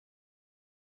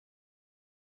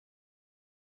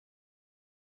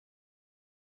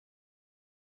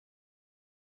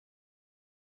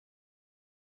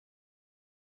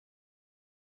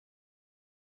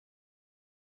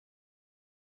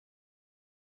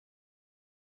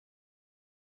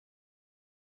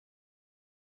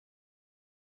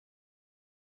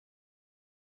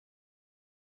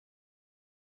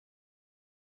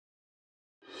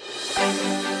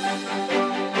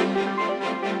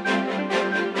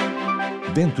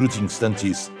Dentro de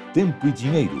instantes, Tempo e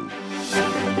Dinheiro.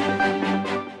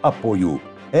 Apoio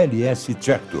LS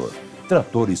Tractor,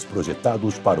 tratores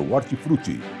projetados para o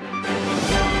hortifruti.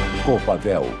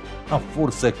 Copavel, a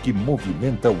força que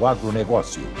movimenta o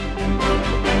agronegócio.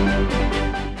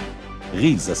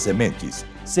 Risa Sementes,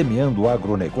 semeando o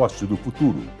agronegócio do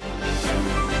futuro.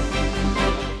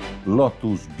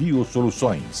 Lotus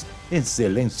Biosoluções,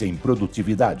 excelência em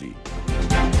produtividade.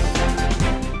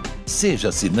 Seja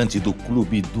assinante do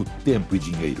Clube do Tempo e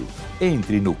Dinheiro.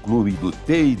 Entre no Clube do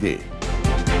T&D.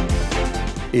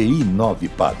 E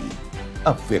Inovipab,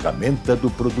 a ferramenta do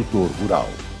produtor rural.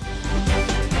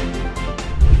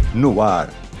 No ar,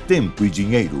 Tempo e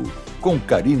Dinheiro, com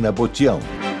Karina Botião.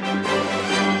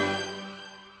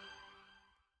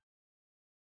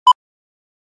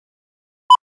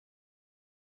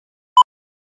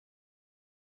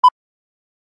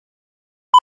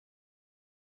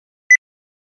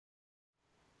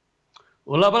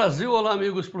 Olá Brasil, olá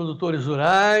amigos produtores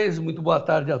rurais, muito boa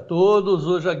tarde a todos.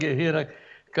 Hoje a guerreira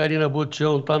Karina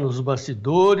Botião está nos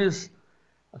bastidores,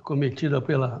 acometida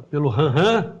pelo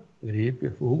ran-ran, gripe,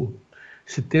 fogo.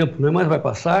 Esse tempo não é mais vai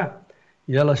passar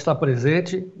e ela está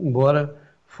presente, embora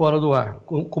fora do ar,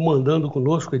 comandando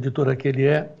conosco a editora que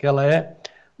ela é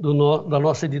da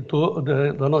nossa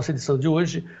edição de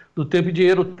hoje, do Tempo e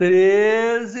Dinheiro,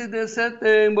 13 de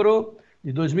setembro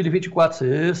de 2024,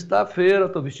 sexta-feira.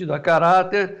 Estou vestido a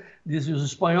caráter, dizem os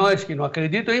espanhóis que não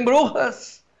acreditam em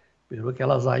bruxas, pero que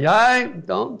elas ai.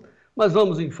 Então, mas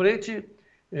vamos em frente.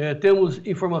 Temos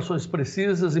informações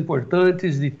precisas,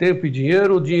 importantes de tempo e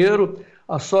dinheiro. O dinheiro,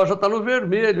 a soja está no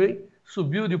vermelho, hein?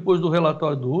 Subiu depois do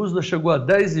relatório do USDA, chegou a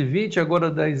 10,20, agora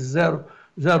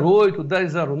 10,08,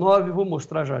 10,09. Vou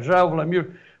mostrar já, o Vlamir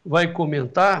vai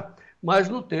comentar. Mas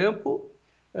no tempo,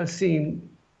 assim,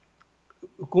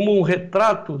 como um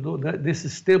retrato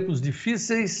desses tempos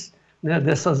difíceis, né,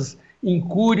 dessas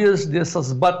incúrias,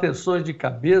 dessas bateções de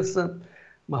cabeça,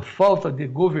 uma falta de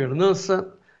governança.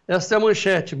 Essa é a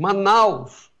manchete.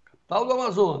 Manaus, capital do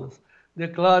Amazonas,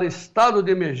 declara estado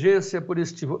de emergência por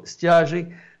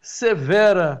estiagem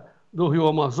severa do rio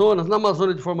Amazonas. Na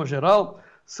Amazônia, de forma geral,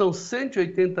 são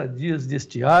 180 dias de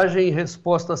estiagem em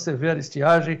resposta à severa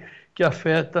estiagem que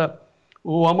afeta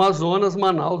o Amazonas.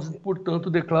 Manaus, portanto,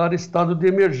 declara estado de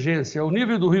emergência. O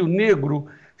nível do Rio Negro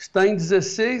está em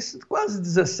 16, quase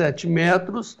 17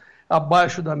 metros,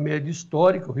 abaixo da média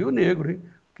histórica. O Rio Negro, hein,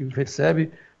 que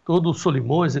recebe todos os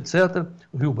Solimões, etc.,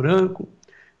 o Rio Branco.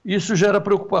 Isso gera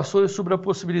preocupações sobre a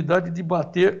possibilidade de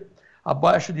bater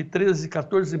abaixo de 13,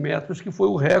 14 metros, que foi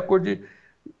o recorde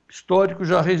histórico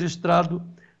já registrado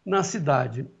na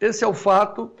cidade. Esse é o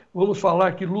fato. Vamos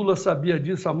falar que Lula sabia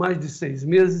disso há mais de 6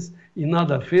 meses e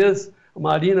nada fez. A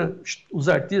Marina, os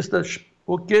artistas,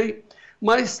 ok.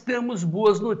 Mas temos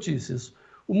boas notícias.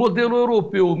 O modelo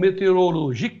europeu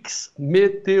Meteorologics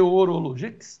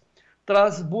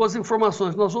traz boas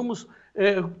informações. Nós vamos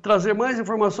trazer mais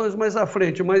informações mais à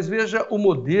frente, mas veja o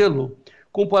modelo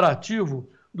comparativo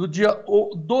do dia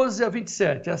 12 a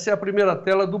 27. Essa é a primeira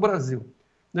tela do Brasil,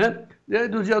 né?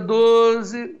 Desde o dia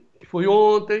 12, que foi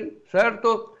ontem,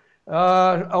 certo?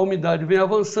 A umidade vem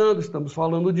avançando, estamos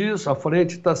falando disso, a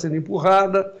frente está sendo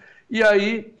empurrada, e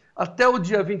aí, até o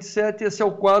dia 27, esse é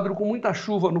o quadro com muita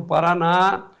chuva no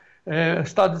Paraná,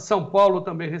 estado de São Paulo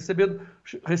também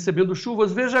recebendo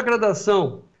chuvas. Veja a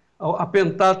gradação, a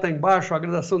pentata embaixo, a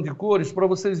gradação de cores, para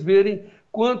vocês verem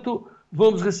quanto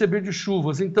vamos receber de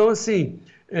chuvas. Então, assim,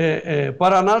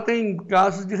 Paraná tem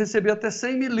casos de receber até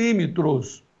 100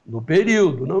 milímetros no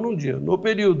período, não num dia, no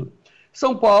período.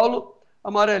 São Paulo,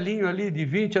 amarelinho ali de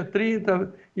 20 a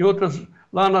 30, e outras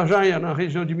lá na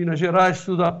região de Minas Gerais,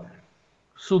 sul da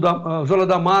Zona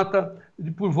da Mata,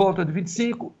 por volta de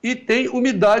 25, e tem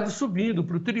umidade subindo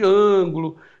para o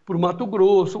Triângulo, para o Mato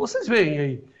Grosso, vocês veem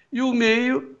aí. E o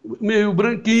meio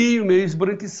branquinho, meio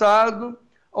esbranquiçado,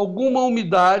 alguma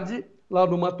umidade lá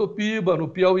no Mato Piba, no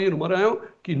Piauí, no Maranhão,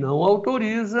 que não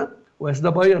autoriza, o oeste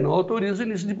da Bahia não autoriza o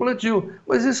início de plantio.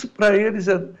 Mas isso para eles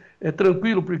é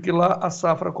tranquilo, porque lá a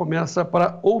safra começa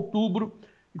para outubro,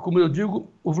 e como eu digo,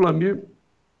 o Vlamir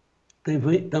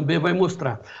também vai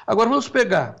mostrar. Agora vamos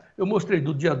pegar, eu mostrei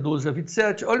do dia 12 a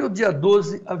 27, olha o dia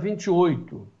 12 a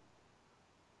 28.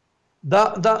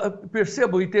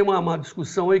 Percebam, e tem uma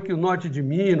discussão aí que o norte de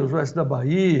Minas, o oeste da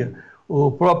Bahia,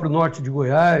 o próprio norte de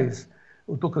Goiás,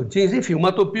 o Tocantins, enfim, o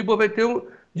Mato Piba vai ter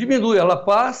diminui, ela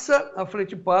passa, a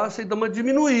frente passa e dá uma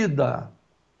diminuída.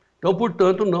 Então,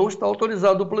 portanto, não está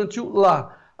autorizado o plantio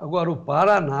lá. Agora, o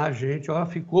Paraná, gente, ó,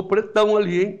 ficou pretão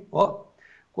ali, hein? Ó,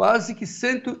 quase que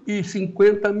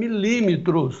 150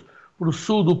 milímetros. para o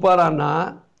sul do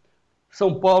Paraná.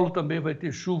 São Paulo também vai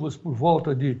ter chuvas por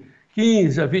volta de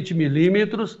 15 a 20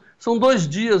 milímetros. São 2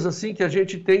 dias assim que a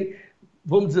gente tem,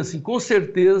 vamos dizer assim, com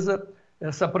certeza,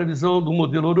 essa previsão do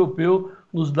modelo europeu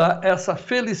nos dá essa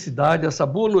felicidade, essa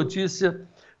boa notícia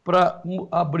para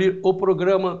abrir o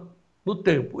programa no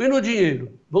tempo. E no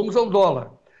dinheiro? Vamos ao dólar.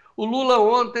 O Lula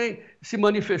ontem se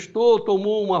manifestou,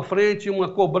 tomou uma frente, uma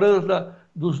cobrança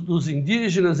dos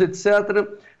indígenas, etc.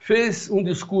 Fez um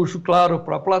discurso claro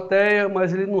para a plateia,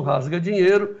 mas ele não rasga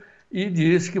dinheiro e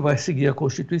diz que vai seguir a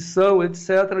Constituição, etc.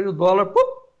 E o dólar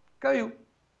caiu.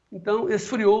 Então,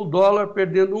 esfriou o dólar,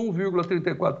 perdendo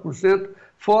 1,34%,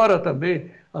 fora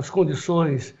também as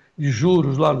condições de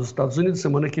juros lá nos Estados Unidos.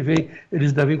 Semana que vem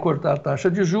eles devem cortar a taxa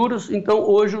de juros. Então,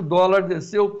 hoje o dólar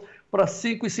desceu para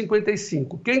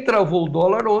 5,55. Quem travou o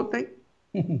dólar ontem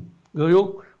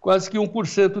ganhou quase que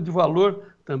 1% de valor.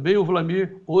 Também o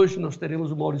Vlamir. Hoje nós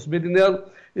teremos o Maurício Berinello,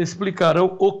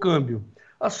 explicarão o câmbio.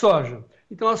 A soja.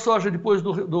 Então a soja, depois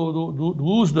do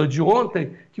USDA de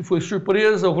ontem, que foi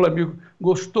surpresa, o Vlamir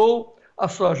gostou, a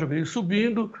soja veio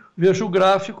subindo, veja o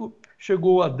gráfico,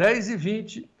 chegou a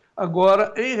 10,20.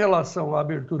 Agora, em relação à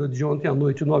abertura de ontem à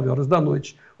noite, 9 horas da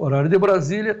noite, horário de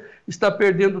Brasília, está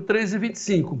perdendo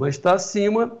 3,25, mas está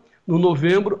acima, no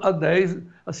novembro,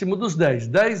 acima dos 10.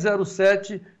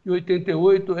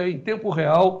 10,07,88 é em tempo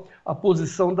real a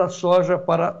posição da soja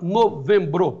para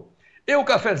novembro. E o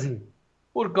cafezinho?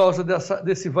 Por causa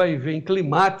desse vai e vem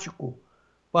climático,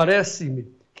 parece-me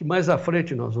que mais à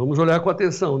frente nós vamos olhar com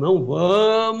atenção, não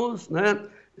vamos, né,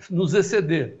 nos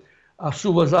exceder. As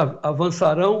chuvas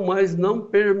avançarão, mas não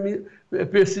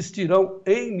persistirão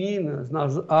em Minas, na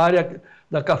área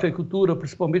da cafeicultura,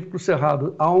 principalmente para o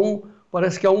Cerrado.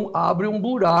 Parece que abre um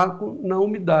buraco na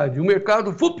umidade. O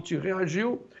mercado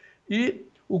reagiu e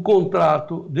o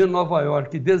contrato de Nova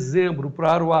York, dezembro,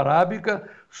 para a Arábica,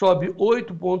 sobe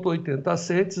 8,80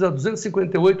 centes a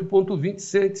 258,20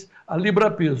 centes a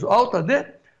libra-peso. Alta de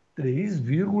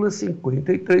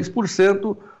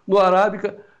 3,53% no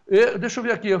Arábica. Deixa eu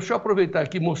ver aqui, deixa eu aproveitar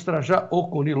aqui e mostrar já o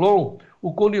conilon.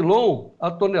 O conilon, a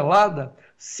tonelada,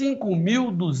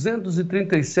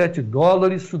 5.237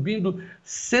 dólares, subindo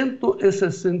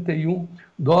 161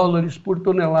 dólares por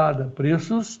tonelada.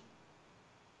 Preços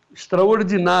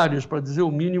extraordinários, para dizer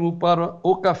o mínimo, para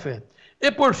o café. E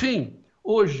por fim,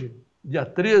 hoje, dia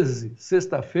 13,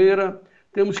 sexta-feira,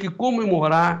 temos que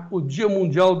comemorar o Dia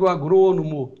Mundial do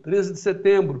Agrônomo. 13 de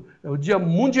setembro, é o Dia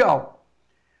Mundial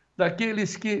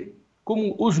daqueles que,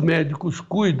 como os médicos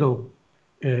cuidam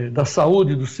da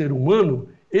saúde do ser humano,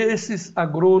 esses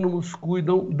agrônomos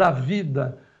cuidam da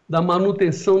vida, da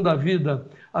manutenção da vida,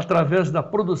 através da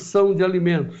produção de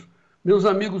alimentos. Meus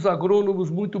amigos agrônomos,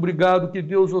 muito obrigado, que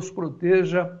Deus os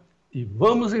proteja e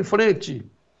vamos em frente.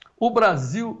 O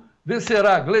Brasil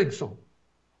vencerá, Gleidson.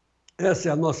 Essa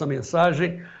é a nossa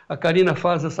mensagem. A Karina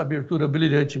faz essa abertura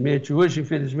brilhantemente. Hoje,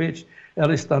 infelizmente,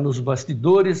 ela está nos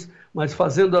bastidores, mas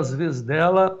fazendo as vezes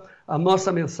dela, a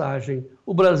nossa mensagem,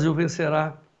 o Brasil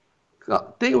vencerá.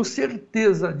 Tenho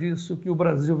certeza disso, que o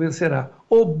Brasil vencerá.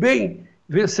 O bem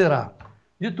vencerá.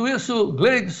 Dito isso,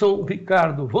 Gleidson,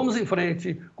 Ricardo, vamos em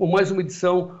frente com mais uma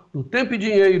edição do Tempo e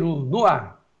Dinheiro no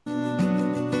ar.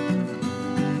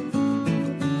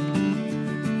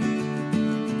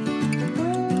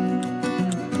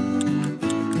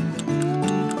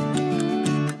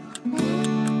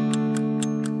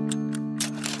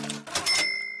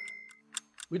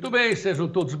 Muito bem, sejam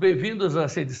todos bem-vindos a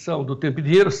essa edição do Tempo e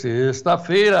Dinheiro,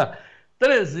 sexta-feira,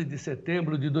 13 de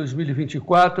setembro de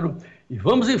 2024. E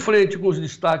vamos em frente com os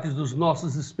destaques dos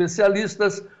nossos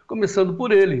especialistas, começando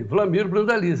por ele, Vlamir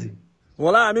Brandalize.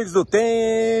 Olá, amigos do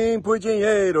Tempo e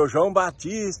Dinheiro, João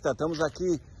Batista, estamos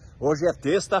aqui. Hoje é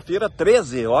terça-feira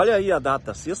 13, olha aí a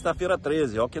data, sexta-feira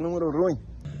 13, olha que número ruim.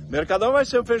 Mercadão vai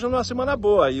ser feijão numa semana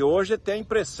boa e hoje tem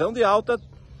pressão de alta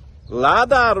lá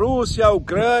da Rússia,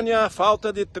 Ucrânia,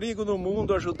 falta de trigo no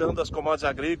mundo, ajudando as commodities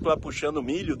agrícolas, puxando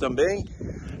milho também.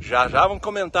 Já vamos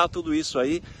comentar tudo isso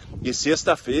aí. E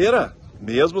sexta-feira,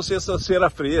 mesmo sexta-feira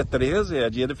fria, 13, é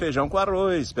dia de feijão com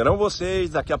arroz. Esperamos vocês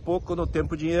daqui a pouco no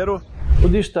Tempo Dinheiro. O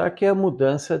destaque é a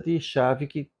mudança de chave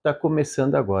que está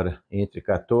começando agora, entre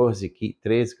 13,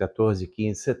 14 e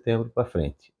 15 de setembro para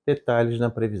frente. Detalhes na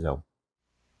previsão.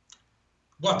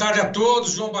 Boa tarde a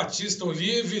todos, João Batista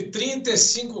Olive,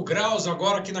 35 graus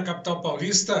agora aqui na capital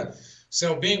paulista,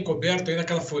 céu bem coberto aí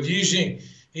naquela foligem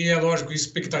e é lógico,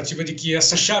 expectativa de que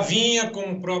essa chavinha,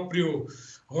 como o próprio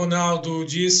Ronaldo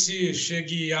disse,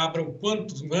 chegue e abra o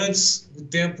quanto antes, o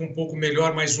tempo um pouco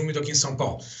melhor, mais úmido aqui em São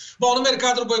Paulo. Bom, no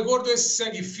mercado do boi gordo esse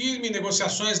segue firme,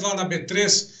 negociações lá na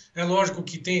B3 É lógico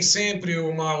que tem sempre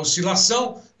uma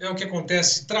oscilação, é o que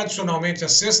acontece tradicionalmente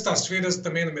às sextas-feiras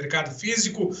também no mercado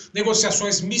físico.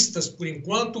 Negociações mistas por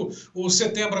enquanto. O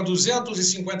setembro a R$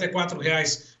 254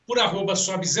 por arroba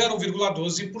sobe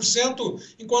 0,12%,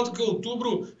 enquanto que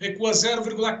outubro recua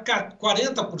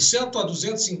 0,40% a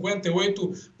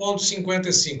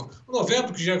 258,55. O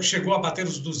novembro, que já chegou a bater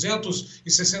os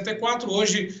 264,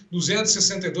 hoje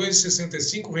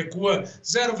 262,65, recua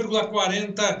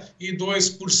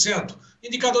 0,42%.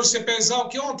 Indicador CPE-Exal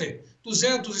que ontem, R$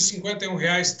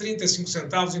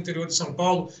 251,35 no interior de São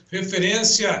Paulo,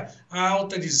 referência à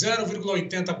alta de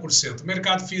 0,80%.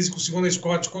 Mercado físico, segundo a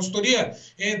Scott Consultoria,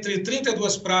 entre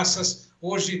 32 praças,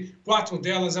 hoje 4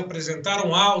 delas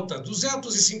apresentaram alta.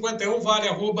 251 vale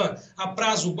arroba a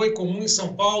prazo boi comum em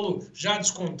São Paulo, já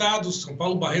descontado, São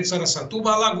Paulo, Barretos,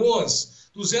 Araçatuba, Alagoas.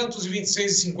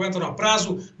 226,50 no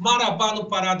prazo, Marabá no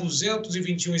Pará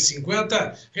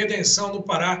 221,50, Redenção no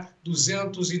Pará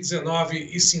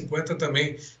 219,50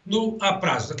 também no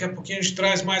prazo. Daqui a pouquinho a gente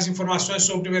traz mais informações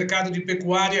sobre o mercado de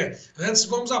pecuária. Antes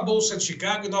vamos à Bolsa de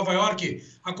Chicago e Nova York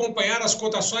acompanhar as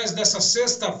cotações dessa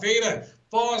sexta-feira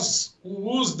pós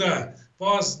o USDA.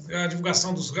 Após a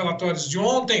divulgação dos relatórios de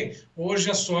ontem,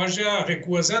 hoje a soja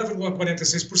recua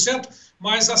 0,46%,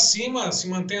 mas se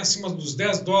mantém acima dos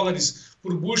 $10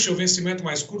 por bushel, vencimento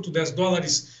mais curto,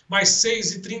 $10 mais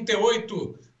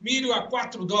 6,38. Milho a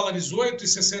 $4,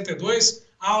 8,62,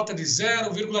 alta de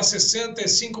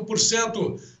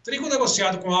 0,65%. Trigo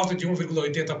negociado com alta de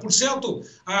 1,80%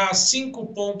 a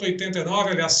 5,89,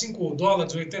 aliás, $5,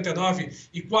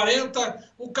 89,40.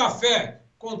 O café,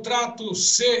 contrato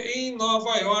C em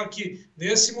Nova York,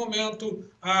 nesse momento,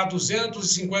 a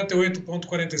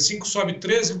 258,45, sobe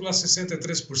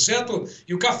 13,63%.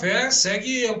 E o café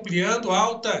segue ampliando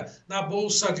alta na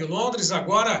Bolsa de Londres,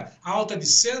 agora alta de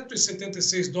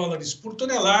 $176 por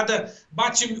tonelada,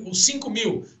 bate os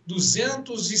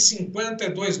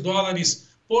 $5.252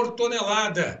 por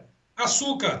tonelada.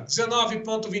 Açúcar,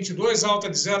 19,22, alta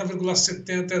de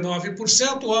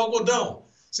 0,79%. O algodão,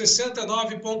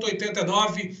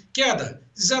 69,89, queda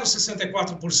de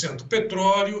 0,64%.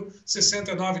 Petróleo,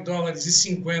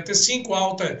 $69,55,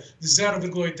 alta de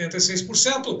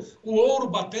 0,86%. O ouro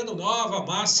batendo nova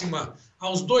máxima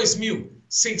aos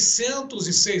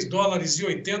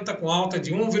 $2.606,80, com alta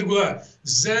de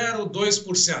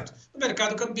 1,02%. No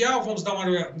mercado cambial, vamos dar uma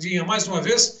olhadinha mais uma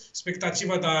vez,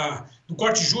 expectativa do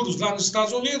corte de juros lá nos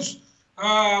Estados Unidos.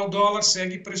 O dólar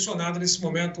segue pressionado nesse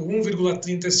momento,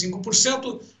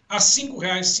 1,35% a R$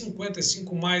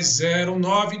 5,55 mais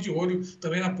 0,9, de olho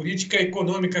também na política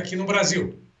econômica aqui no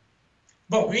Brasil.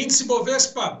 Bom, o índice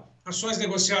Bovespa, ações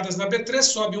negociadas na B3,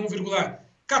 sobe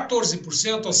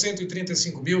 1,14% a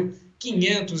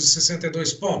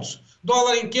 135.562 pontos.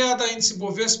 Dólar em queda, índice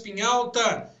Bovespa em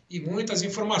alta e muitas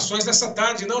informações dessa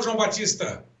tarde, não, João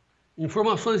Batista?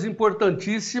 Informações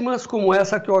importantíssimas, como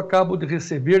essa que eu acabo de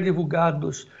receber,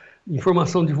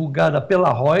 informação divulgada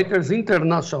pela Reuters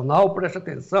Internacional, preste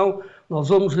atenção, nós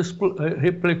vamos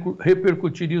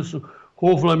repercutir isso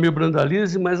com o Vlamir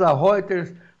Brandalize, mas a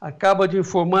Reuters acaba de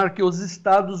informar que os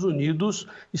Estados Unidos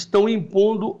estão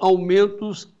impondo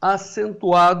aumentos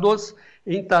acentuados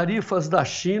em tarifas da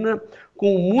China,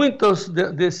 com muitos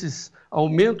desses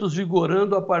aumentos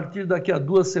vigorando a partir daqui a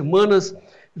 2 semanas,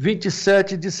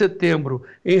 27 de setembro.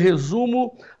 Em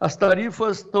resumo, as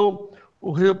tarifas estão...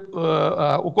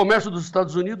 O comércio dos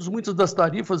Estados Unidos, muitas das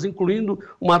tarifas, incluindo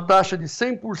uma taxa de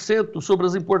 100% sobre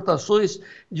as importações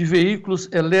de veículos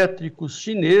elétricos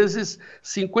chineses,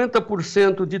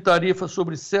 50% de tarifa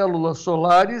sobre células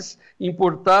solares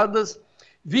importadas,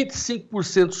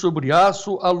 25% sobre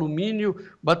aço, alumínio,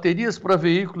 baterias para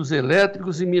veículos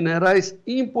elétricos e minerais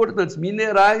importantes.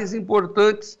 Minerais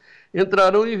importantes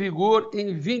entrarão em vigor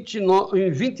em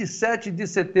 27 de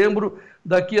setembro,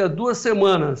 daqui a 2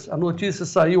 semanas. A notícia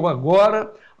saiu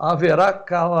agora, haverá,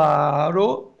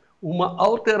 claro, uma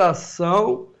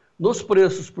alteração nos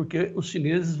preços, porque os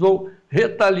chineses vão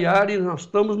retaliar e nós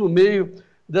estamos no meio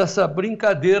dessa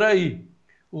brincadeira aí.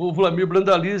 O Vlamir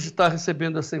Brandalize está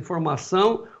recebendo essa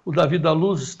informação, o Davi da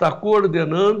Luz está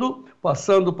coordenando,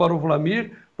 passando para o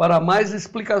Vlamir, para mais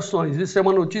explicações. Isso é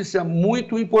uma notícia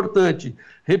muito importante.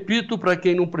 Repito, para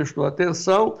quem não prestou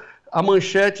atenção, a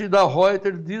manchete da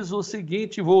Reuters diz o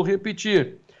seguinte, vou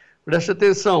repetir. Preste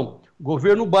atenção.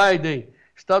 Governo Biden,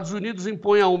 Estados Unidos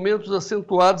impõe aumentos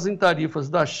acentuados em tarifas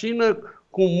da China,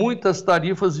 com muitas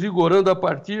tarifas vigorando a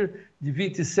partir de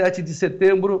 27 de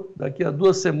setembro, daqui a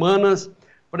 2 semanas.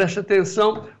 Preste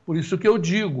atenção, por isso que eu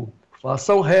digo,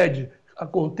 faça um hedge.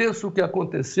 Aconteça o que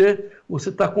acontecer, você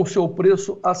está com o seu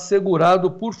preço assegurado,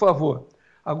 por favor.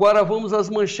 Agora vamos às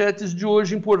manchetes de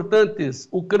hoje importantes.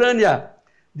 Ucrânia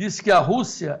diz que a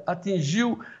Rússia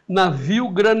atingiu navio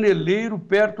graneleiro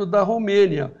perto da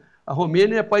Romênia. A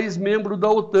Romênia é país membro da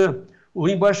OTAN. O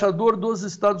embaixador dos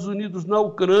Estados Unidos na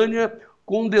Ucrânia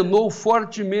condenou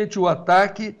fortemente o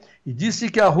ataque e disse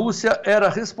que a Rússia era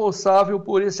responsável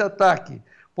por esse ataque.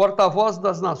 Porta-voz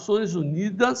das Nações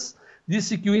Unidas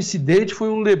disse que o incidente foi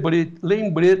um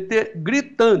lembrete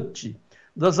gritante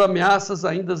das ameaças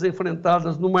ainda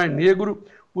enfrentadas no Mar Negro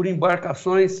por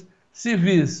embarcações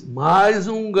civis. Mais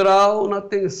um grau na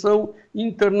tensão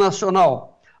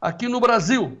internacional. Aqui no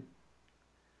Brasil,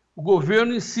 o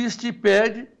governo insiste e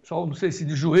pede, só não sei se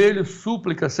de joelhos,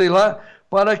 súplica, sei lá,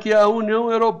 para que a União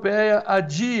Europeia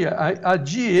adie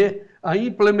a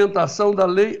implementação da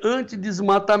lei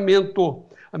antidesmatamento.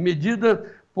 A medida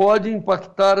pode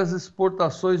impactar as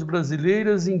exportações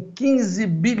brasileiras em 15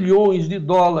 bilhões de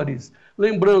dólares.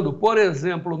 Lembrando, por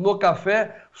exemplo, no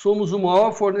café, somos o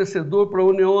maior fornecedor para a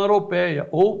União Europeia,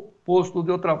 ou, posto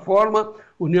de outra forma, a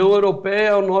União Europeia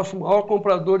é o nosso maior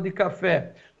comprador de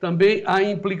café. Também há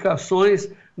implicações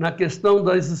na questão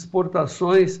das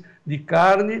exportações de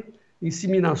carne,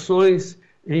 inseminações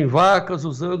em vacas,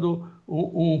 usando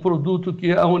um produto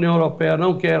que a União Europeia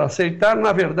não quer aceitar.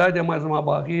 Na verdade, é mais uma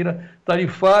barreira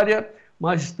tarifária,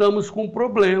 mas estamos com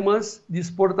problemas de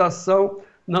exportação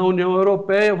na União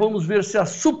Europeia. Vamos ver se a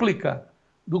súplica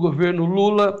do governo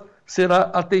Lula será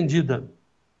atendida.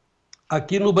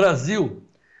 Aqui no Brasil,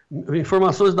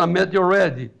 informações da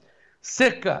Meteorred: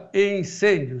 seca e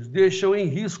incêndios deixam em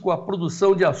risco a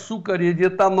produção de açúcar e de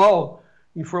etanol.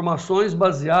 Informações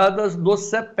baseadas no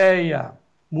CPEA.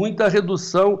 Muita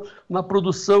redução na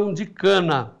produção de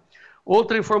cana.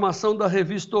 Outra informação da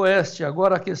revista Oeste,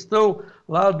 agora a questão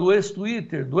lá do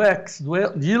ex-Twitter, do X,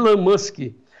 de Elon Musk.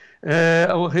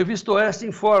 A revista Oeste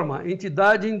informa: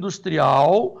 entidade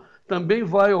industrial também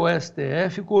vai ao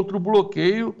STF contra o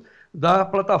bloqueio da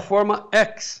plataforma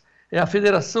X. É a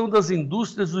Federação das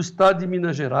Indústrias do Estado de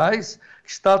Minas Gerais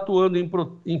que está atuando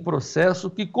em processo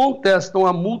que contestam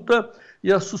a multa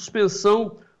e a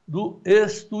suspensão do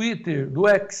ex-Twitter, do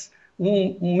X,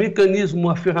 um mecanismo,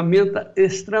 uma ferramenta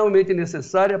extremamente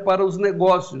necessária para os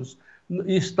negócios.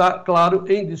 E está, claro,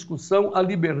 em discussão a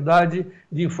liberdade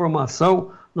de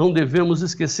informação, não devemos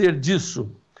esquecer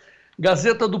disso.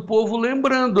 Gazeta do Povo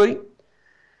lembrando, hein?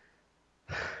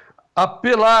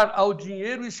 Apelar ao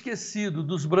dinheiro esquecido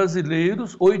dos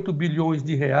brasileiros, 8 bilhões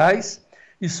de reais,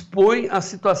 expõe a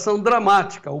situação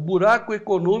dramática, o buraco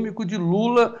econômico de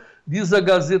Lula, diz a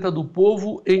Gazeta do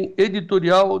Povo em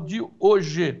editorial de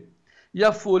hoje. E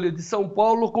a Folha de São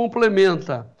Paulo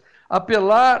complementa: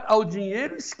 apelar ao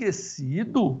dinheiro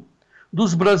esquecido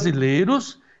dos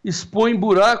brasileiros expõe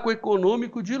buraco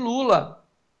econômico de Lula.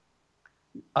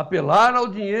 Apelar ao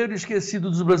dinheiro esquecido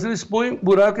dos brasileiros expõe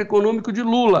buraco econômico de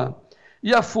Lula.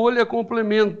 E a Folha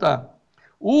complementa: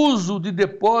 uso de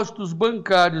depósitos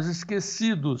bancários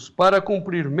esquecidos para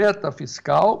cumprir meta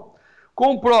fiscal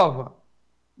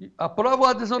aprova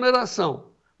a desoneração,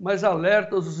 mas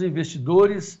alerta os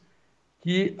investidores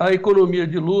que a economia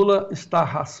de Lula está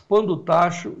raspando o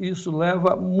tacho e isso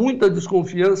leva muita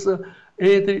desconfiança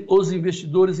entre os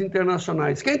investidores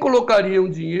internacionais. Quem colocaria um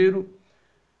dinheiro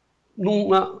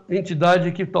numa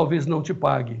entidade que talvez não te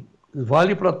pague?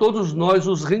 Vale para todos nós,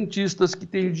 os rentistas que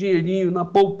têm o dinheirinho na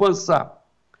poupança.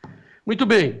 Muito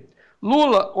bem.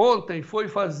 Lula ontem foi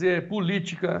fazer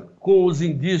política com os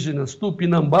indígenas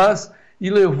tupinambás e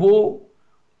levou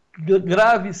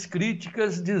graves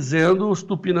críticas, dizendo os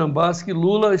tupinambás que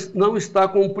Lula não está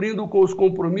cumprindo com os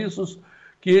compromissos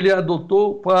que ele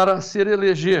adotou para se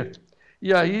eleger.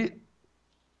 E aí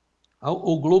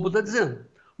o Globo está dizendo: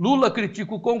 Lula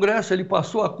critica o Congresso, ele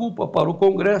passou a culpa para o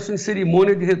Congresso em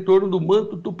cerimônia de retorno do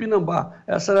manto tupinambá.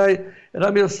 Essa era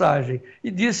a mensagem. E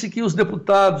disse que os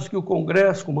deputados, que o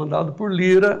Congresso, comandado por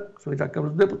Lira, que são da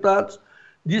Câmara dos Deputados,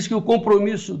 diz que o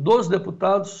compromisso dos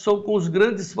deputados são com os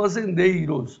grandes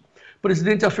fazendeiros. O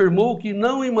presidente afirmou que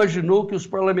não imaginou que os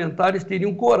parlamentares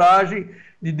teriam coragem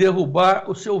de derrubar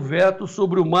o seu veto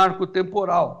sobre o marco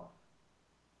temporal.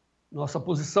 Nossa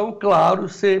posição, claro,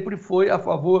 sempre foi a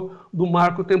favor do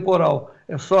marco temporal.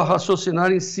 É só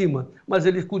raciocinar em cima. Mas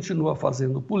ele continua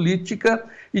fazendo política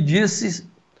e disse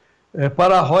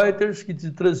para a Reuters, que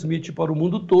transmite para o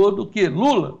mundo todo, que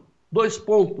Lula, 2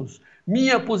 pontos,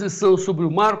 minha posição sobre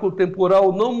o marco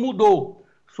temporal não mudou.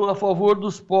 Sou a favor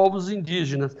dos povos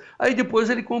indígenas. Aí depois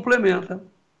ele complementa,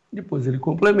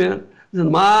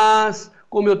 dizendo: mas,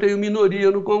 como eu tenho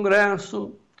minoria no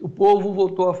Congresso, o povo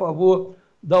votou a favor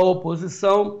da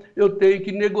oposição, eu tenho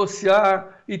que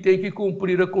negociar e tenho que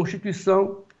cumprir a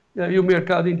Constituição. E aí o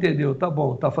mercado entendeu, tá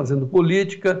bom, está fazendo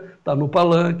política, está no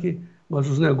palanque, mas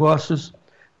os negócios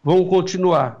vão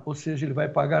continuar, ou seja, ele vai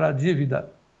pagar a dívida.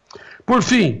 Por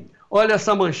fim, olha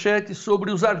essa manchete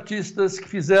sobre os artistas que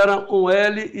fizeram um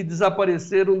L e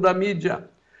desapareceram da mídia.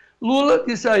 Lula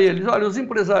disse a eles, olha, os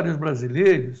empresários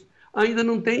brasileiros ainda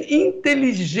não têm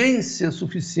inteligência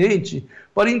suficiente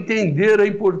para entender a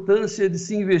importância de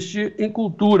se investir em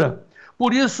cultura.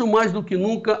 Por isso, mais do que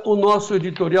nunca, o nosso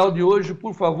editorial de hoje,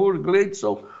 por favor,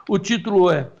 Gleidson, o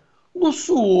título é No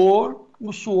suor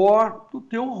do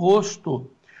teu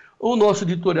rosto. O nosso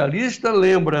editorialista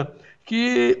lembra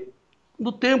que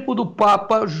no tempo do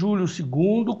Papa Júlio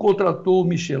II, contratou o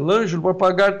Michelangelo para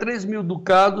pagar 3 mil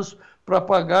ducados para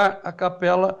pagar a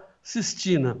Capela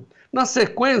Sistina. Na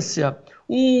sequência,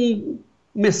 um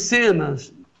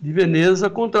mecenas de Veneza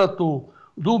contratou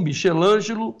do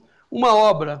Michelangelo uma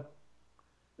obra,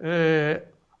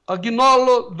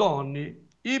 Agnolo Doni,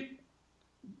 e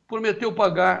prometeu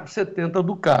pagar 70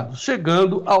 ducados.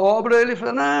 Chegando a obra, ele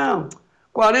falou, não,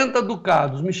 40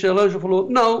 ducados. Michelangelo falou,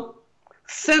 não,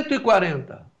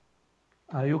 140.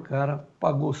 Aí o cara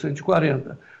pagou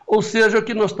 140. Ou seja, o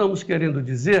que nós estamos querendo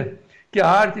dizer que a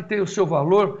arte tem o seu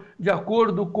valor de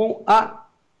acordo com a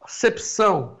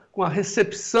acepção, com a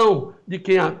recepção de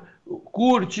quem a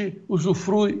curte,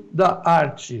 usufrui da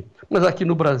arte. Mas aqui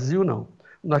no Brasil, não.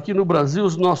 Aqui no Brasil,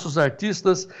 os nossos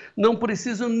artistas não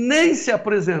precisam nem se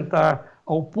apresentar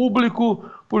ao público,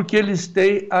 porque eles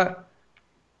têm a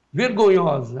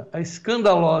vergonhosa, a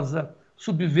escandalosa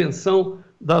subvenção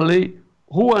da Lei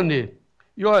Rouanet.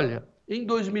 E olha, em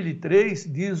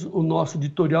 2003, diz o nosso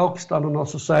editorial que está no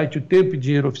nosso site, o Tempo e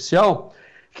Dinheiro Oficial,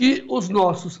 que os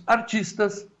nossos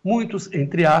artistas, muitos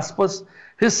entre aspas,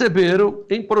 receberam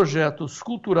em projetos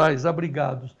culturais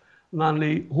abrigados na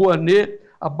Lei Rouanet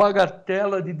a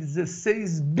bagatela de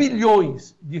 16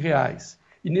 bilhões de reais.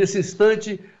 E nesse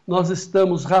instante nós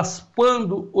estamos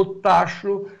raspando o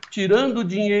tacho, tirando o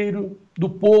dinheiro do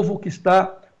povo que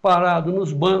está parado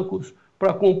nos bancos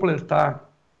para completar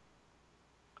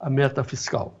a meta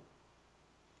fiscal.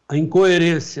 A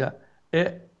incoerência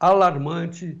é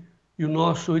alarmante e o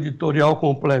nosso editorial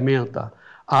complementa.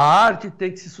 A arte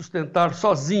tem que se sustentar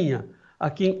sozinha,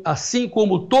 assim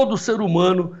como todo ser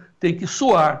humano tem que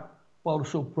suar para o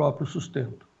seu próprio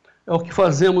sustento. É o que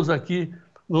fazemos aqui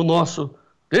no nosso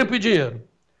Tempo e Dinheiro.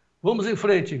 Vamos em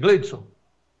frente, Gleidson.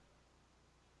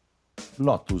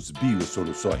 Lotus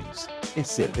Biosoluções,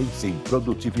 excelência em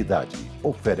produtividade,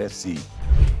 oferece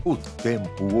o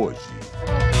Tempo hoje.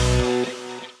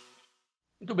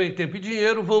 Muito bem, Tempo e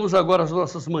Dinheiro, vamos agora às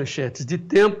nossas manchetes de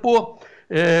tempo.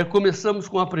 Começamos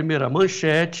com a primeira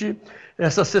manchete.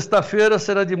 Essa sexta-feira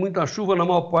será de muita chuva na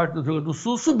maior parte do Rio Grande do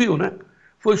Sul. Subiu, né?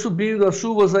 Foi subindo as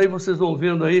chuvas, aí vocês vão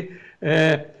vendo aí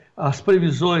as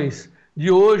previsões de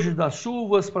hoje das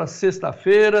chuvas para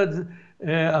sexta-feira.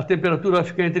 A temperatura vai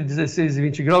ficar entre 16 e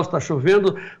 20 graus, está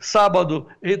chovendo. Sábado,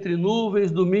 entre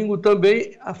nuvens. Domingo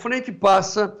também. A frente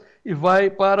passa e vai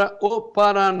para o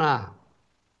Paraná.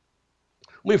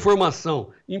 Uma informação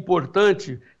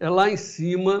importante é lá em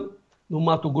cima, no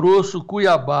Mato Grosso,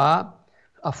 Cuiabá.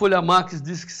 A Folha Max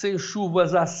diz que sem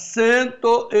chuvas há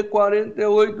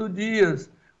 148 dias,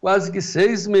 quase que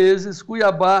 6 meses,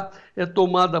 Cuiabá é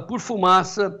tomada por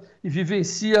fumaça e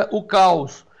vivencia o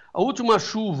caos. A última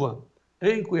chuva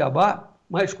em Cuiabá,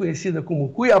 mais conhecida como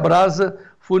Cuiabrasa,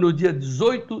 foi no dia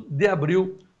 18 de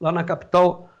abril, lá na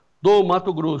capital do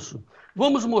Mato Grosso.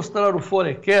 Vamos mostrar o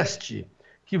forecast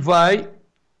que vai,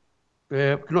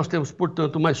 porque nós temos,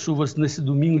 portanto, mais chuvas nesse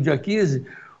domingo, dia 15,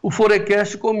 o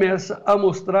forecast começa a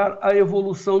mostrar a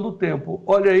evolução do tempo.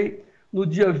 Olha aí, no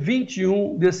dia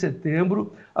 21 de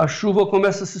setembro, a chuva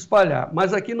começa a se espalhar.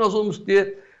 Mas aqui nós vamos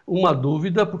ter uma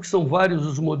dúvida, porque são vários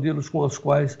os modelos com os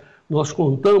quais nós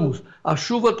contamos. A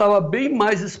chuva estava bem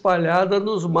mais espalhada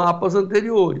nos mapas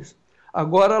anteriores.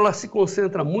 Agora ela se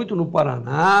concentra muito no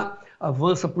Paraná,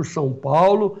 avança por São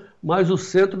Paulo, mas o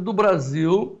centro do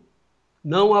Brasil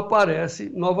não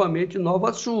aparece novamente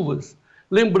novas chuvas.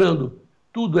 Lembrando,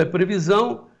 tudo é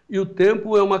previsão e o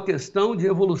tempo é uma questão de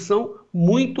evolução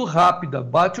muito rápida.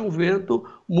 Bate um vento,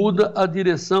 muda a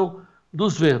direção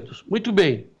dos ventos. Muito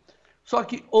bem. Só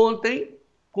que ontem,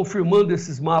 confirmando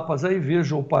esses mapas aí,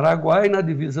 vejam o Paraguai na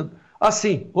divisa...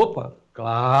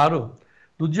 claro,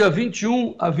 do dia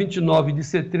 21 a 29 de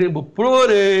setembro,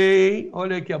 porém,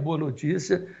 olha aqui a boa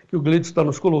notícia que o Gleidson está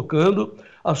nos colocando,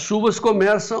 as chuvas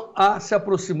começam a se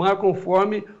aproximar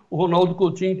conforme o Ronaldo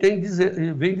Coutinho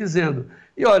vem dizendo.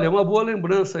 E olha, é uma boa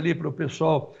lembrança ali para o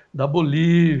pessoal da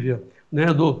Bolívia,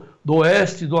 né, do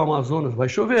oeste do Amazonas. Vai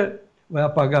chover, vai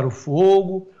apagar o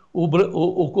fogo.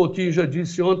 O Coutinho já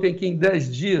disse ontem que em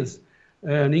 10 dias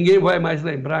ninguém vai mais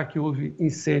lembrar que houve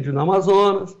incêndio no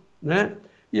Amazonas, né?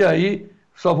 E aí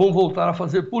só vão voltar a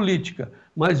fazer política.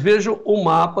 Mas vejam o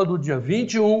mapa do dia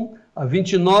 21 a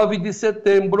 29 de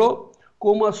setembro,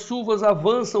 como as chuvas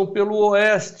avançam pelo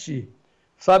oeste,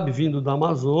 sabe, vindo da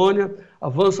Amazônia,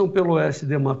 avançam pelo oeste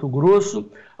de Mato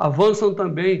Grosso, avançam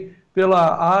também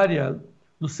pela área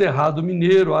do Cerrado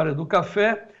Mineiro, área do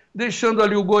café, deixando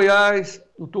ali o Goiás,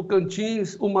 o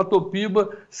Tocantins, o Mato Piba,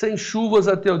 sem chuvas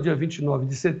até o dia 29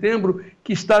 de setembro,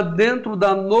 que está dentro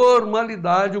da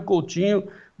normalidade. O Coutinho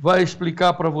vai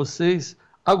explicar para vocês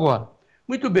agora.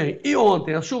 Muito bem, e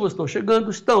ontem as chuvas estão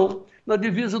chegando, estão na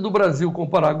divisa do Brasil com o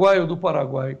Paraguai, ou do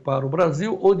Paraguai para o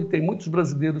Brasil, onde tem muitos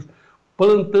brasileiros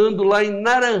plantando lá em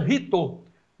Naranjito.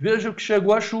 Vejam que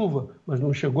chegou a chuva, mas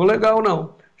não chegou legal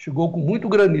não, chegou com muito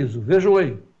granizo, vejam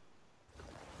aí.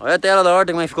 Olha a tela da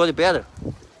horta como ficou de pedra.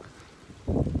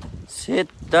 Você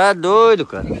tá doido,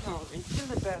 cara.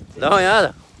 Dá uma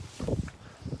olhada.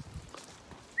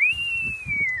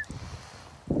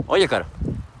 Olha, cara.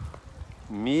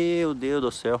 Meu Deus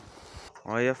do céu.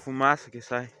 Olha a fumaça que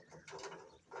sai.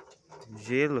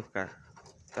 Gelo, cara.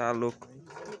 Tá louco.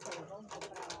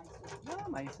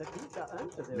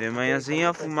 De manhãzinha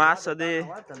a fumaça de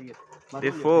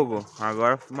fogo.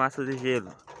 Agora a fumaça de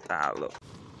gelo. Tá louco.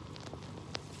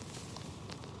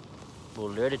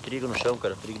 Boleiro de trigo no chão,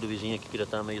 cara. Trigo do vizinho aqui que já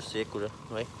tá meio seco já.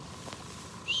 Vai.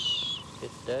 Você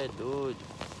tá doido.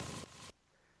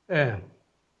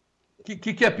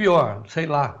 Que é pior? Sei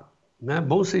lá. Né?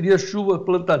 Bom seria chuva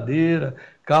plantadeira,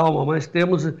 calma, mas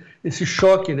temos esse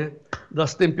choque, né,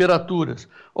 das temperaturas.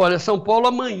 Olha, São Paulo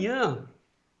amanhã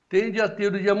tende a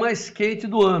ter o dia mais quente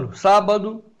do ano,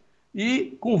 sábado,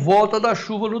 e com volta da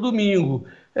chuva no domingo.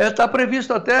 Está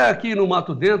previsto até aqui no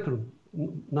Mato Dentro,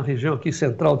 na região aqui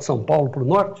central de São Paulo para o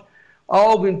norte,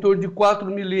 algo em torno de 4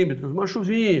 milímetros, uma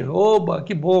chuvinha, oba,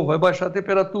 que bom, vai baixar a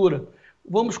temperatura.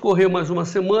 Vamos correr mais uma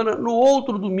semana, no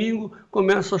outro domingo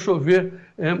começa a chover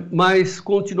mais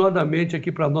continuadamente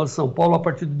aqui para nós, São Paulo, a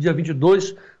partir do dia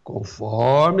 22,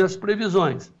 conforme as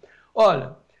previsões.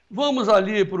 Olha, vamos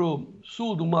ali para o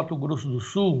sul do Mato Grosso do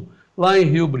Sul, lá em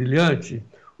Rio Brilhante,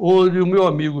 onde o meu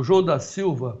amigo João da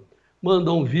Silva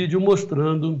mandou um vídeo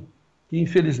mostrando que,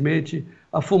 infelizmente,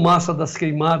 a fumaça das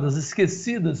queimadas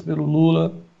esquecidas pelo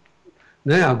Lula,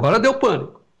 né, agora deu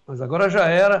pânico, mas agora já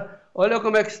era. Olha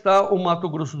como é que está o Mato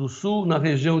Grosso do Sul, na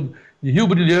região de Rio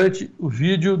Brilhante, o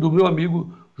vídeo do meu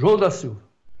amigo João da Silva.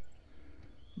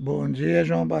 Bom dia,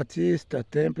 João Batista,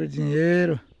 Tempo e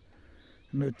Dinheiro,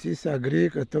 Notícias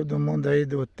Agrícolas, todo mundo aí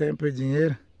do Tempo e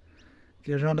Dinheiro.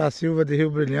 Aqui é João da Silva de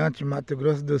Rio Brilhante, Mato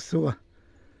Grosso do Sul.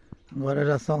 Agora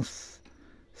já são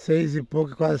 6 e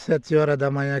pouco, quase 7 horas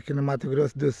da manhã aqui no Mato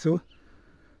Grosso do Sul.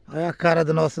 Olha a cara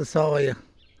do nosso sol aí.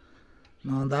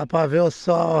 Não dá pra ver o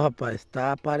sol, rapaz.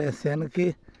 Tá parecendo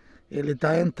que ele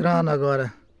tá entrando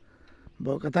agora. A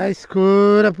boca tá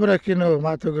escura por aqui no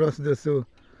Mato Grosso do Sul.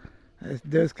 Se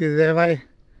Deus quiser vai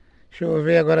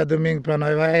chover agora domingo pra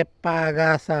nós. Vai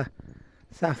apagar essa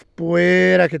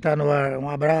poeira que tá no ar. Um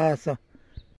abraço.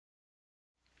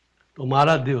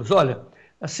 Tomara a Deus. Olha,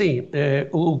 assim,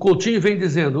 o Coutinho vem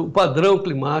dizendo, o padrão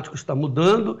climático está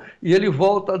mudando e ele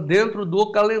volta dentro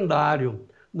do calendário.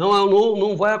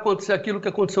 Não vai acontecer aquilo que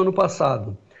aconteceu no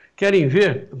passado. Querem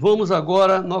ver? Vamos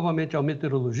agora novamente ao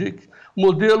Meteorologix,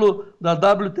 modelo da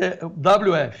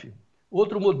WF,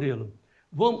 outro modelo.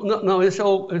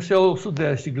 Esse é o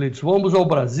Sudeste, Gleidson. Vamos ao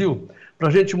Brasil para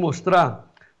a gente mostrar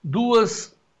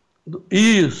duas...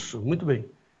 Isso, muito bem.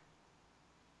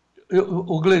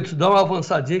 O Gleidson, dá uma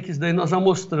avançadinha que isso daí nós já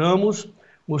mostramos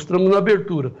na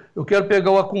abertura. Eu quero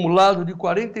pegar o acumulado de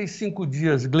 45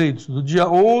 dias, Gleidson, do dia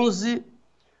 11...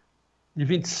 de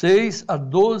 26 a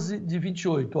 12 de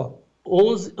 28, ó.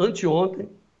 11, anteontem,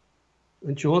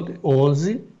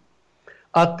 11,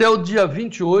 até o dia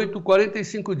 28,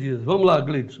 45 dias. Vamos lá,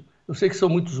 Gleidson. Eu sei que são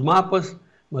muitos mapas,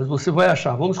 mas você vai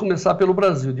achar. Vamos começar pelo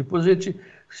Brasil, depois a gente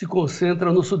se concentra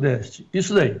no Sudeste.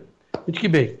 Isso daí. Muito que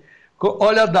bem.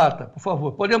 Olha a data, por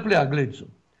favor. Pode ampliar, Gleidson.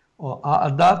 Ó, a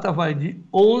data vai de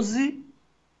 11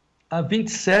 a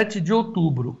 27 de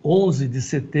outubro. 11 de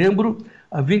setembro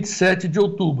a 27 de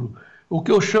outubro. O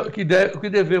que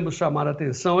devemos chamar a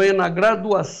atenção é na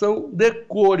graduação de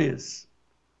cores,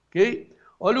 ok?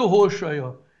 Olha o roxo aí,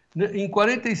 ó. Em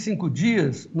 45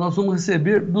 dias, nós vamos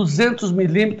receber 200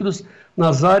 milímetros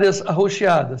nas áreas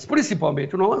arroxeadas,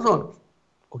 principalmente no Amazonas,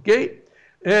 ok?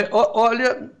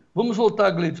 Olha, vamos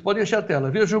voltar, Gleidson, pode encher a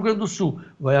tela. Veja o Rio Grande do Sul,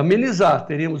 vai amenizar,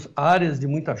 teremos áreas de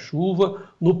muita chuva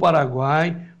no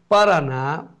Paraguai,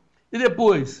 Paraná, e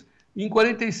depois, em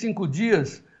 45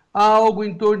 dias, algo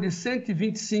em torno de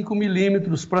 125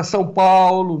 milímetros para São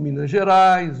Paulo, Minas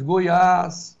Gerais,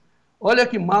 Goiás. Olha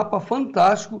que mapa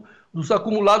fantástico dos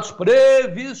acumulados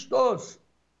previstos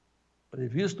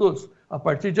a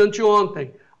partir de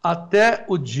anteontem, até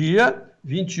o dia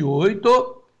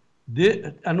 28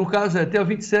 no caso é até o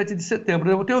 27 de setembro,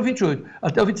 eu tenho o 28,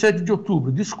 até o 27 de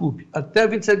outubro, desculpe, até o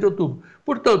 27 de outubro.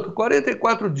 Portanto,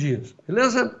 44 dias,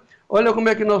 beleza? Olha como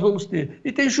é que nós vamos ter.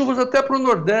 E tem chuvas até para o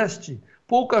Nordeste,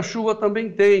 pouca chuva também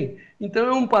tem. Então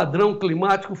é um padrão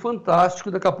climático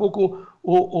fantástico, daqui a pouco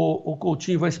o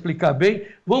Coutinho vai explicar bem.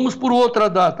 Vamos por outra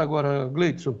data agora,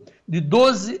 Gleidson, de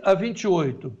 12 a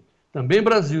 28, também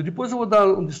Brasil. Depois eu vou dar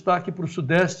um destaque para o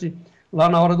Sudeste, lá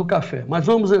na hora do café. Mas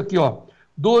vamos aqui, ó.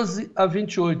 12 a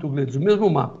 28, Gleidson, o mesmo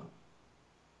mapa.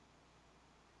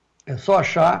 É só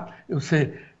achar, eu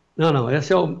sei. Não,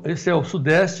 esse é o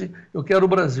Sudeste, eu quero o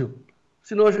Brasil.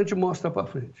 Senão a gente mostra para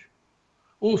frente.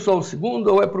 Um só o segundo,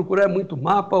 ou vai procurar muito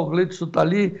mapa, o Gleidson está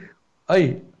ali.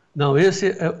 Aí, não,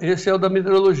 esse é o da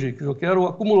meteorologia, que eu quero o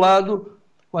acumulado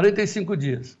 45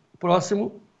 dias.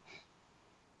 Próximo.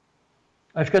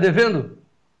 Vai ficar devendo?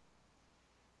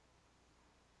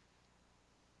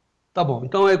 Tá bom,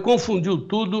 então confundiu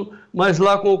tudo, mas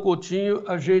lá com o Coutinho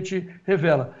a gente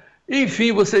revela.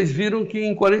 Enfim, vocês viram que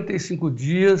em 45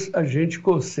 dias a gente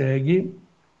consegue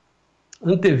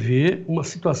antever uma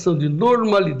situação de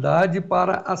normalidade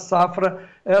para a safra.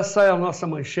 Essa é a nossa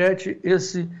manchete,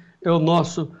 esse é o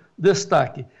nosso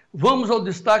destaque. Vamos ao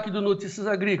destaque do Notícias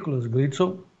Agrícolas,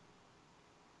 Gleidson.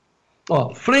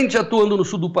 Ó, frente atuando no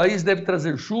sul do país deve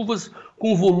trazer chuvas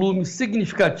com volumes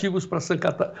significativos para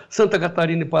Santa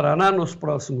Catarina e Paraná nos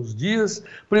próximos dias.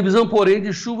 Previsão, porém,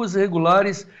 de chuvas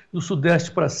irregulares do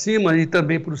sudeste para cima e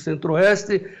também para o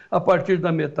centro-oeste a partir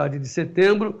da metade de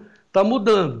setembro. Está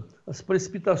mudando. As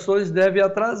precipitações devem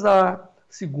atrasar,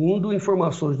 segundo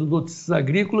informações do Notícias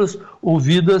Agrícolas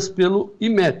ouvidas pelo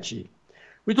IMET.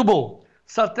 Muito bom.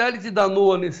 Satélite da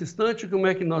NOAA nesse instante, como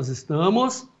é que nós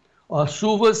estamos? Ó, as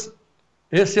chuvas...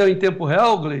 Esse é em tempo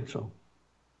real, Gleidson?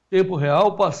 Tempo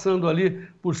real, passando ali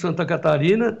por Santa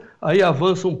Catarina, aí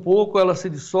avança um pouco, ela se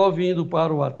dissolve indo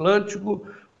para o Atlântico,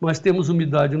 mas temos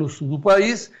umidade no sul do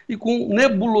país e com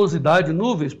nebulosidade,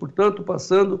 nuvens, portanto,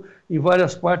 passando em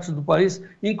várias partes do país,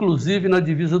 inclusive na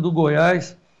divisa do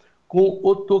Goiás com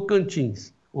o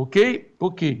Tocantins. Ok?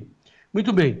 Ok.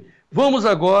 Muito bem. Vamos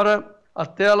agora à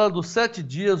tela dos 7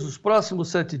 dias, os próximos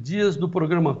 7 dias do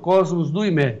programa Cosmos do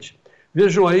IMET.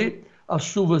 Vejam aí, as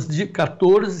chuvas de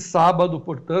 14, sábado,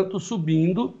 portanto,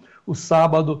 subindo, o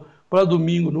sábado para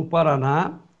domingo no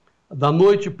Paraná, da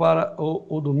noite para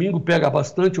o domingo pega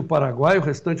bastante o Paraguai, o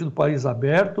restante do país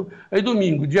aberto, aí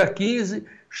domingo, dia 15,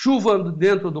 chuva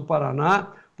dentro do Paraná,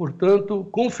 portanto,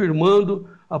 confirmando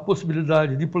a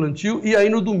possibilidade de plantio, e aí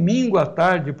no domingo à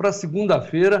tarde, para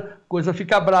segunda-feira, coisa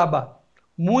fica braba,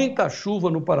 muita chuva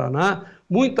no Paraná,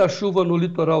 muita chuva no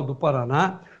litoral do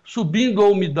Paraná, subindo a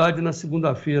umidade na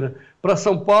segunda-feira para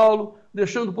São Paulo,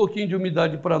 deixando um pouquinho de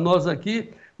umidade para nós aqui,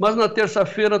 mas na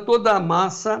terça-feira toda a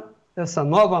massa, essa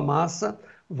nova massa,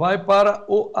 vai para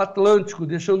o Atlântico,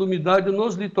 deixando umidade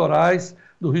nos litorais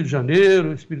do Rio de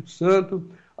Janeiro, Espírito Santo,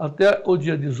 até o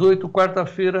dia 18,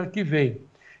 quarta-feira que vem.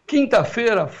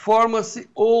 Quinta-feira forma-se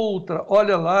outra,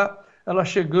 olha lá, ela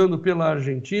chegando pela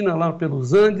Argentina, lá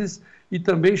pelos Andes, e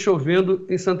também chovendo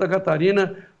em Santa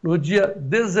Catarina no dia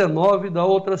 19 da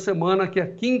outra semana, que é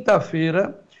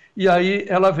quinta-feira, e aí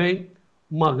ela vem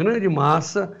uma grande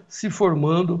massa se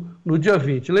formando no dia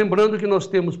 20. Lembrando que nós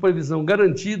temos previsão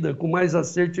garantida com mais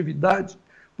assertividade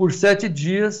por 7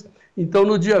 dias, então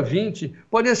no dia 20,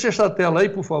 pode assistir essa tela aí,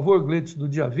 por favor, Gleidson, do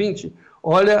dia 20,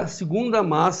 olha a segunda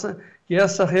massa, que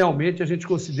essa realmente a gente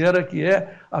considera que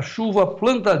é a chuva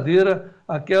plantadeira,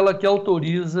 aquela que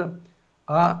autoriza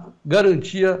a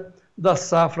garantia da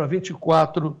safra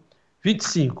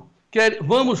 24-25.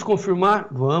 Vamos confirmar?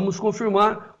 Vamos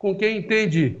confirmar com quem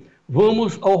entende.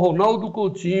 Vamos ao Ronaldo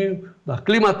Coutinho, da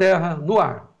Climaterra, no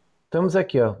ar. Estamos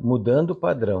aqui, ó, mudando o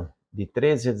padrão. De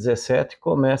 13 a 17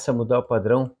 começa a mudar o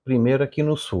padrão primeiro aqui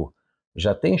no sul.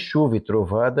 Já tem chuva e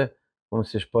trovada, como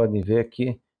vocês podem ver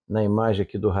aqui na imagem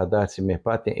aqui do radar de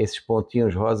CIMEPAR, tem esses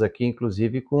pontinhos rosa aqui,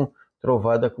 inclusive com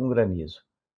trovada com granizo.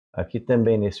 Aqui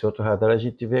também, nesse outro radar, a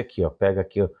gente vê aqui, ó, pega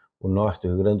aqui o norte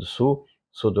do Rio Grande do Sul,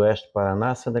 sudoeste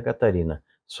Paraná, Santa Catarina.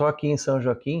 Só aqui em São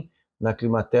Joaquim, na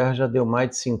Climaterra, já deu mais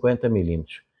de 50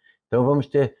 milímetros. Então vamos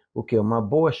ter o quê? Uma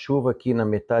boa chuva aqui na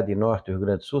metade norte do Rio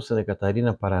Grande do Sul, Santa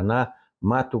Catarina, Paraná,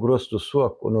 Mato Grosso do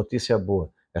Sul, notícia boa.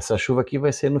 Essa chuva aqui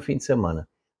vai ser no fim de semana.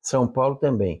 São Paulo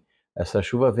também. Essa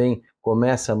chuva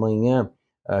começa amanhã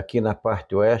aqui na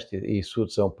parte oeste e sul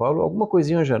de São Paulo, alguma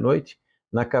coisinha hoje à noite,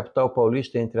 Na capital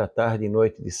paulista, entre a tarde e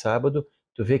noite de sábado,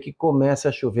 tu vê que começa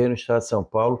a chover no estado de São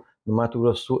Paulo, no Mato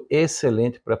Grosso do Sul,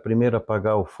 excelente para primeiro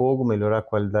apagar o fogo, melhorar a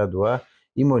qualidade do ar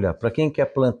e molhar. Para quem quer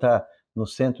plantar no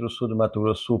centro-sul do Mato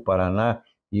Grosso do Sul, Paraná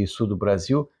e sul do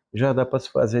Brasil, já dá para se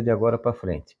fazer de agora para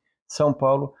frente. São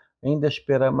Paulo, ainda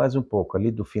esperar mais um pouco,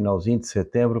 ali do finalzinho de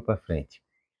setembro para frente.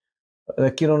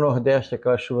 Aqui no Nordeste,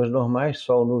 aquelas chuvas normais,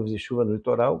 sol, nuvens e chuva no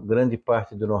litoral, grande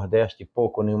parte do Nordeste,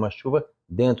 pouco ou nenhuma chuva,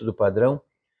 dentro do padrão.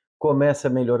 Começa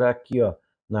a melhorar aqui, ó,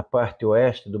 na parte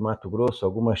oeste do Mato Grosso,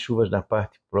 algumas chuvas na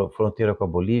parte fronteira com a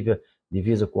Bolívia,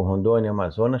 divisa com Rondônia,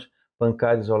 Amazonas,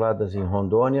 pancadas isoladas em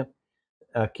Rondônia,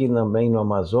 aqui também no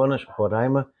Amazonas,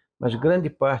 Roraima, mas grande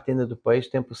parte ainda do país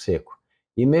tempo seco.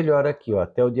 E melhora aqui, ó,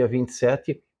 até o dia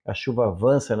 27, a chuva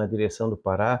avança na direção do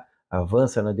Pará,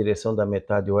 avança na direção da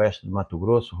metade oeste do Mato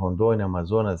Grosso, Rondônia,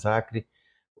 Amazonas, Acre,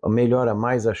 melhora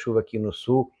mais a chuva aqui no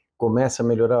sul, começa a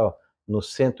melhorar, ó, no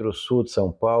centro-sul de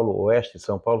São Paulo, oeste de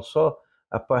São Paulo, só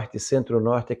a parte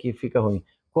centro-norte aqui fica ruim.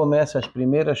 Começam as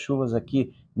primeiras chuvas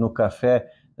aqui no café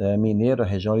mineiro, a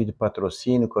região ali de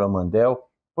Patrocínio, Coromandel,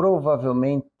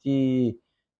 provavelmente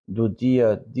do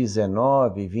dia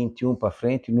 19, 21 para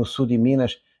frente. No sul de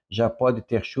Minas já pode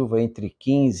ter chuva entre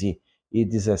 15 e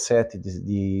 17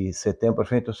 de setembro para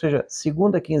frente, ou seja,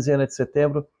 segunda quinzena de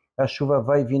setembro, a chuva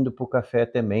vai vindo para o café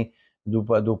também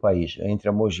do país, entre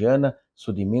a Mogiana,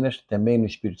 sul de Minas, também no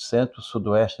Espírito Santo,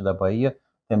 sudoeste da Bahia,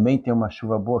 também tem uma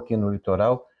chuva boa aqui no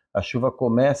litoral. A chuva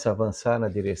começa a avançar na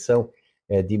direção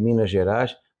de Minas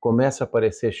Gerais, começa a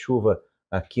aparecer chuva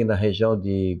aqui na região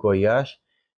de Goiás,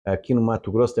 aqui no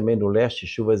Mato Grosso também no leste,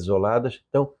 chuvas isoladas.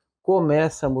 Então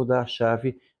começa a mudar a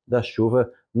chave da chuva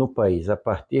no país. A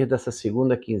partir dessa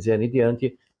segunda quinzena em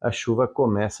diante, a chuva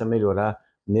começa a melhorar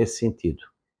nesse sentido.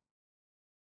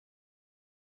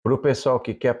 Para o pessoal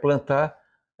que quer plantar,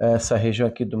 essa região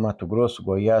aqui do Mato Grosso,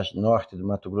 Goiás, norte do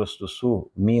Mato Grosso do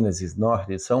Sul, Minas e norte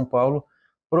de São Paulo,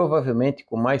 provavelmente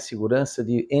com mais segurança,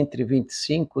 de entre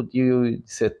 25 de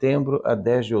setembro a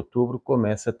 10 de outubro,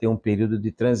 começa a ter um período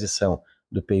de transição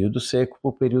do período seco para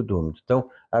o período úmido. Então,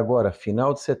 agora,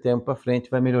 final de setembro para frente,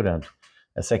 vai melhorando.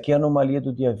 Essa aqui é a anomalia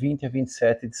do dia 20 a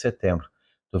 27 de setembro.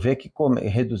 Tu vê que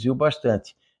reduziu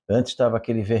bastante. Antes estava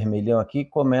aquele vermelhão aqui,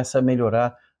 começa a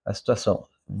melhorar a situação.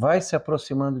 Vai se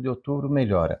aproximando de outubro,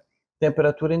 melhora.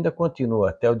 Temperatura ainda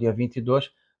continua até o dia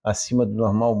 22, acima do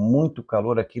normal, muito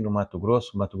calor aqui no Mato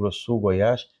Grosso do Sul,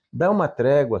 Goiás. Dá uma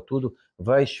trégua, tudo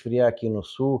vai esfriar aqui no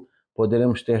sul.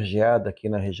 Poderemos ter geada aqui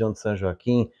na região de São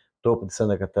Joaquim, topo de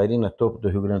Santa Catarina, topo do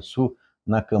Rio Grande do Sul,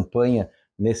 na campanha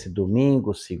nesse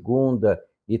domingo, segunda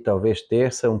e talvez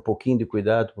terça. Um pouquinho de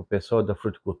cuidado para o pessoal da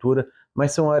fruticultura,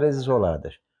 mas são áreas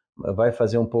isoladas. Vai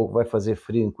fazer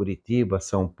frio em Curitiba,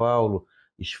 São Paulo,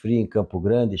 esfria em Campo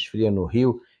Grande, esfria no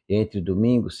Rio, entre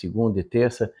domingo, segunda e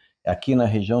terça. Aqui na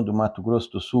região do Mato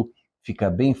Grosso do Sul fica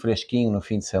bem fresquinho no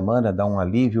fim de semana, dá um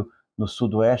alívio. No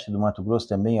sudoeste do Mato Grosso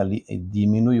também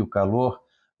diminui o calor.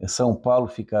 Em São Paulo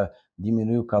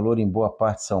diminui o calor em boa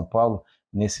parte de São Paulo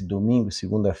nesse domingo,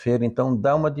 segunda-feira, então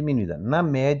dá uma diminuída. Na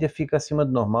média fica acima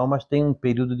do normal, mas tem um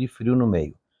período de frio no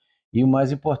meio. E o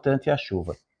mais importante é a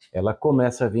chuva. Ela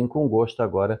começa a vir com gosto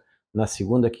agora na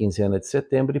segunda quinzena de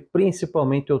setembro e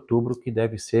principalmente outubro, que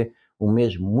deve ser um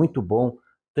mês muito bom,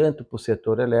 tanto para o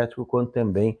setor elétrico quanto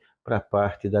também para a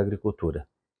parte da agricultura.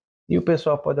 E o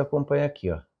pessoal pode acompanhar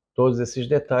aqui, ó. Todos esses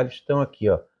detalhes estão aqui,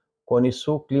 ó. Cone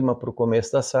Sul, clima para o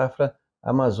começo da safra,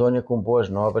 Amazônia com boas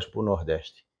novas para o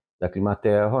Nordeste. Da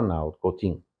Climatempo, Ronaldo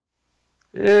Coutinho.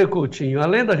 Coutinho,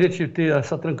 além da gente ter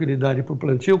essa tranquilidade para o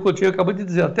plantio, o Coutinho acabou de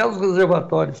dizer, até os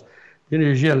reservatórios de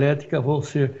energia elétrica vão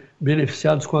ser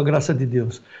beneficiados com a graça de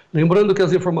Deus. Lembrando que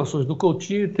as informações do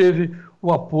Coutinho teve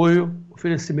o apoio,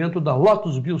 oferecimento da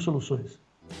Lotus Biosoluções.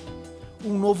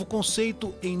 Um novo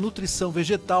conceito em nutrição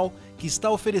vegetal que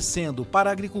está oferecendo para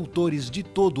agricultores de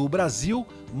todo o Brasil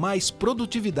mais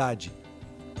produtividade.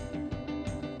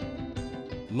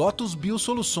 Lotus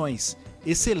Biosoluções,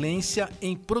 excelência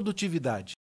em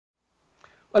produtividade.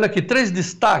 Olha aqui, 3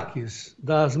 destaques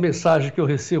das mensagens que eu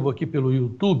recebo aqui pelo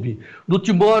YouTube, do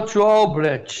Timóteo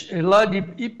Albrecht, lá de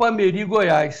Ipameri,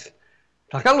 Goiás.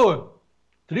 Tá calor,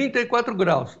 34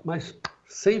 graus, mas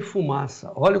sem fumaça.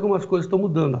 Olha como as coisas estão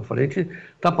mudando, a frente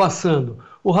está passando.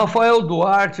 O Rafael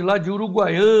Duarte, lá de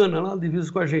Uruguaiana, lá divisa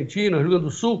com a Argentina, Rio Grande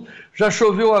do Sul, já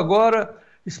choveu agora,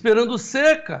 esperando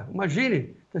seca,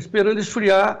 imagine, está esperando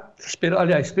esfriar,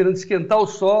 esperando esquentar o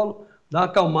solo, dar uma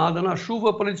acalmada na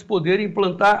chuva para eles poderem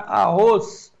plantar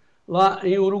arroz lá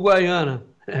em Uruguaiana.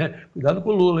 Cuidado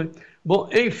com o Lula, hein? Bom,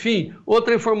 enfim,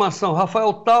 outra informação,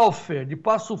 Rafael Taufer, de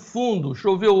Passo Fundo,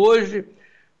 choveu hoje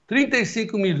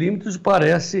 35 milímetros,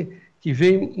 parece que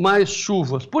vem mais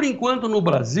chuvas. Por enquanto, no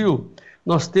Brasil,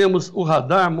 nós temos o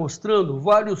radar mostrando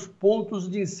vários pontos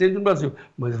de incêndio no Brasil.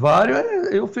 Mas vários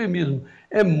é eufemismo.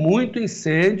 É muito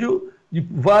incêndio de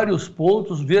vários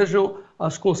pontos. Vejam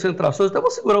as concentrações. Então,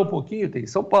 vou segurar um pouquinho. Tem em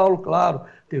São Paulo, claro.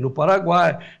 Tem no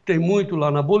Paraguai. Tem muito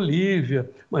lá na Bolívia.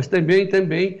 Mas também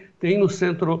tem no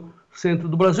centro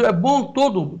do Brasil. É bom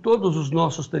todos os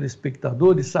nossos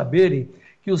telespectadores saberem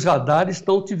que os radares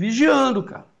estão te vigiando,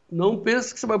 cara. Não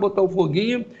pense que você vai botar o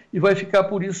foguinho e vai ficar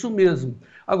por isso mesmo.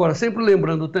 Agora, sempre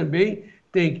lembrando também,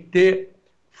 tem que ter,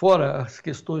 fora as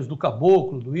questões do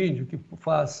caboclo, do índio, que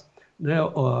faz, né,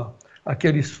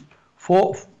 aqueles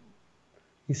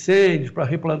incêndios para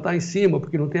replantar em cima,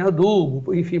 porque não tem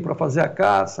adubo, enfim, para fazer a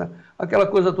caça, aquela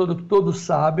coisa toda que todos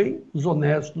sabem, os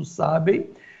honestos sabem.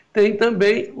 Tem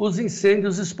também os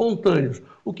incêndios espontâneos.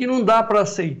 O que não dá para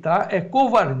aceitar é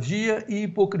covardia e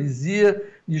hipocrisia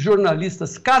de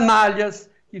jornalistas canalhas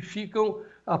que ficam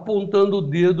apontando o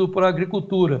dedo para a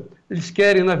agricultura. Eles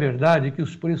querem, na verdade, que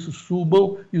os preços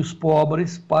subam e os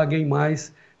pobres paguem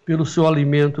mais pelo seu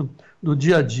alimento do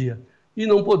dia a dia. E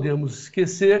não podemos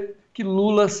esquecer que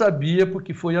Lula sabia,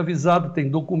 porque foi avisado, tem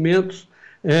documentos,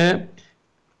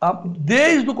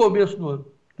 desde o começo do ano.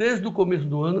 Desde o começo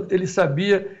do ano, ele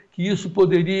sabia que isso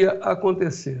poderia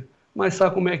acontecer. Mas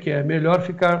sabe como é que é? Melhor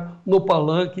ficar no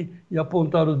palanque e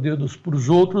apontar os dedos para os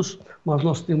outros, mas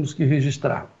nós temos que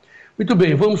registrar. Muito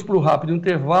bem, vamos para o rápido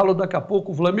intervalo. Daqui a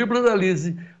pouco, o Vlamir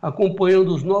Brandalize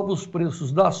acompanhando os novos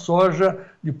preços da soja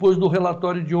depois do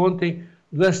relatório de ontem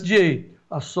do SDA.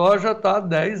 A soja está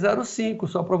 10,05,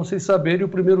 só para vocês saberem o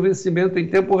primeiro vencimento em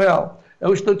tempo real. É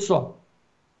um instante só.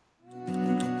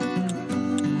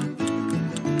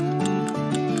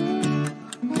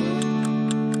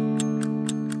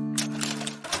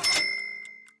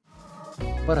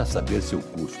 Para saber seu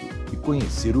custo e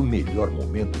conhecer o melhor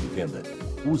momento de venda,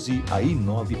 use a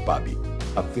i9PAB,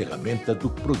 a ferramenta do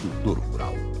produtor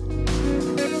rural.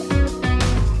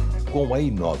 Com a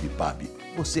i9PAB,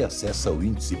 você acessa o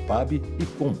índice PAB e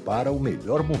compara o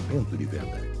melhor momento de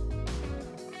venda.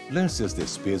 Lance as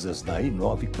despesas na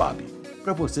i9PAB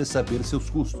para você saber seus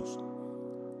custos.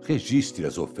 Registre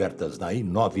as ofertas na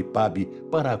i9PAB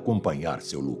para acompanhar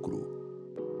seu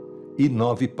lucro.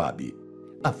 i9PAB,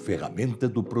 a ferramenta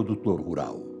do produtor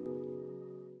rural.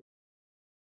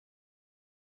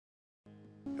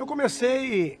 Eu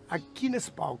comecei aqui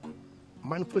nesse palco,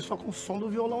 mas não foi só com o som do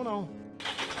violão, não.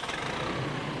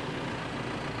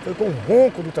 Foi com o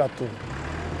ronco do trator.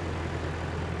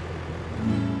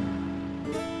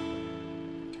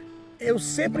 Eu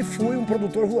sempre fui um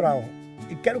produtor rural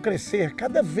e quero crescer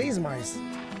cada vez mais.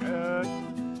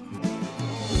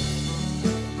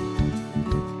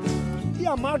 E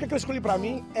a marca que eu escolhi para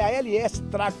mim é a LS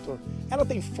Tractor. Ela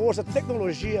tem força,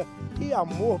 tecnologia e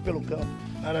amor pelo campo.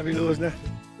 Maravilhoso, né?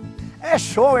 É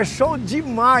show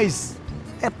demais.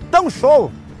 É tão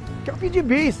show que eu pedi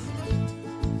bis.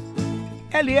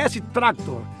 LS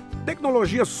Tractor,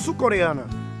 tecnologia sul-coreana,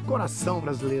 coração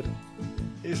brasileiro.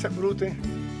 Esse é bruto, hein?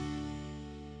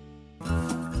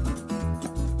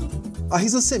 A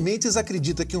Risa Sementes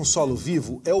acredita que um solo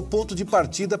vivo é o ponto de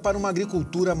partida para uma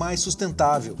agricultura mais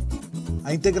sustentável.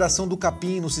 A integração do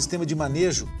capim no sistema de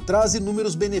manejo traz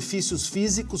inúmeros benefícios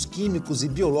físicos, químicos e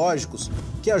biológicos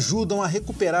que ajudam a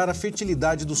recuperar a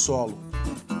fertilidade do solo.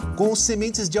 Com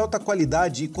sementes de alta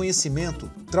qualidade e conhecimento,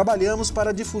 trabalhamos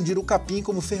para difundir o capim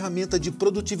como ferramenta de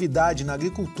produtividade na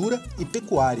agricultura e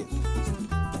pecuária.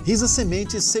 Risa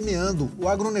Sementes, semeando o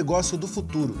agronegócio do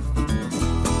futuro.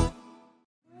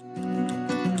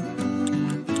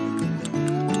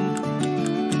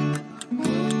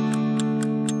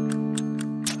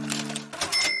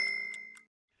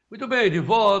 Muito bem, de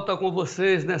volta com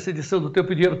vocês nessa edição do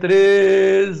Tempo e Dinheiro,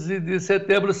 13 de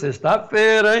setembro,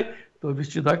 sexta-feira, hein? Estou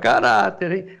vestido a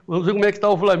caráter, hein? Vamos ver como é que está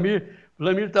o Vlamir. O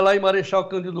Vlamir está lá em Marechal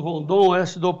Cândido Rondon,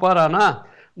 oeste do Paraná.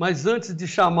 Mas antes de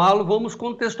chamá-lo, vamos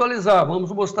contextualizar,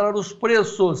 vamos mostrar os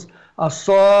preços. A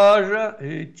soja,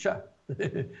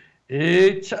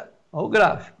 eita, olha o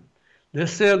gráfico.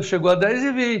 Descendo, chegou a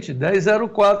 10,20,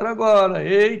 10,04 agora,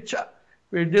 eita.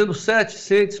 Perdendo 7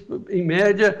 centes em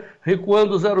média,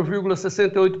 recuando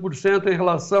 0,68% em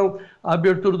relação à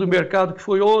abertura do mercado, que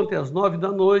foi ontem, às 9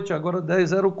 da noite, agora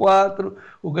 10,04.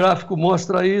 O gráfico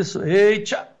mostra isso.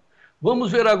 Eita! Vamos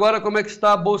ver agora como é que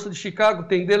está a Bolsa de Chicago.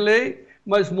 Tem delay,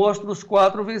 mas mostra os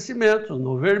 4 vencimentos,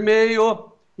 no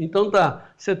vermelho. Então tá,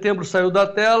 setembro saiu da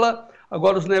tela,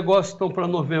 agora os negócios estão para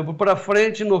novembro para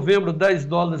frente. Novembro,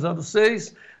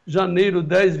 $10,06, janeiro,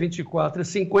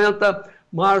 10,24,50.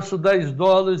 Março,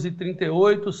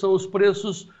 $10,38, são os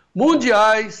preços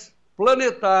mundiais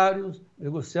planetários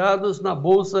negociados na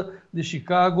Bolsa de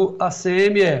Chicago,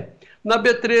 ACME. Na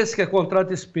B3, que é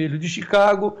contrato espelho de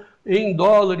Chicago, em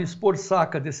dólares por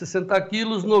saca de 60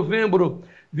 quilos, novembro,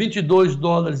 22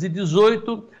 dólares e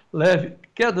 18, leve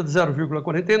queda de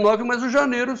 0,49, mas o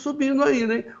janeiro subindo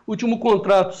ainda, hein? O último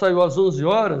contrato saiu às 11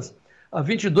 horas, a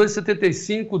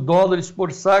 22,75 dólares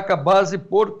por saca, base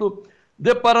Porto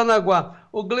de Paranaguá.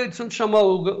 Ô Gleidson, de chamar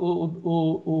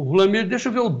o Vlamir, deixa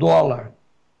eu ver o dólar.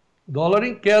 Dólar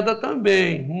em queda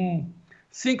também,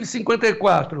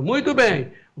 5,54. Muito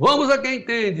bem, vamos a quem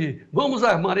entende. Vamos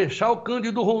a Marechal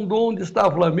Cândido Rondon, onde está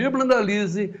Vlamir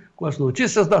Brandalize, com as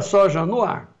notícias da soja no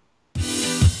ar.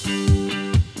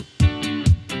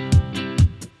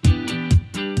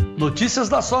 Notícias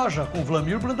da soja, com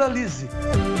Vlamir Brandalize.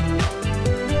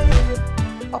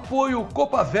 Apoio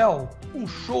Copavel, um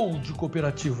show de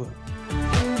cooperativa.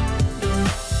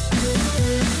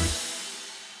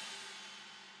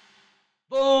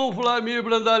 Dom Vlamir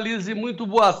Brandalize, muito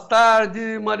boa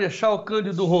tarde. Marechal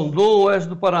Cândido Rondon, oeste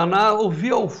do Paraná. Ouvi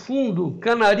ao fundo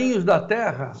Canarinhos da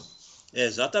Terra.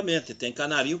 Exatamente, tem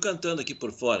canarinho cantando aqui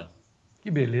por fora.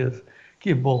 Que beleza,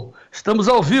 que bom. Estamos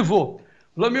ao vivo.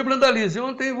 Vlamir Brandalize,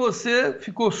 ontem você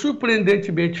ficou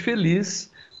surpreendentemente feliz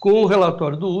com o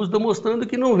relatório do USDA, mostrando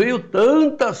que não veio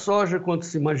tanta soja quanto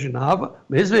se imaginava,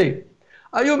 mas veio.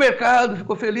 Aí o mercado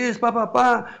ficou feliz,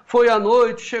 foi à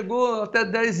noite, chegou até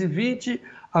 10h20,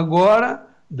 agora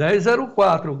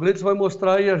 10h04. O Gleidson vai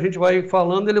mostrar e a gente vai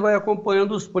falando, ele vai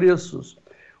acompanhando os preços.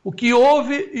 O que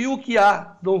houve e o que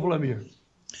há, Dom Vlamir?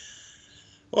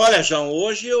 Olha, João,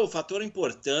 hoje o fator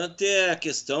importante é a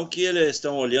questão que eles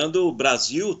estão olhando. O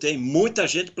Brasil tem muita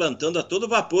gente plantando a todo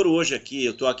vapor hoje aqui.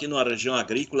 Eu estou aqui numa região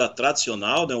agrícola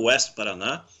tradicional, no oeste do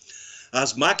Paraná.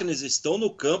 As máquinas estão no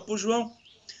campo, João,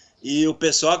 e o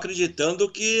pessoal acreditando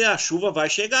que a chuva vai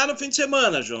chegar no fim de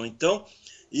semana, João. Então,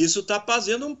 isso está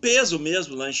fazendo um peso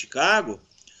mesmo lá em Chicago,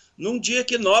 num dia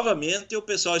que novamente o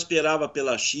pessoal esperava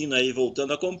pela China aí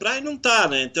voltando a comprar e não está,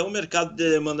 né? Então, o mercado de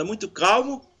demanda muito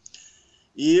calmo.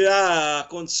 E a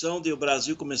condição de o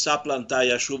Brasil começar a plantar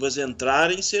e as chuvas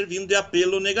entrarem servindo de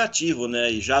apelo negativo,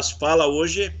 né? E já se fala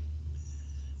hoje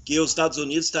que os Estados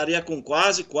Unidos estaria com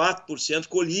quase 4%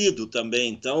 colhido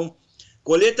também. Então,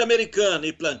 colheita americana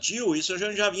e plantio, isso a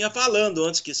gente já vinha falando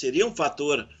antes, que seria um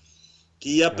fator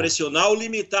que ia pressionar ou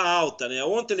limitar a alta, né?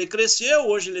 Ontem ele cresceu,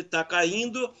 hoje ele está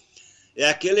caindo. É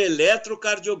aquele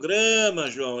eletrocardiograma,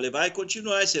 João. Ele vai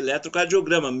continuar esse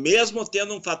eletrocardiograma, mesmo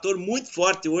tendo um fator muito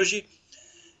forte hoje,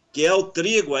 que é o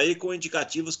trigo aí, com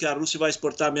indicativos que a Rússia vai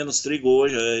exportar menos trigo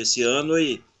hoje, esse ano,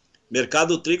 e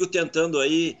mercado do trigo tentando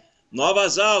aí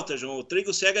novas altas, João. O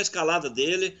trigo segue a escalada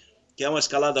dele, que é uma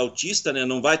escalada altista, né?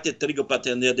 Não vai ter trigo para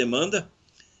atender a demanda.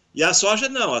 E a soja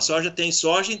não, a soja tem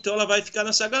soja, então ela vai ficar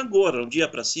nessa gangorra, um dia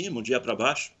para cima, um dia para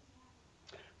baixo.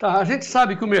 Tá, a gente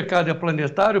sabe que o mercado é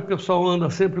planetário, o pessoal anda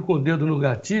sempre com o dedo no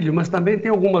gatilho, mas também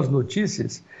tem algumas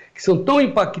notícias que são tão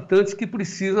impactantes que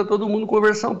precisa todo mundo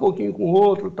conversar um pouquinho com o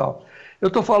outro e tal. Eu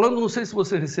estou falando, não sei se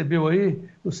você recebeu aí,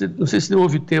 não sei se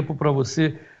houve tempo para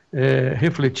você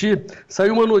refletir,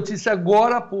 saiu uma notícia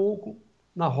agora há pouco,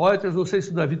 na Reuters, não sei se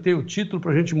o Davi tem o título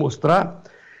para a gente mostrar.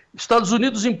 Estados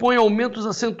Unidos impõe aumentos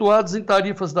acentuados em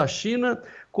tarifas da China,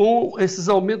 com esses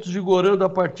aumentos vigorando a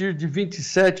partir de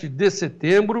 27 de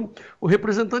setembro. O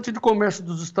representante de comércio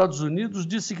dos Estados Unidos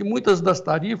disse que muitas das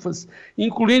tarifas,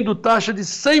 incluindo taxa de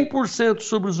 100%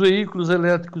 sobre os veículos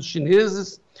elétricos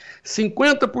chineses,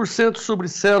 50% sobre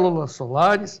células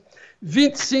solares,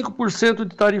 25%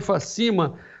 de tarifa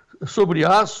acima sobre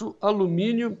aço,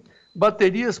 alumínio,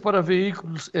 baterias para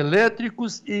veículos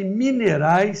elétricos e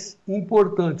minerais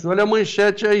importantes. Olha a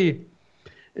manchete aí.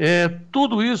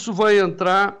 Tudo isso vai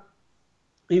entrar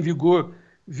em vigor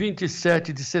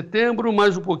 27 de setembro,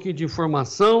 mais um pouquinho de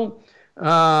informação.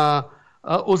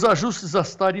 Os ajustes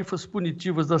às tarifas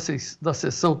punitivas da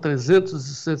seção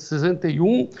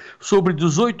 361 sobre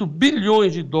 18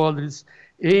 bilhões de dólares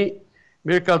em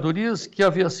mercadorias que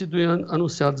haviam sido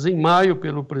anunciados em maio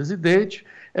pelo presidente,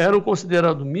 eram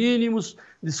considerados mínimos,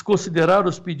 desconsideraram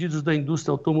os pedidos da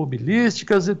indústria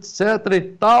automobilística, etc. e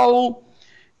tal.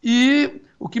 E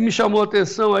o que me chamou a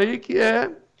atenção aí que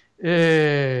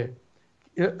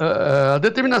a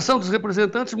determinação dos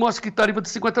representantes mostra que tarifa de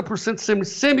 50% de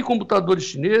semicomputadores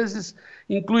chineses,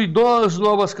 inclui duas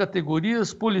novas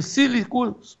categorias,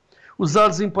 policílicos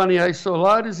usados em painéis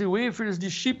solares e wafers de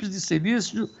chips de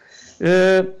silício,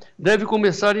 deve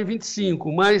começar em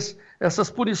 25, mas essas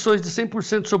punições de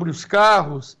 100% sobre os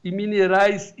carros e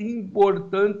minerais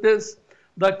importantes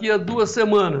daqui a 2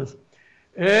 semanas.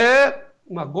 É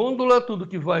uma gôndola, tudo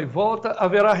que vai e volta.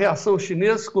 Haverá reação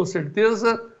chinesa, com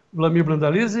certeza, Vlamir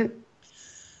Brandalize?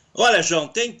 Olha, João,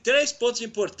 tem 3 pontos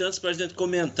importantes para a gente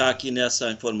comentar aqui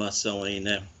nessa informação aí,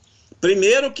 né?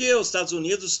 Primeiro que os Estados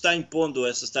Unidos está impondo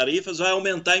essas tarifas, vai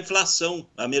aumentar a inflação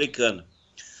americana.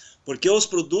 Porque os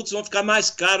produtos vão ficar mais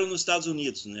caros nos Estados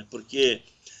Unidos, né? Porque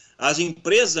as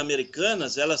empresas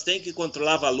americanas, elas têm que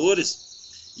controlar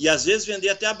valores e às vezes vender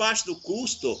até abaixo do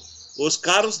custo os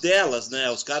carros delas, né?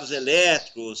 Os carros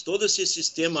elétricos, todo esse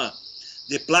sistema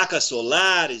de placas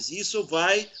solares, isso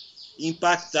vai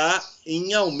impactar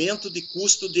em aumento de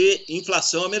custo de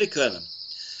inflação americana.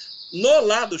 No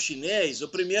lado chinês, a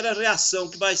primeira reação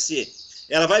que vai ser,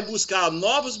 ela vai buscar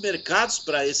novos mercados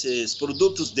para esses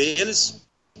produtos deles.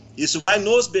 Isso vai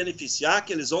nos beneficiar,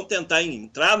 que eles vão tentar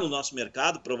entrar no nosso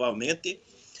mercado, provavelmente.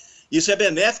 Isso é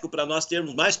benéfico para nós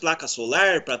termos mais placa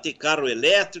solar, para ter carro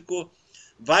elétrico,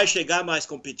 vai chegar mais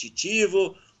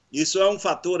competitivo. Isso é um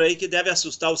fator aí que deve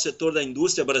assustar o setor da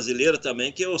indústria brasileira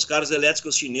também, que os carros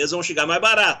elétricos chineses vão chegar mais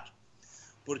barato,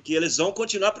 porque eles vão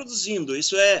continuar produzindo.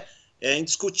 Isso é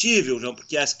indiscutível, João,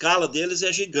 porque a escala deles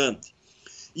é gigante.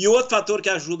 E outro fator que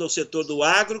ajuda o setor do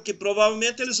agro, que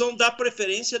provavelmente eles vão dar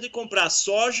preferência de comprar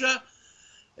soja,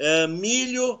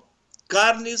 milho,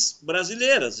 carnes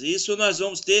brasileiras. Isso nós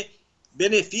vamos ter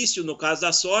benefício no caso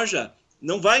da soja.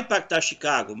 Não vai impactar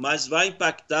Chicago, mas vai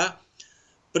impactar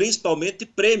principalmente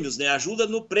prêmios, né? Ajuda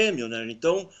no prêmio, né?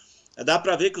 Então, dá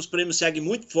para ver que os prêmios seguem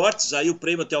muito fortes, aí o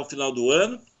prêmio até o final do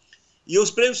ano, e os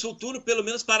prêmios futuros pelo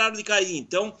menos pararam de cair.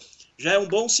 Então, já é um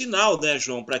bom sinal, né,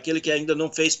 João? Para aquele que ainda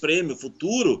não fez prêmio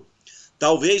futuro,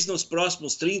 talvez nos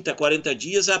próximos 30, 40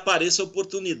 dias apareça a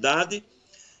oportunidade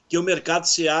que o mercado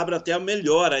se abra até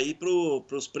melhor aí para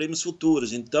os prêmios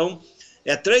futuros. Então,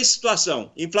 3 situações.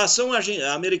 Inflação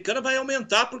americana vai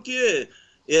aumentar porque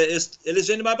eles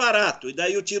vendem mais barato. E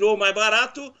daí o tirou mais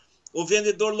barato, o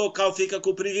vendedor local fica com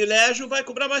o privilégio, vai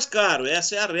cobrar mais caro.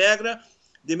 Essa é a regra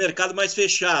de mercado mais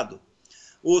fechado.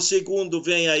 O segundo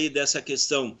vem aí dessa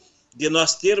questão de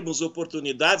nós termos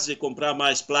oportunidades de comprar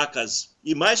mais placas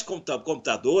e mais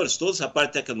computadores, toda essa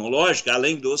parte tecnológica,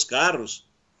 além dos carros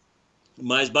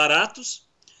mais baratos,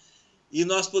 e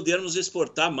nós podermos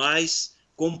exportar mais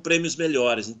com prêmios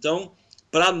melhores. Então,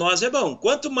 para nós é bom.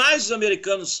 Quanto mais os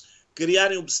americanos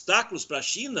criarem obstáculos para a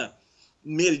China,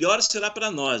 melhor será para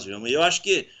nós, viu? Eu acho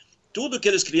que tudo que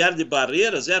eles criarem de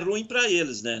barreiras é ruim para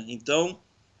eles, né? Então,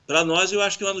 para nós, eu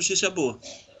acho que é uma notícia boa.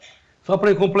 Só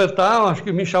para completar, acho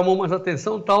que me chamou mais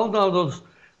atenção tal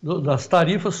das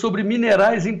tarifas sobre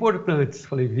minerais importantes.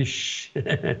 Falei, vixe.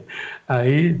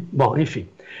 Aí, bom, enfim.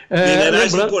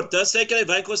 Minerais importantes tem que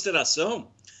levar em consideração.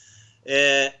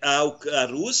 A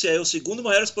Rússia é o segundo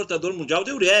maior exportador mundial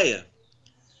de ureia.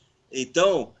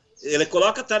 Então, ele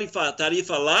coloca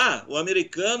tarifa lá, o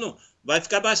americano vai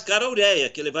ficar mais caro a ureia,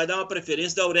 que ele vai dar uma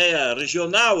preferência da ureia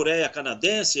regional, ureia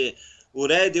canadense,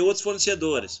 ureia de outros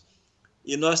fornecedores.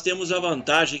 E nós temos a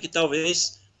vantagem que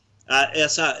talvez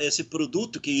esse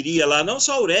produto que iria lá, não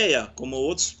só a ureia, como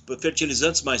outros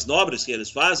fertilizantes mais nobres que eles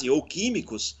fazem, ou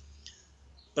químicos,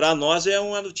 para nós é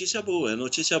uma notícia boa. É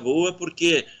notícia boa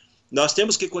porque nós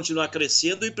temos que continuar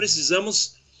crescendo e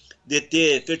precisamos de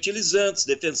ter fertilizantes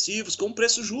defensivos com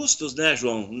preços justos, né,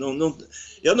 João?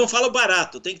 Eu não falo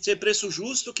barato, tem que ser preço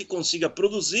justo que consiga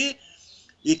produzir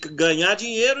e ganhar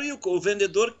dinheiro e o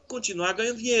vendedor continuar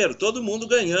ganhando dinheiro. Todo mundo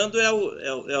ganhando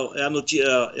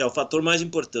é o fator mais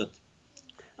importante.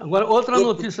 Agora, outra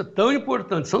notícia tão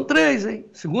importante, são 3, hein?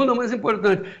 Segunda mais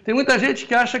importante. Tem muita gente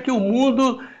que acha que o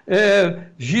mundo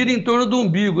gira em torno do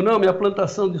umbigo. Não, minha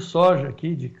plantação de soja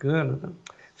aqui, de cana. Tá?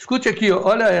 Escute aqui, ó,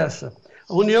 olha essa.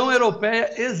 A União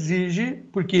Europeia exige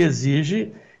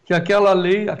que aquela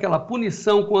lei, aquela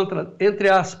punição contra, entre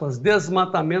aspas,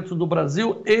 desmatamentos do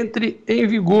Brasil entre em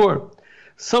vigor.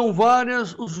 São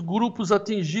vários os grupos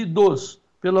atingidos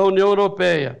pela União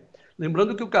Europeia.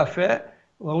 Lembrando que o café,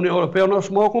 a União Europeia é o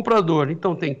nosso maior comprador.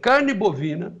 Então tem carne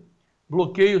bovina,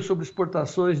 bloqueio sobre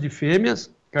exportações de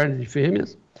fêmeas, carne de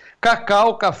fêmeas,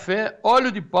 cacau, café, óleo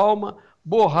de palma,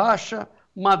 borracha,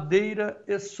 madeira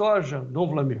e soja. Dom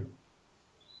Vlamir.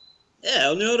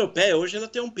 A União Europeia hoje ela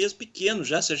tem um peso pequeno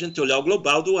já, se a gente olhar o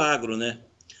global do agro, né?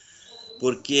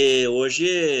 Porque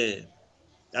hoje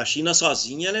a China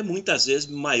sozinha ela é muitas vezes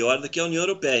maior do que a União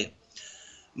Europeia.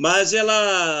 Mas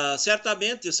ela,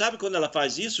 certamente, sabe quando ela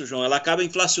faz isso, João? Ela acaba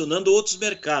inflacionando outros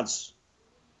mercados.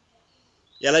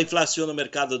 Ela inflaciona o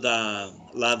mercado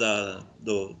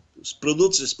dos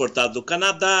produtos exportados do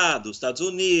Canadá, dos Estados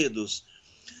Unidos,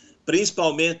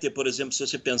 principalmente, por exemplo, se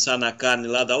você pensar na carne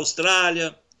lá da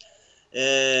Austrália,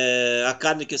 a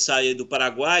carne que sai do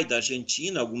Paraguai, da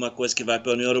Argentina, alguma coisa que vai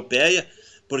para a União Europeia,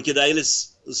 porque daí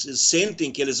eles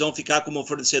sentem que eles vão ficar como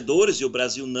fornecedores e o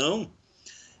Brasil não,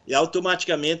 e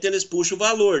automaticamente eles puxam o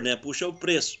valor, né? Puxam o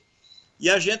preço. e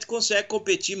a gente consegue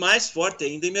competir mais forte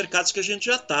ainda em mercados que a gente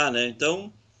já está, né?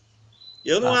 Então,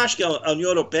 eu não acho que a União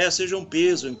Europeia seja um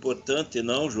peso importante,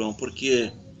 não, João,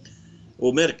 porque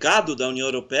o mercado da União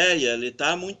Europeia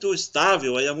está muito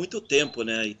estável aí há muito tempo,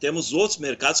 né? E temos outros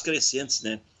mercados crescentes,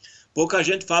 né? Pouca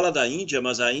gente fala da Índia,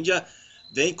 mas a Índia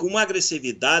vem com uma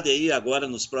agressividade aí agora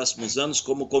nos próximos anos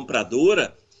como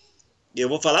compradora. Eu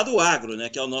vou falar do agro, né?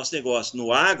 Que é o nosso negócio.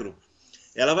 No agro,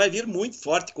 ela vai vir muito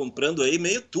forte comprando aí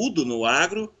meio tudo no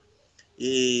agro.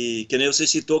 E que nem você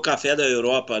citou o café da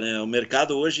Europa, né? O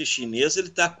mercado hoje chinês, ele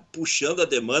está puxando a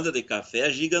demanda de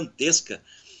café gigantesca.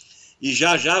 E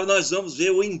já já nós vamos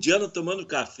ver o indiano tomando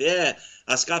café,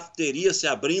 as cafeterias se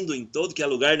abrindo em todo que é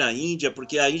lugar na Índia,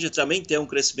 porque a Índia também tem um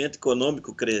crescimento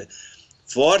econômico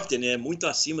forte, né? Muito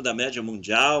acima da média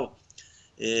mundial.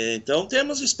 Então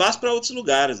temos espaço para outros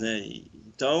lugares, né?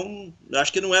 Então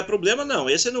acho que não é problema, não.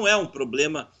 Esse não é um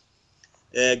problema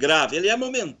grave. Ele é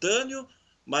momentâneo,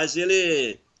 mas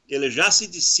ele já se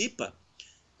dissipa.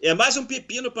 É mais um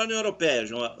pepino para a União Europeia,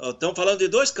 João. Estamos falando de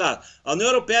dois casos. A União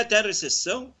Europeia tem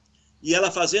recessão, e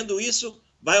ela fazendo isso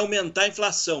vai aumentar a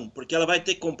inflação, porque ela vai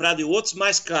ter que comprar de outros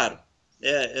mais caro.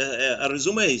 A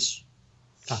resumo é isso.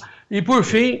 Tá. E por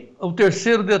fim, o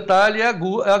terceiro detalhe é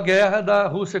a guerra da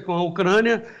Rússia com a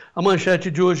Ucrânia. A manchete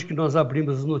de hoje que nós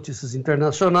abrimos as notícias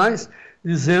internacionais,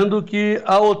 dizendo que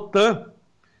a OTAN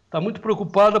está muito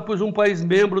preocupada, pois um país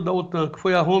membro da OTAN, que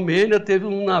foi a Romênia, teve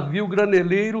um navio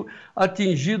graneleiro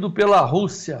atingido pela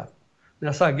Rússia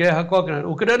nessa guerra com a Ucrânia. A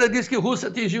Ucrânia diz que a Rússia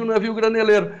atingiu um navio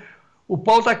graneleiro. O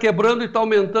pau está quebrando e está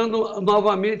aumentando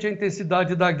novamente a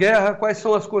intensidade da guerra. Quais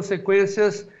são as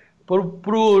consequências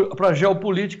para a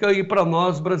geopolítica e para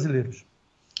nós brasileiros?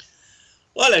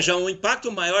 Olha, já um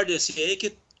impacto maior desse aí é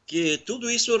que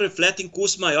tudo isso reflete em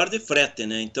custo maior de frete,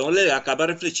 né? Então ele acaba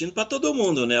refletindo para todo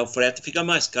mundo, né? O frete fica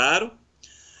mais caro,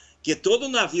 que todo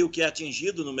navio que é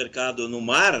atingido no mercado, no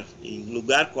mar, em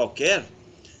lugar qualquer,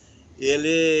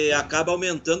 ele acaba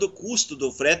aumentando o custo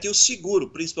do frete e o seguro,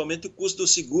 principalmente o custo do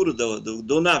seguro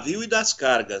do navio e das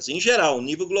cargas, em geral,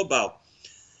 nível global.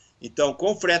 Então,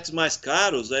 com fretes mais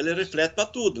caros, ele reflete para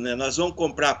tudo, né? Nós vamos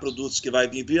comprar produtos que vai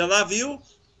vir via navio,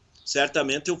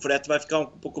 certamente o frete vai ficar um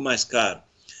pouco mais caro.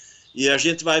 E a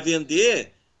gente vai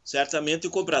vender, certamente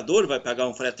o comprador vai pagar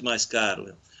um frete mais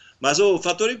caro. Mas o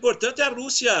fator importante é a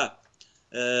Rússia.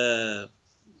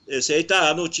 Esse aí tá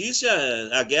a notícia,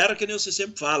 a guerra que nem você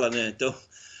sempre fala, né? Então,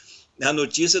 a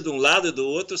notícia de um lado e do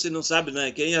outro, você não sabe, né,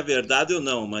 quem é verdade ou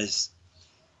não, mas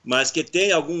que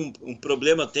tem algum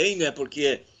problema, tem, né?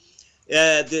 Porque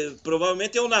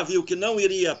provavelmente é um navio que não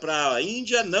iria para a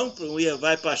Índia, não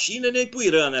vai para a China nem para o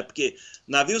Irã, né? Porque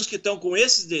navios que estão com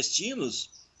esses destinos,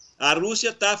 a Rússia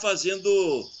está fazendo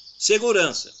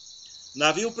segurança.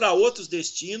 Navio para outros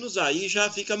destinos, aí já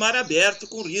fica mar aberto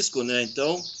com risco, né?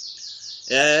 Então,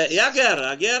 a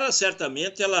guerra. A guerra,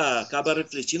 certamente, ela acaba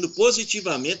refletindo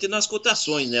positivamente nas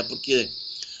cotações, né? Porque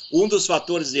um dos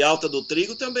fatores de alta do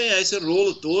trigo também é esse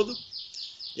rolo todo,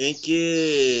 em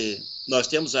que nós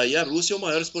temos aí a Rússia, o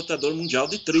maior exportador mundial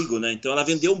de trigo, né? Então, ela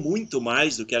vendeu muito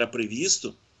mais do que era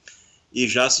previsto, e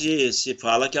já se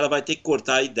fala que ela vai ter que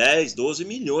cortar aí 10, 12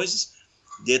 milhões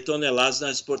de toneladas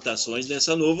nas exportações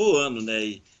nesse novo ano, né?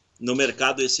 E no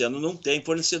mercado esse ano não tem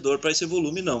fornecedor para esse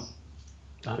volume, não.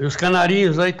 E os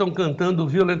canarinhos aí estão cantando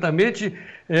violentamente,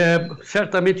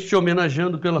 certamente te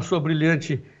homenageando pela sua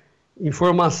brilhante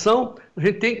informação. A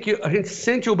gente se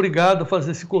sente obrigado a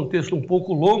fazer esse contexto um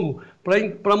pouco longo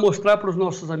para mostrar para os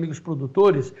nossos amigos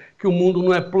produtores que o mundo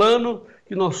não é plano,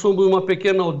 que nós somos uma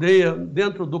pequena aldeia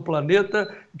dentro do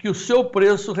planeta, que o seu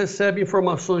preço recebe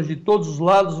informações de todos os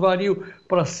lados, variam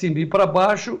para cima e para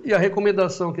baixo, e a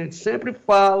recomendação que a gente sempre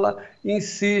fala,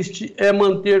 insiste, é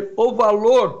manter o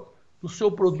valor do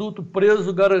seu produto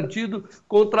preso, garantido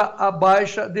contra a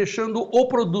baixa, deixando o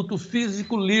produto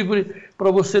físico livre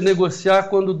para você negociar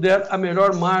quando der a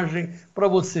melhor margem para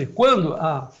você. Quando?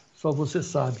 Só você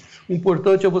sabe. O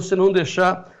importante é você não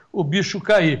deixar o bicho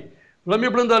cair.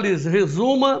 Vlamir Brandalize,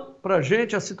 resuma para a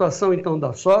gente a situação então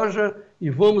da soja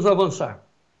e vamos avançar.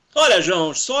 Olha,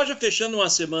 João, soja fechando uma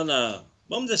semana,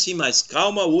 vamos dizer assim, mais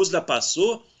calma, o USDA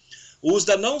passou. O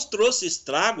USDA não trouxe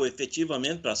estrago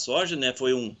efetivamente para a soja, né?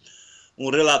 Foi um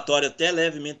relatório até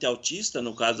levemente altista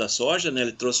no caso da soja, né?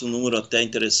 Ele trouxe um número até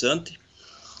interessante.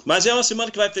 Mas é uma semana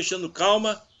que vai fechando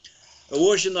calma.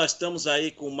 Hoje nós estamos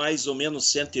aí com mais ou menos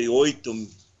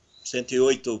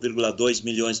 108,2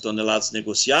 milhões de toneladas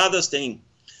negociadas, tem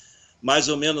mais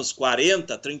ou menos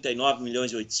 39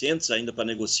 milhões e 800 ainda para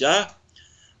negociar.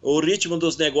 O ritmo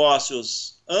dos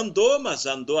negócios andou, mas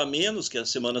andou a menos que as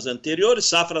semanas anteriores.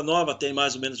 Safra nova tem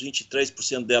mais ou menos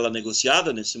 23% dela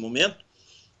negociada nesse momento.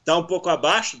 está um pouco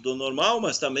abaixo do normal,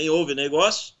 mas também houve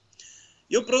negócio.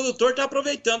 E o produtor está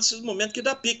aproveitando esses momentos que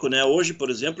dá pico, né? Hoje, por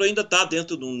exemplo, ainda está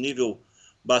dentro de um nível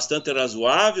bastante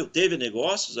razoável, teve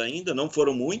negócios ainda, não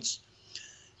foram muitos.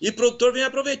 E o produtor vem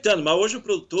aproveitando, mas hoje o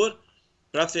produtor,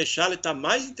 para fechar, ele está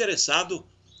mais interessado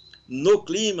no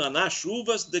clima, nas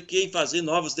chuvas, do que em fazer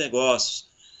novos negócios.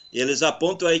 Eles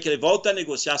apontam aí que ele volta a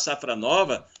negociar a safra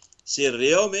nova se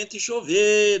realmente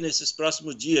chover nesses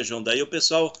próximos dias, João. Daí o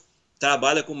pessoal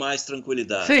trabalha com mais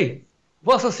tranquilidade. Sim.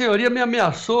 Vossa Senhoria me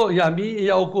ameaçou, e a mim e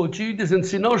ao Coutinho, dizendo,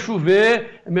 se não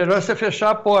chover, é melhor você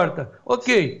fechar a porta.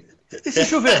 Ok. E se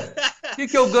chover? O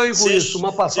que eu ganho com isso?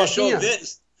 Uma paçoquinha?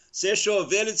 Se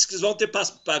chover, eles dizem que vão ter que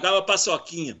pagar uma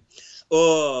paçoquinha.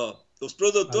 Os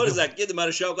produtores aqui de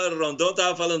Marechal Cláudio Rondon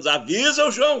estavam falando, avisa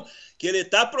o João, que ele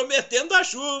está prometendo a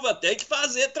chuva, tem que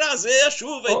trazer a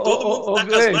chuva. E todo mundo está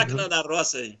com as máquinas da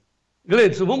roça aí.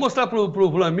 Gleidson, vou mostrar para o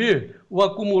Vlamir o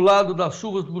acumulado das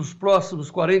chuvas para os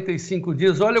próximos 45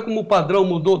 dias. Olha como o padrão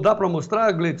mudou. Dá para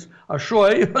mostrar, Gleidson? Achou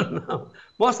aí? Não.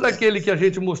 Mostra aquele que a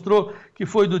gente mostrou, que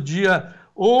foi do dia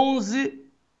 11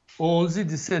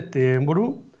 de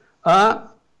setembro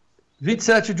a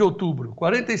 27 de outubro.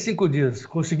 45 dias.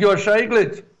 Conseguiu achar aí,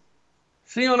 Gleidson?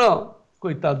 Sim ou não?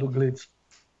 Coitado do Gleidson.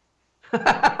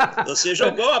 Você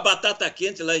jogou a batata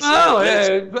quente lá em cima?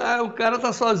 Não, o cara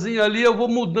tá sozinho ali, eu vou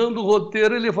mudando o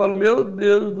roteiro, ele fala, meu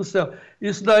Deus do céu,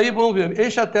 isso daí, vamos ver,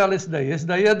 enche a tela esse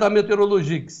daí é da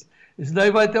Meteorologix, esse daí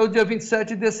vai até o dia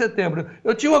 27 de setembro,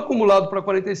 eu tinha um acumulado para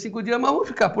 45 dias, mas vamos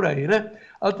ficar por aí, né?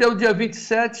 Até o dia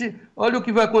 27, olha o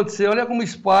que vai acontecer, olha como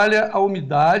espalha a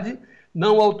umidade,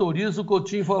 não autoriza, o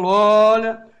Coutinho falou,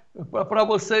 olha... Para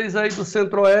vocês aí do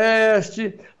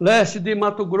centro-oeste, leste de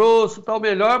Mato Grosso, tal,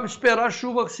 melhor esperar a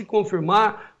chuva se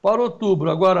confirmar para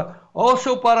outubro. Agora, olha o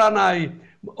seu Paraná aí.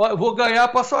 Eu vou ganhar a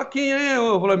paçoquinha,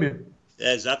 hein, Vlamir?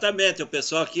 Exatamente, o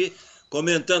pessoal aqui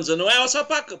comentando, dizendo, não é só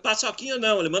paçoquinha,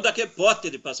 não. Ele manda aquele pote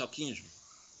de paçoquinha.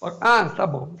 Ah, tá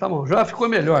bom, já ficou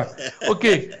melhor.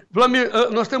 Ok, Vlamir,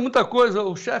 nós temos muita coisa,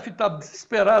 o chefe está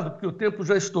desesperado porque o tempo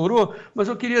já estourou, mas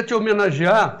eu queria te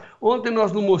homenagear. Ontem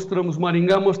nós não mostramos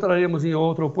Maringá, mostraremos em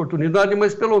outra oportunidade,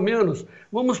 mas pelo menos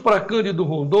vamos para Cândido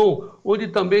Rondon, onde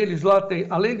também eles lá têm,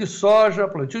 além de soja,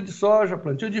 plantio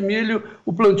de milho,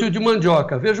 o plantio de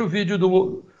mandioca. Veja o vídeo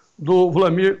do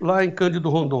Vlamir lá em Cândido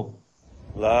Rondon.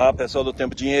 Olá, pessoal do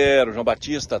Tempo&Dinheiro, João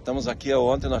Batista, estamos aqui,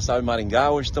 ontem nós estávamos em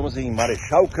Maringá, hoje estamos em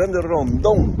Marechal Cândido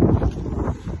Rondon,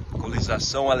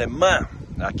 colonização alemã,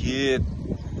 aqui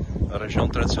na região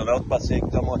tradicional do passeio,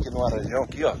 estamos aqui numa região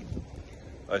aqui, ó,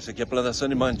 essa aqui é a plantação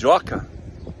de mandioca,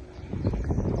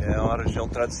 é uma região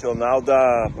tradicional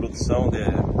da produção de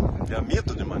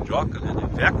amido de mandioca, né,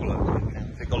 de fécula,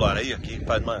 fica o areia aqui,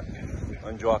 faz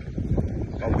mandioca.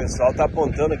 O pessoal está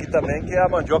apontando aqui também que a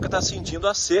mandioca está sentindo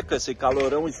a seca, esse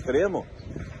calorão extremo.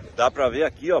 Dá para ver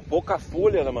aqui, ó, pouca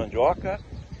folha na mandioca.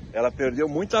 Ela perdeu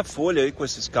muita folha aí com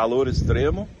esses calores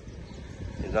extremos.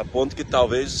 Eles apontam que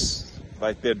talvez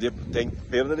tem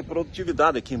perda de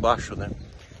produtividade aqui embaixo, né?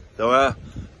 Então é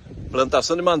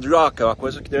plantação de mandioca, é uma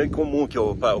coisa que tem em comum, que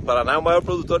o Paraná é o maior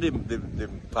produtor de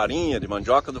farinha, de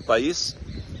mandioca do país.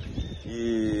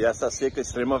 E essa seca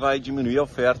extrema vai diminuir a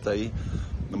oferta aí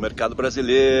no mercado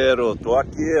brasileiro. Tô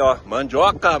aqui, ó,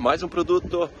 mandioca, mais um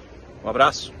produto. Um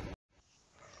abraço.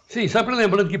 Sim, sempre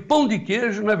lembrando que pão de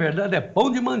queijo, na verdade, é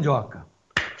pão de mandioca.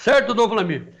 Certo, Dom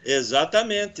Vlamir?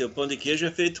 Exatamente, o pão de queijo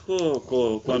é feito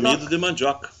com amido de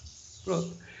mandioca.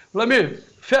 Pronto. Vlamir,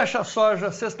 fecha a soja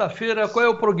sexta-feira, qual é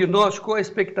o prognóstico, qual é a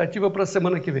expectativa para a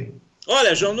semana que vem?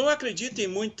 Olha, João, não acredito em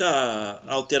muita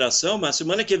alteração, mas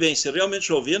semana que vem, se realmente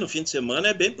chover no fim de semana,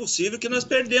 é bem possível que nós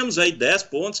perdemos aí 10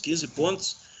 pontos, 15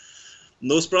 pontos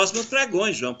nos próximos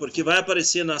pregões, João, porque vai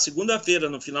aparecer na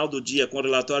segunda-feira, no final do dia, com o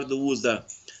relatório do USDA,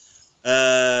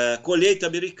 colheita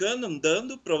americana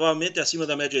andando, provavelmente acima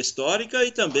da média histórica, e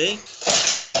também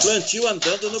plantio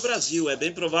andando no Brasil. É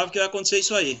bem provável que vai acontecer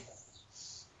isso aí.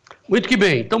 Muito que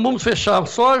bem, então vamos fechar a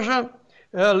soja.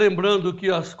 Lembrando que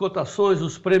as cotações,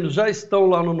 os prêmios já estão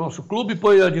lá no nosso clube.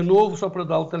 Põe de novo, só para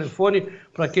dar o telefone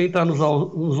para quem está nos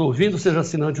ouvindo, seja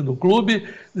assinante do clube,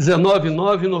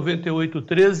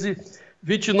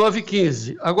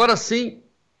 199-9813-2915. Agora sim,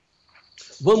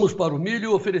 vamos para o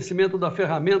milho, oferecimento da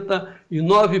ferramenta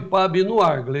I9 PAB no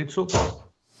ar, Gleidson.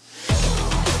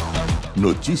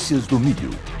 Notícias do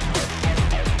milho.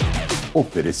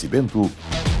 Oferecimento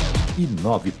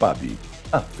I9 PAB.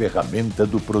 A ferramenta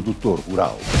do produtor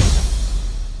rural.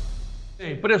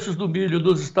 Preços do milho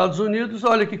dos Estados Unidos,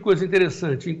 olha que coisa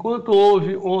interessante. Enquanto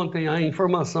houve ontem a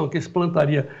informação que se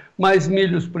plantaria mais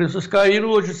milho, os preços caíram,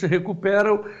 hoje se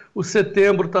recuperam. O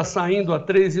setembro está saindo a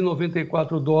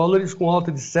 $3,94, com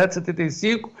alta de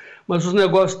 7,75, mas os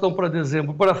negócios estão para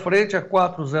dezembro para frente, a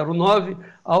 4,09,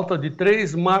 alta de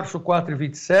 3, março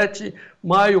 4,27,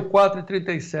 maio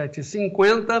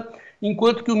 4,37,50,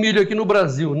 enquanto que o milho aqui no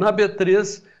Brasil, na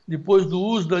B3, depois do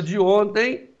USDA de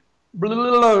ontem,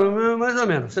 mais ou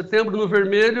menos, setembro no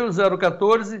vermelho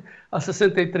 0,14 a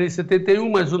 63,71,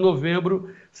 mas o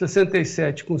novembro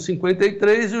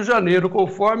 67,53 e o janeiro,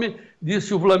 conforme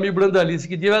disse o Vlamir Brandalize,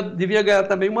 que devia ganhar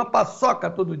também uma paçoca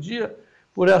todo dia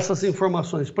por essas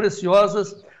informações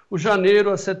preciosas, o janeiro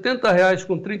a R$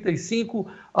 70,35,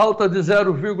 alta de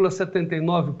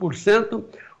 0,79%.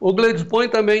 O Gleides põe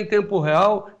também em tempo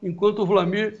real, enquanto o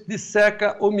Vlamir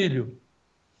disseca o milho.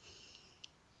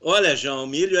 Olha, João, o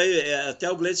milho, até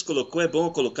o Gleides colocou, é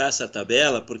bom colocar essa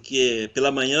tabela, porque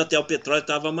pela manhã até o petróleo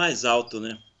estava mais alto,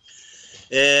 né?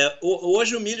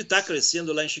 Hoje o milho está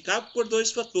crescendo lá em Chicago por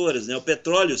dois fatores, né? O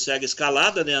petróleo segue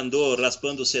escalada, né? Andou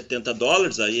raspando os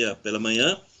 $70 aí pela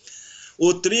manhã.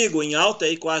 O trigo em alta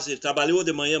aí quase, trabalhou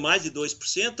de manhã mais de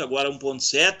 2%, agora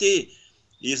 1,7%, e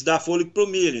isso dá fôlego para o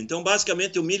milho. Então,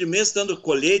 basicamente, o milho, mesmo estando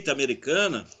colheita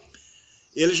americana,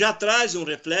 ele já traz um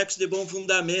reflexo de bom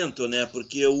fundamento, né?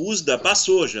 Porque o USDA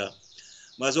passou já.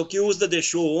 Mas o que o USDA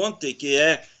deixou ontem, que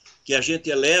a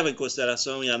gente leva em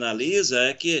consideração e analisa,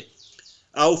 é que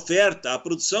a oferta, a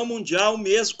produção mundial,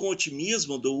 mesmo com o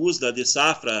otimismo do USDA de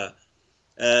safra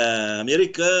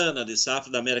americana, de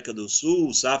safra da América do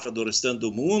Sul, safra do restante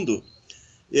do mundo,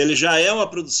 ele já é uma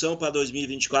produção para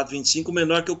 2024-25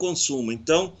 menor que o consumo.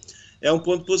 Então, é um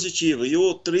ponto positivo. E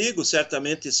o trigo,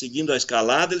 certamente, seguindo a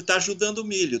escalada, ele está ajudando o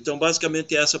milho. Então,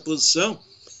 basicamente, é essa posição.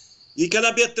 E que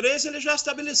na B3 ele já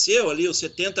estabeleceu ali os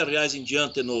R$70 em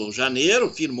diante no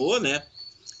janeiro, firmou, né?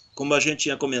 Como a gente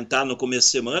tinha comentado no começo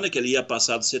de semana, que ele ia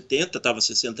passar dos 70, estava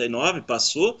 69,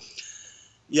 passou.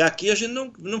 E aqui a gente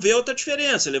não vê outra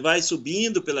diferença. Ele vai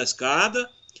subindo pela escada,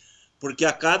 porque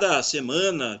a cada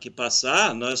semana que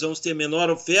passar, nós vamos ter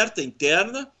menor oferta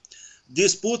interna,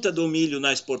 disputa do milho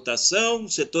na exportação,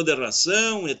 setor de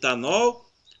ração, etanol,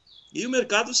 e o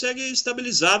mercado segue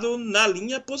estabilizado na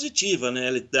linha positiva, né?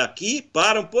 Ele daqui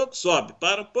para um pouco, sobe,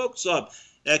 para um pouco, sobe.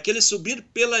 É aquele subir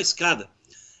pela escada.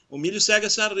 O milho segue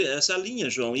essa linha,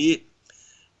 João. E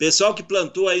pessoal que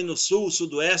plantou aí no sul,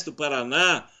 sudoeste do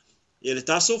Paraná, ele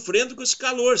está sofrendo com esse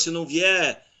calor. Se não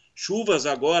vier chuvas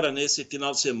agora nesse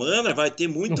final de semana, vai ter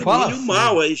muito milho assim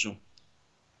mal aí, João.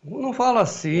 Não fala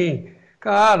assim.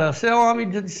 Cara, você é um homem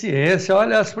de ciência,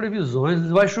 olha as previsões,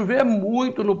 vai chover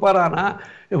muito no Paraná,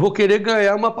 eu vou querer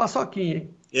ganhar uma paçoquinha,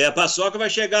 hein? A paçoca vai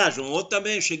chegar, João. Ontem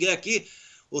também, eu cheguei aqui,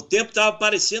 o tempo estava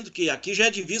parecendo que aqui já é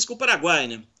divisa com o Paraguai,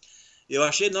 né? Eu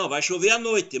achei, não, vai chover à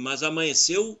noite, mas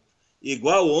amanheceu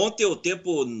igual ontem, o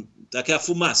tempo, aquela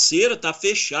fumaceira, tá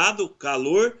fechado,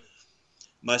 calor,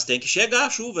 mas tem que chegar a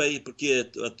chuva aí, porque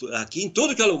aqui em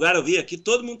tudo que é lugar eu vi aqui,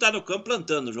 todo mundo tá no campo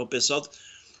plantando, João, pessoal...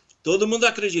 Todo mundo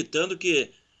acreditando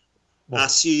que a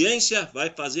ciência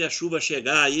vai fazer a chuva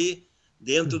chegar aí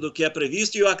dentro do que é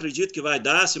previsto, e eu acredito que vai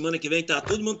dar. Semana que vem tá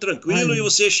todo mundo tranquilo e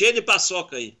você cheio de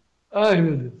paçoca aí. Ai,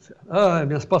 meu Deus do céu. Ai,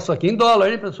 minhas paçoquinhas em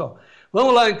dólar, hein, pessoal?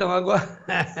 Vamos lá, então, agora.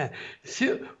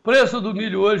 Preço do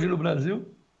milho hoje no Brasil?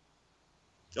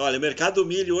 Olha, o mercado do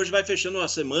milho hoje vai fechando uma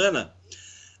semana,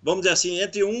 vamos dizer assim,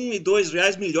 entre R$1 e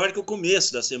R$2 melhor que o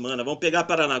começo da semana. Vamos pegar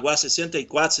Paranaguá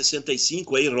 64,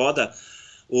 65, aí roda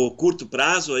o curto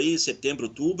prazo aí, setembro,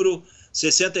 outubro,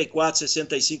 64,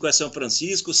 65 é São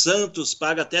Francisco, Santos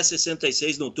paga até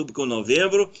 66 no outubro com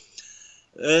novembro,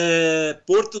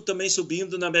 Porto também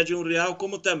subindo na média R$1,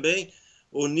 como também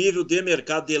o nível de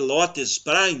mercado de lotes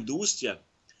para a indústria,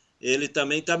 ele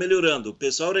também está melhorando. O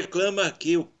pessoal reclama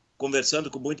aqui, conversando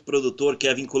com muito produtor que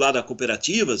é vinculado a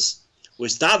cooperativas, o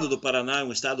estado do Paraná é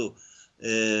um estado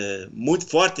muito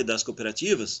forte das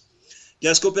cooperativas, que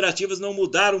as cooperativas não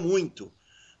mudaram muito.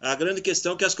 A grande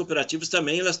questão é que as cooperativas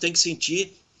também elas têm que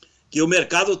sentir que o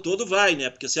mercado todo vai, né?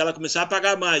 Porque se ela começar a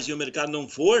pagar mais e o mercado não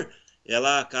for,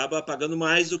 ela acaba pagando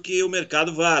mais do que o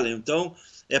mercado vale. Então,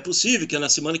 é possível que na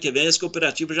semana que vem as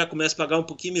cooperativas já comecem a pagar um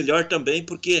pouquinho melhor também,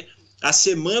 porque a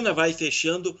semana vai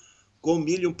fechando com o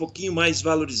milho um pouquinho mais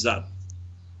valorizado.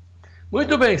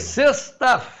 Muito bem,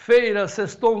 sexta-feira,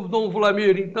 sextou Dom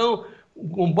Vlamir. Então,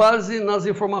 com base nas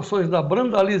informações da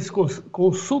Brandalize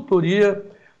Consultoria,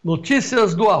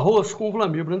 notícias do arroz com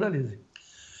Vlamir Brandalize.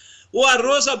 O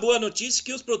arroz, a boa notícia é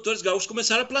que os produtores gaúchos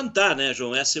começaram a plantar, né,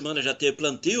 João? Essa semana já teve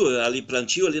plantio ali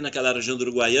naquela região do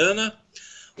Uruguaiana.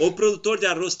 O produtor de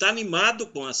arroz está animado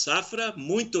com a safra,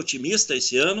 muito otimista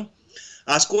esse ano.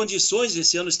 As condições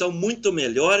esse ano estão muito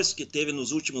melhores que teve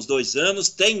nos últimos 2 anos.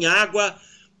 Tem água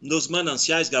nos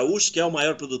mananciais gaúchos, que é o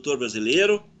maior produtor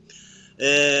brasileiro.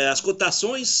 As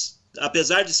cotações,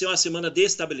 apesar de ser uma semana de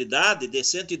estabilidade, de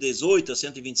 118 a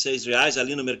 126 reais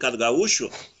ali no mercado gaúcho,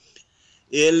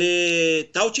 ele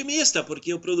está otimista,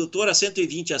 porque o produtor a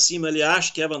 120 acima, ele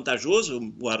acha que é vantajoso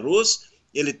o arroz,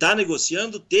 ele está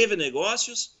negociando, teve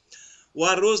negócios. O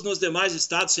arroz nos demais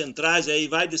estados centrais aí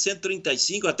vai de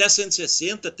 135 até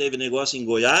 160, teve negócio em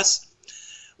Goiás.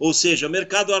 Ou seja, o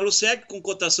mercado do arroz segue com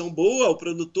cotação boa ao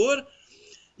produtor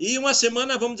e uma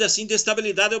semana, vamos dizer assim, de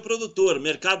estabilidade ao produtor.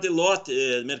 Mercado de lote,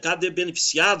 mercado de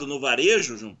beneficiado no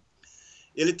varejo, João,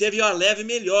 ele teve uma leve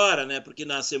melhora, né? Porque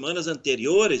nas semanas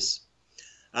anteriores,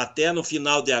 até no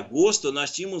final de agosto,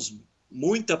 nós tínhamos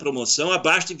muita promoção,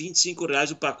 abaixo de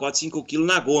R$25 o pacote 5 kg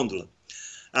na gôndola.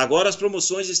 Agora as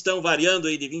promoções estão variando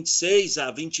aí de 26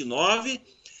 a 29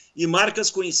 e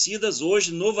marcas conhecidas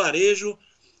hoje no varejo,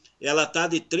 ela está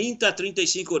de 30 a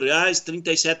 35 reais,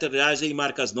 37 reais em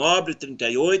marcas nobres,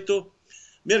 38.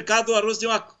 Mercado do arroz deu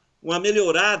uma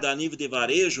melhorada a nível de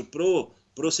varejo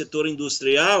pro setor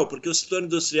industrial, porque o setor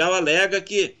industrial alega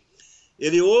que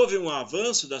ele houve um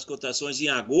avanço das cotações em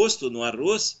agosto no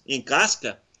arroz, em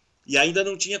casca, e ainda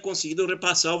não tinha conseguido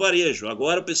repassar o varejo.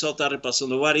 Agora o pessoal está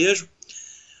repassando o varejo.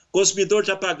 O consumidor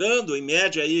está pagando, em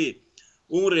média, aí,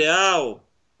 R$1,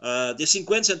 de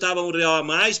 50 centavos a R$1 a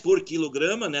mais por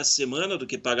quilograma nessa semana do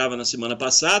que pagava na semana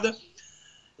passada.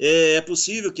 É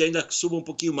possível que ainda suba um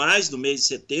pouquinho mais no mês de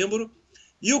setembro.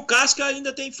 E o casca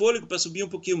ainda tem fôlego para subir um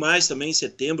pouquinho mais também em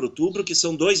setembro, outubro, que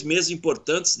são 2 meses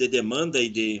importantes de demanda e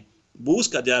de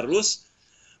busca de arroz.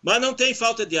 Mas não tem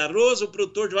falta de arroz, o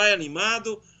produtor vai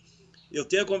animado. Eu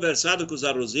tenho conversado com os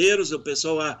arrozeiros, o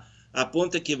pessoal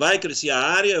aponta que vai crescer a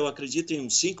área, eu acredito em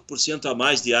uns 5% a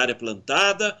mais de área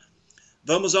plantada.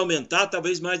 Vamos aumentar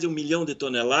talvez mais de 1 milhão de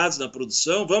toneladas na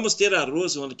produção. Vamos ter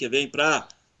arroz no ano que vem para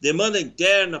demanda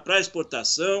interna, para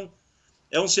exportação.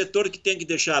 É um setor que tem que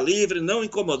deixar livre, não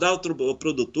incomodar o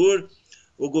produtor.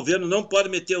 O governo não pode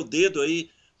meter o dedo aí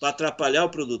para atrapalhar o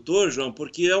produtor, João,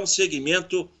 porque é um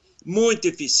segmento muito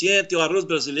eficiente. O arroz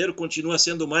brasileiro continua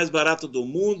sendo o mais barato do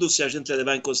mundo, se a gente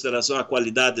levar em consideração a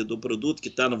qualidade do produto que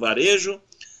está no varejo.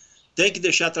 Tem que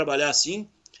deixar trabalhar assim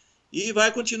e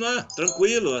vai continuar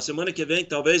tranquilo. A semana que vem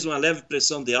talvez uma leve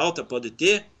pressão de alta pode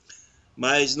ter,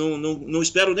 mas não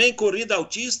espero nem corrida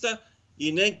altista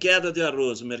e nem queda de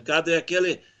arroz. O mercado é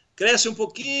aquele, cresce um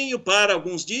pouquinho, para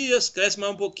alguns dias, cresce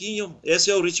mais um pouquinho. Esse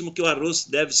é o ritmo que o arroz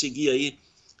deve seguir aí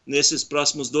nesses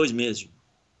próximos 2 meses.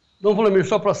 Dom Vladimir,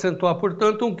 só para acentuar,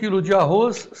 portanto, 1 quilo de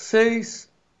arroz, 6,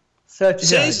 7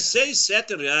 reais. 6,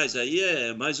 7 reais, aí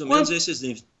é mais ou menos esses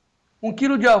níveis. 1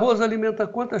 quilo de arroz alimenta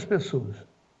quantas pessoas?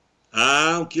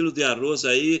 1 quilo de arroz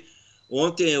aí,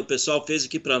 ontem o pessoal fez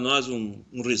aqui para nós um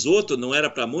risoto, não era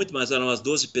para muito, mas eram umas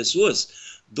 12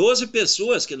 pessoas. 12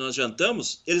 pessoas que nós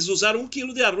jantamos, eles usaram 1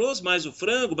 quilo de arroz, mais o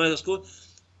frango, mais as coisas.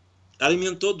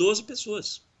 Alimentou 12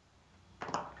 pessoas.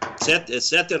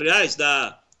 7 reais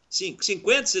dá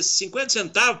 50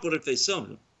 centavos por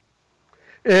refeição.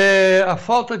 A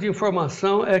falta de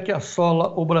informação é que assola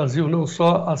o Brasil, não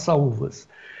só as saúvas.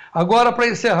 Agora, para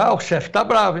encerrar, o chefe está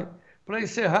bravo, hein? Para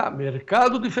encerrar,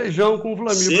 mercado de feijão com o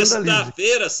Vladimir Brandalize.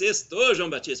 Sexta-feira, sextou, João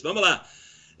Batista. Vamos lá.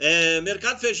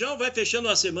 Mercado de feijão vai fechando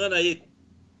uma semana aí.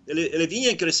 Ele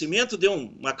vinha em crescimento, deu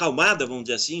uma acalmada, vamos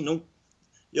dizer assim.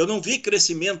 Eu não vi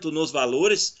crescimento nos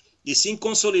valores, e sim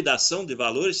consolidação de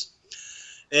valores.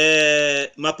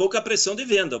 Uma pouca pressão de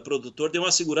venda. O produtor deu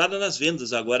uma segurada nas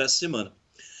vendas agora essa semana.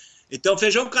 Então,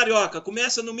 feijão carioca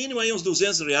começa no mínimo aí uns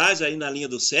 200 reais aí na linha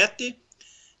do 7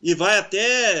 e vai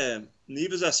até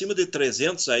níveis acima de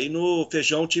 300 aí no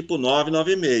feijão tipo 9,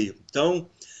 9,5. Então,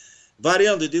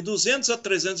 variando de 200 a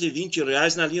 320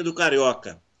 reais na linha do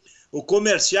carioca. O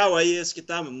comercial aí, esse que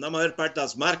está na maior parte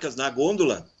das marcas na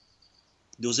gôndola,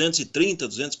 230,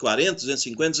 240,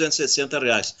 250, 260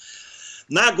 reais.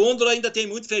 Na gôndola ainda tem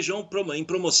muito feijão em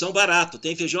promoção barato.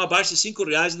 Tem feijão abaixo de 5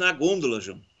 reais na gôndola,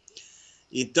 João.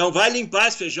 Então vai limpar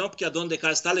esse feijão, porque a dona de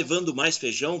casa está levando mais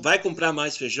feijão. Vai comprar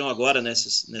mais feijão agora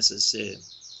nesse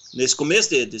começo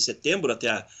de setembro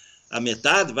até a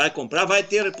metade. Vai comprar, vai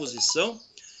ter reposição.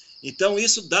 Então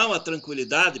isso dá uma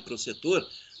tranquilidade para o setor,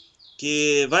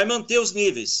 que vai manter os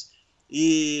níveis.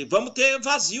 E vamos ter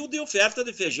vazio de oferta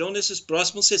de feijão nesses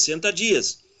próximos 60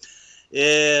 dias.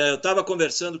 Eu estava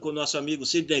conversando com o nosso amigo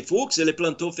Sidney Fux, ele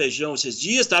plantou feijão esses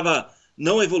dias,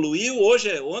 não evoluiu, hoje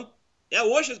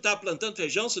ele está plantando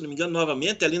feijão, se não me engano,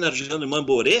 novamente, ali na região de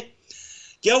Mamborê,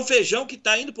 que é um feijão que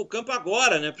está indo para o campo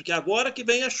agora, né? Porque agora que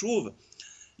vem a chuva.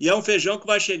 E é um feijão que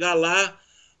vai chegar lá,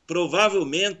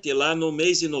 provavelmente, lá no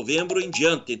mês de novembro em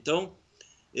diante. Então,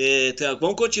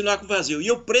 Vamos continuar com vazio.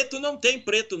 E o preto não tem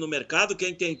preto no mercado.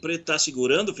 Quem tem preto está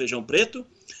segurando o feijão preto.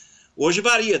 Hoje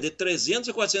varia de 300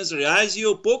 a 400 reais. E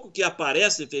o pouco que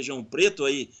aparece de feijão preto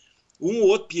aí, um ou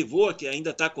outro pivô que ainda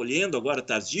está colhendo, agora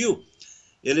tardio,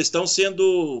 eles estão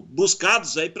sendo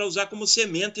buscados aí para usar como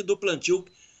semente do plantio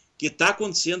que está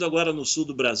acontecendo agora no sul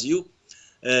do Brasil.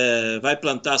 Vai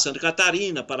plantar Santa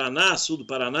Catarina, Paraná, sul do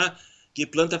Paraná, que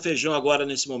planta feijão agora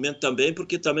nesse momento também,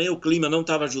 porque também o clima não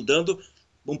estava ajudando,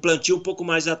 um plantio um pouco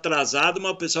mais atrasado,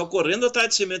 mas o pessoal correndo atrás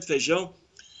de semente de feijão,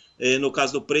 no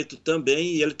caso do preto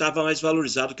também, e ele estava mais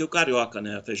valorizado que o carioca,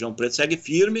 né? O feijão preto segue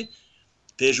firme,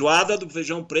 feijoada do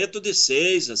feijão preto de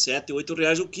 6 a 7, 8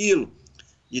 reais o quilo,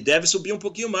 e deve subir um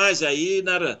pouquinho mais aí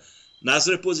nas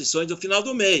reposições do final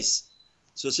do mês.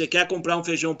 Se você quer comprar um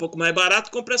feijão um pouco mais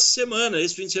barato, compra essa semana,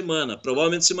 esse fim de semana.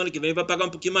 Provavelmente semana que vem vai pagar um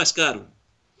pouquinho mais caro.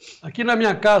 Aqui na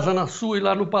minha casa, na sua e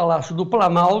lá no Palácio do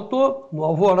Planalto, no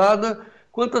Alvorada,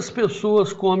 quantas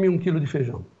pessoas comem 1 quilo de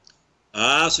feijão?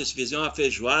 Se você fizer uma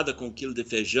feijoada com 1 quilo de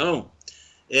feijão,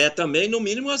 também no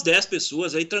mínimo umas 10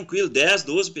 pessoas, aí tranquilo, 10,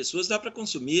 12 pessoas dá para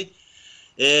consumir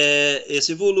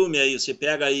esse volume aí. Você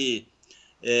pega aí,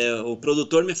 o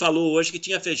produtor me falou hoje que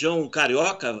tinha feijão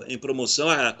carioca em promoção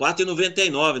a R$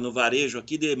 4,99 no varejo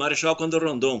aqui de Marechal Cândido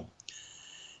Rondon.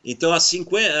 Então, a R$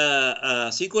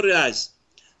 reais.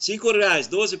 R$ reais,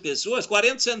 12 pessoas,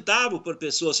 40 centavos por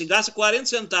pessoa. Se gasta 40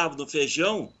 centavos no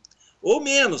feijão, ou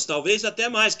menos, talvez até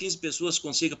mais, 15 pessoas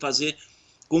consigam fazer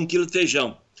com 1 quilo de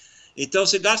feijão. Então,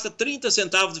 você gasta 30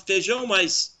 centavos de feijão,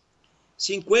 mais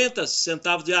 50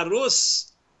 centavos de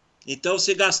arroz. Então,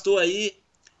 você gastou aí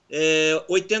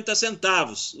 80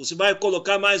 centavos. Você vai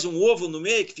colocar mais um ovo no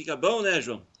meio, que fica bom, né,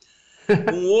 João?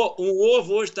 Um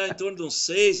ovo hoje está em torno de uns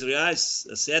 6 reais,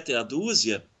 7 a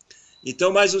dúzia.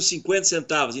 Então, mais uns 50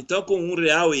 centavos. Então, com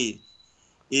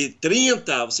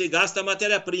R$1,30, você gasta a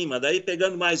matéria-prima. Daí,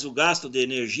 pegando mais o gasto de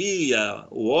energia,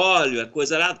 o óleo, a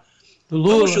coisa lá.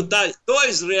 Vamos chutar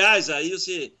R$2 aí,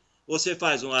 você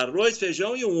faz um arroz,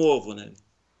 feijão e um ovo, né?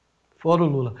 Fora o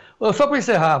Lula. Só para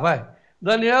encerrar, vai.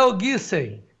 Daniel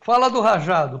Gissen, fala do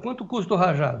rajado. Quanto custa o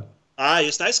rajado? Isso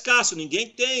está escasso. Ninguém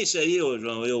tem isso aí,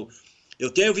 João. Eu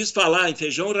tenho visto falar em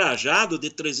feijão rajado de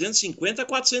 350 a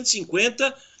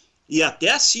 450 e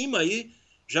até acima aí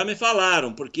já me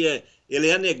falaram, porque ele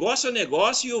é negócio a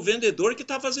negócio e o vendedor que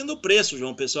está fazendo o preço,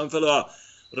 João. O pessoal me falou,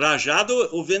 rajado,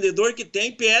 o vendedor que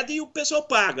tem pede e o pessoal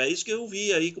paga. É isso que eu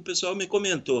vi aí que o pessoal me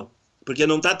comentou. Porque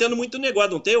não está tendo muito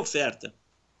negócio, não tem oferta.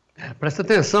 Presta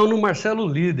atenção no Marcelo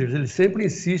Líderes, ele sempre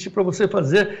insiste para você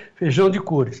fazer feijão de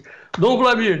cores. Dom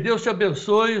Vladimir, Deus te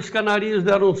abençoe, os canarinhos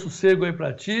deram um sossego aí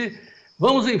para ti.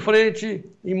 Vamos em frente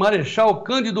em Marechal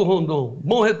Cândido Rondon.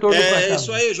 Bom retorno para casa. É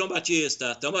isso aí, João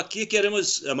Batista. Estamos aqui,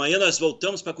 amanhã nós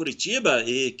voltamos para Curitiba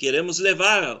e queremos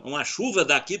levar uma chuva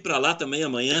daqui para lá também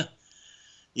amanhã.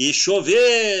 E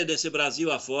chover desse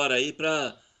Brasil afora aí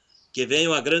para que venha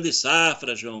uma grande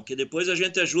safra, João, que depois a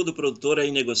gente ajuda o produtor aí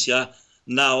a negociar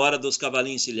na hora dos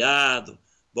cavalinhos encilhados.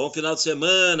 Bom final de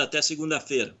semana, até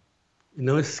segunda-feira. E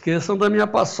não esqueçam da minha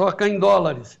paçoca em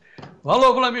dólares.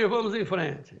 Alô, Vladimir, vamos em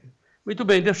frente. Muito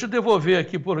bem, deixa eu devolver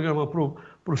aqui o programa para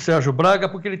o Sérgio Braga,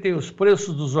 porque ele tem os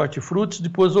preços dos hortifrutis.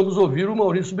 Depois vamos ouvir o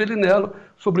Maurício Bellinello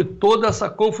sobre toda essa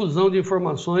confusão de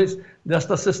informações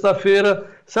desta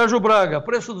sexta-feira. Sérgio Braga,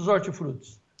 preço dos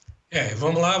hortifrutis.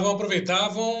 Vamos lá, vamos aproveitar,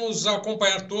 vamos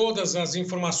acompanhar todas as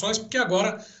informações, porque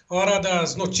agora é hora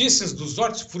das notícias dos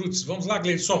hortifrutis. Vamos lá,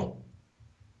 Gleidson.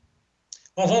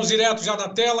 Bom, vamos direto já na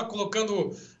tela,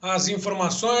 colocando as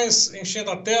informações,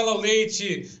 enchendo a tela. O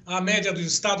leite, a média do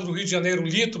estado do Rio de Janeiro,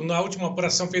 litro, na última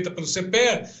apuração feita pelo CPE,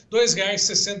 R$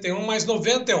 2,61 mais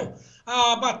 91.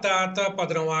 A batata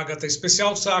padrão Ágata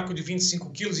especial, saco de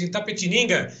 25 quilos em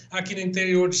Tapetininga, aqui no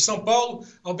interior de São Paulo,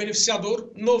 ao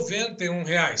beneficiador, R$ 91.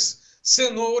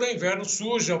 Cenoura inverno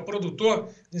suja, ao produtor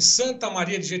em Santa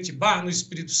Maria de Jetibá, no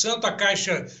Espírito Santo, a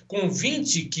caixa com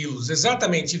 20 quilos,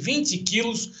 exatamente 20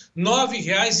 quilos, R$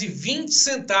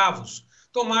 9,20.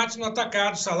 Tomate no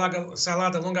atacado,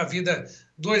 salada longa-vida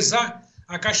 2A,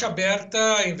 a caixa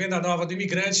aberta em venda nova do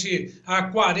imigrante a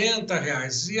R$ 40.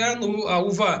 E a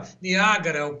uva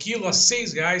Niágara, o quilo a R$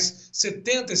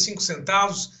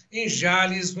 6,75 em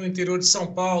Jales, no interior de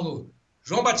São Paulo.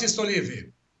 João Batista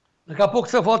Olive. Daqui a pouco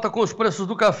você volta com os preços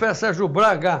do café, Sérgio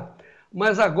Braga.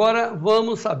 Mas agora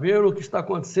vamos saber o que está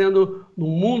acontecendo no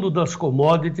mundo das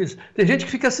commodities. Tem gente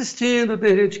que fica assistindo,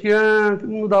 tem gente que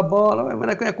não dá bola,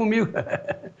 mas não é comigo,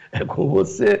 é com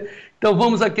você. Então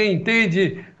vamos a quem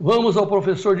entende, vamos ao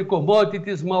professor de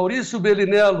commodities, Maurício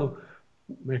Bellinello.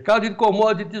 Mercado de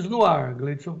commodities no ar,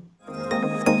 Gleidson.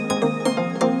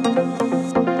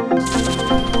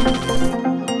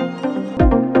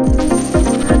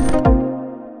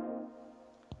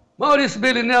 Maurício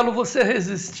Bellinello, você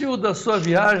resistiu da sua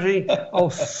viagem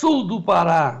ao sul do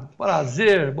Pará.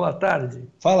 Prazer, boa tarde.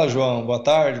 Fala, João, boa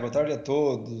tarde a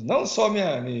todos. Não só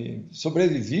me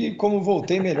sobrevivi, como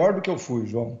voltei melhor do que eu fui,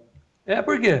 João.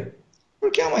 Por quê?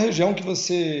 Porque é uma região que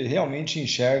você realmente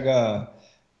enxerga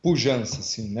pujança,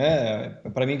 assim, né?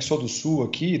 Para mim que sou do sul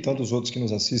aqui, e tantos outros que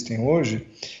nos assistem hoje,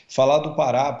 falar do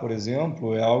Pará, por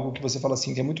exemplo, é algo que você fala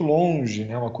assim, que é muito longe,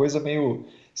 né? Uma coisa meio...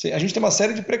 A gente tem uma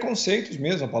série de preconceitos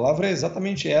mesmo, a palavra é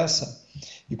exatamente essa.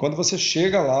 E quando você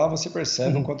chega lá, você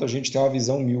percebe o quanto a gente tem uma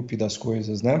visão míope das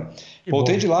coisas, né?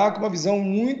 Voltei de lá com uma visão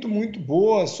muito, muito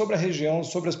boa sobre a região,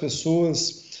 sobre as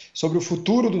pessoas, sobre o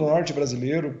futuro do norte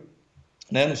brasileiro,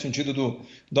 né? No sentido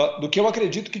do que eu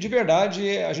acredito que de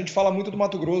verdade a gente fala muito do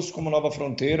Mato Grosso como nova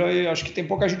fronteira e acho que tem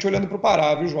pouca gente olhando para o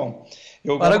Pará, viu, João?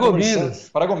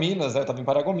 Paragominas, né? Estava em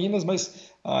Paragominas,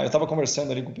 mas eu estava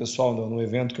conversando ali com o pessoal no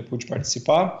evento que eu pude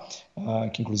participar,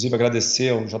 que inclusive agradecer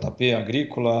ao JP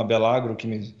Agrícola, a Belagro,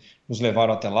 que nos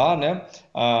levaram até lá, né?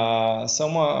 São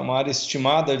uma área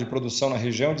estimada de produção na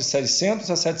região de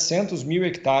 600 a 700 mil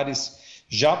hectares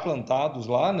já plantados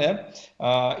lá, né?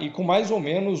 E com mais ou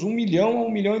menos 1 milhão a 1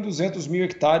 milhão e 200 mil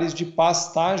hectares de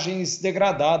pastagens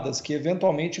degradadas, que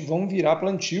eventualmente vão virar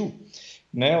plantio,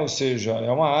 né? Ou seja, é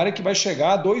uma área que vai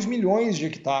chegar a 2 milhões de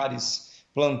hectares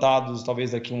plantados,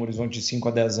 talvez daqui a um horizonte de 5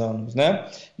 a 10 anos, né?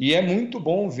 E é muito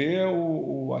bom ver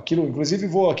aquilo, inclusive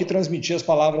vou aqui transmitir as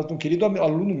palavras de um querido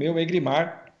aluno meu,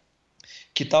 Eglimar,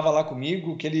 que estava lá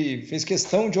comigo, que ele fez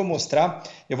questão de eu mostrar.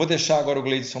 Eu vou deixar agora o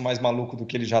Gleidson mais maluco do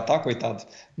que ele já está, coitado,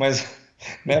 mas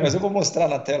eu vou mostrar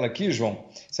na tela aqui, João.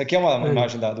 Isso aqui é uma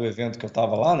imagem do evento que eu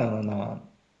estava lá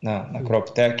na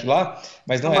CropTech lá,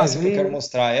 mas não é essa que eu quero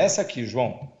mostrar, é essa aqui,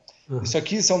 João. Isso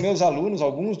aqui são meus alunos,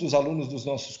 alguns dos alunos dos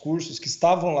nossos cursos que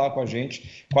estavam lá com a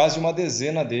gente, quase uma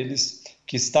dezena deles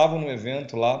que estavam no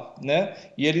evento lá, né?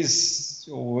 E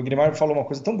o Eglimar falou uma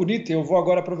coisa tão bonita, e eu vou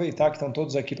agora aproveitar que estão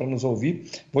todos aqui para nos ouvir,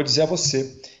 vou dizer a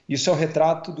você, isso é o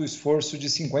retrato do esforço de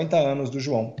 50 anos do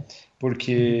João,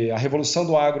 porque a revolução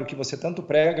do agro que você tanto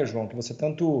prega, João, que você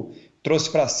tanto trouxe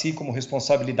para si como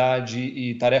responsabilidade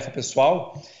e tarefa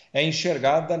pessoal, é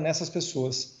enxergada nessas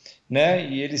pessoas, né?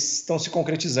 E eles estão se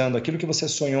concretizando. Aquilo que você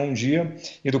sonhou um dia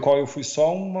e do qual eu fui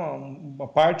só uma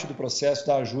parte do processo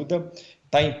da ajuda,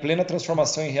 está em plena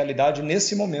transformação em realidade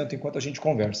nesse momento, enquanto a gente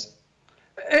conversa.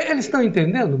 Eles estão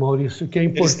entendendo, Maurício, que é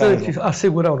importante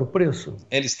assegurar o preço?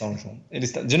 Eles estão, João.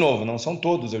 De novo, não são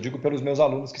todos, eu digo pelos meus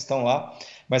alunos que estão lá,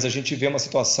 mas a gente vê uma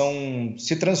situação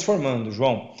se transformando,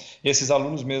 João. Esses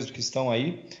alunos mesmo que estão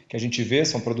aí, que a gente vê,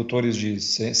 são produtores de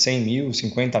 100 mil,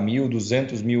 50 mil,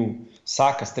 200 mil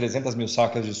sacas, 300 mil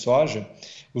sacas de soja.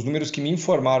 Os números que me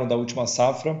informaram da última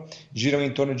safra giram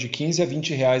em torno de 15 a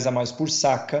 20 reais a mais por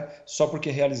saca, só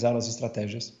porque realizaram as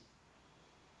estratégias.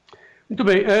 Muito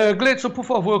bem. Gleidson, por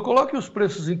favor, coloque os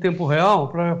preços em tempo real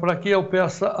para que eu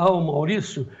peça ao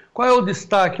Maurício qual é o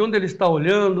destaque, onde ele está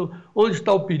olhando, onde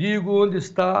está o perigo, onde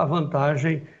está a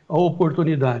vantagem, a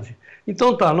oportunidade.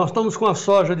 Então tá, nós estamos com a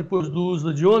soja depois do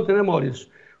uso de ontem, né, Maurício?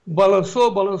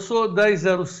 Balançou,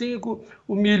 10,05,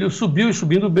 o milho subiu e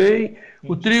subindo bem,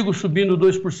 o trigo subindo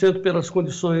 2% pelas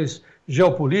condições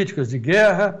geopolíticas de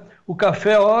guerra, o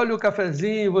café, olha o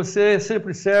cafezinho, você é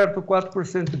sempre certo,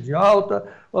 4% de alta,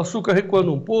 o açúcar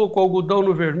recuando um pouco, o algodão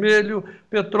no vermelho,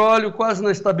 petróleo quase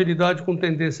na estabilidade com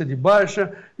tendência de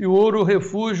baixa e o ouro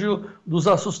refúgio dos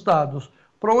assustados.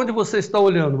 Para onde você está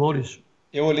olhando, Maurício?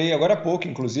 Eu olhei agora há pouco,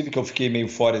 inclusive, que eu fiquei meio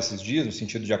fora esses dias, no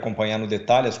sentido de acompanhar no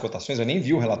detalhe as cotações. Eu nem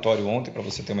vi o relatório ontem, para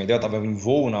você ter uma ideia, eu estava em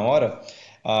voo na hora.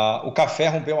 O café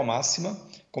rompeu a máxima,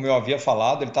 como eu havia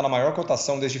falado, ele está na maior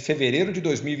cotação desde fevereiro de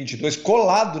 2022,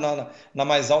 colado na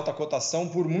mais alta cotação,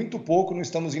 por muito pouco não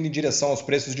estamos indo em direção aos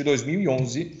preços de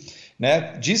 2011,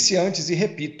 né? Disse antes e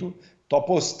repito, estou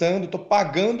apostando, estou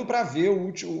pagando para ver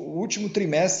o último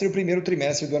trimestre e o primeiro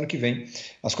trimestre do ano que vem.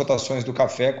 As cotações do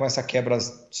café com essa quebra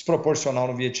desproporcional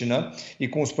no Vietnã e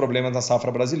com os problemas da safra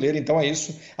brasileira. Então é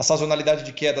isso, a sazonalidade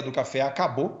de queda do café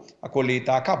acabou, a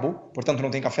colheita acabou, portanto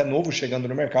não tem café novo chegando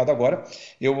no mercado agora.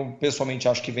 Eu pessoalmente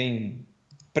acho que vem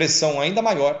pressão ainda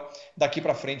maior daqui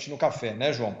para frente no café,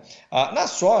 né, João? Na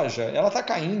soja, ela está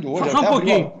caindo hoje. Só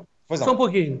um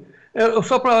pouquinho.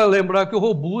 Só para lembrar que o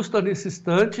Robusta, nesse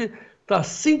instante, está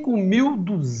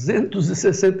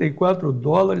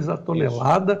 $5.264 a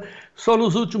tonelada, só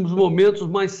nos últimos momentos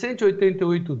mais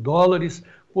 $188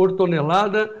 por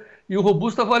tonelada, e o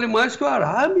Robusta vale mais que o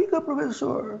Arábica,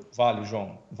 professor. Vale,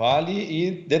 João, vale,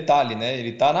 e detalhe, né? Ele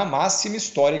está na máxima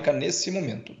histórica nesse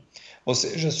momento, ou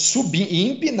seja,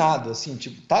 empinado, assim,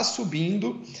 tipo, está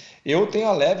subindo. Eu tenho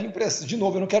a leve impressão, de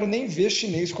novo, eu não quero nem ver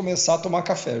chinês começar a tomar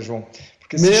café, João, porque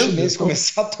Porque se o chinês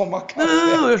começar a tomar café...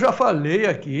 Não, eu já falei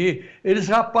aqui, eles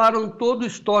raparam todo o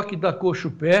estoque da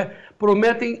coxa-pé,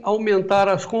 prometem aumentar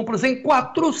as compras em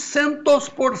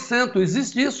 400%.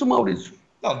 Existe isso, Maurício?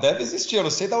 Não, deve existir, eu não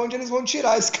sei de onde eles vão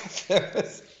tirar esse café.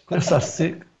 Com essa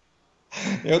seca.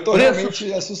 Eu estou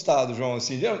realmente assustado, João.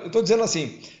 Assim, eu estou dizendo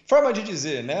assim, forma de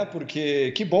dizer, né?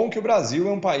 Porque que bom que o Brasil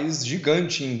é um país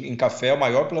gigante em café, o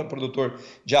maior produtor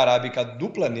de arábica do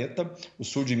planeta, o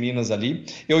sul de Minas ali.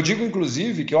 Eu digo,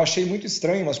 inclusive, que eu achei muito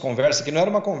estranho umas conversas, que não era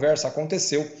uma conversa,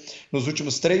 aconteceu nos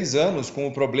últimos 3 anos com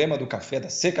o problema do café, da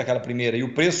seca, aquela primeira, e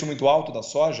o preço muito alto da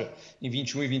soja em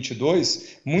 21 e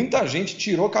 22, muita gente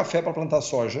tirou café para plantar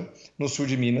soja no sul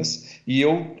de Minas, e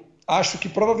eu acho que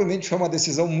provavelmente foi uma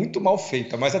decisão muito mal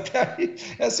feita, mas até aí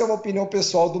essa é uma opinião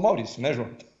pessoal do Maurício, né, João?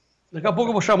 Daqui a pouco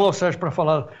eu vou chamar o Sérgio para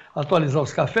falar, atualizar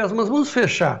os cafés, mas vamos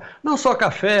fechar. Não só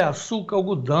café, açúcar,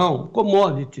 algodão,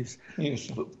 commodities.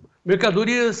 Isso.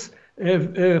 Mercadorias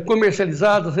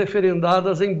comercializadas,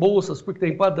 referendadas em bolsas, porque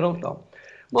tem padrão e tal.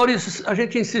 Maurício, a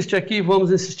gente insiste aqui e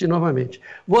vamos insistir novamente.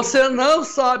 Você não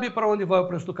sabe para onde vai o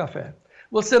preço do café.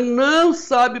 Você não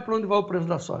sabe para onde vai o preço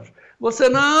da soja. Você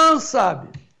não sabe.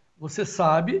 Você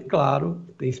sabe, claro,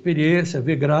 tem experiência,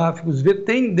 vê gráficos, vê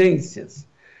tendências.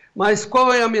 Mas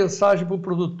qual é a mensagem para o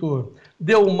produtor?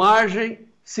 Deu margem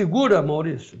segura,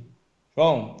 Maurício?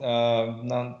 João,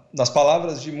 nas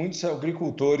palavras de muitos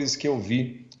agricultores que eu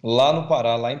vi lá no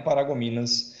Pará, lá em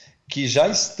Paragominas, que já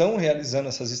estão realizando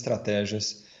essas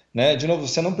estratégias, né? De novo,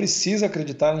 você não precisa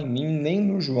acreditar em mim, nem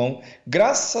no João.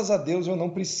 Graças a Deus eu não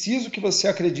preciso que você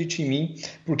acredite em mim,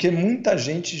 porque muita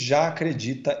gente já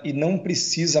acredita e não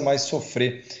precisa mais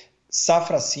sofrer.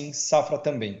 Safra sim, safra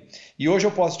também. E hoje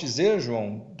eu posso dizer,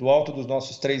 João, do alto dos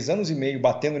nossos 3 anos e meio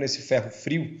batendo nesse ferro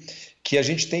frio, que a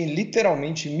gente tem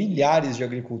literalmente milhares de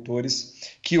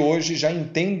agricultores que hoje já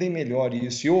entendem melhor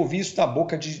isso. E eu ouvi isso da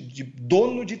boca de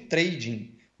dono de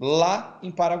trading lá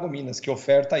em Paragominas, que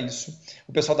oferta isso.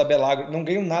 O pessoal da Belagro, não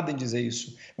ganham nada em dizer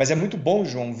isso. Mas é muito bom,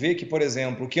 João, ver que, por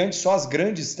exemplo, que antes só as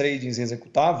grandes tradings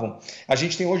executavam, a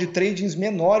gente tem hoje tradings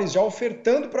menores já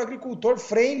ofertando para o agricultor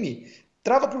frame,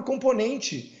 trava por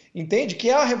componente, entende? Que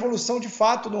é a revolução de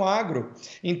fato no agro.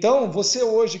 Então, você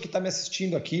hoje que está me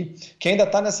assistindo aqui, que ainda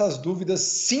está nessas dúvidas,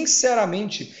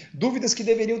 sinceramente, dúvidas que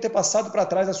deveriam ter passado para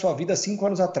trás da sua vida 5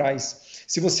 anos atrás.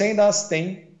 Se você ainda as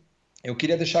tem, eu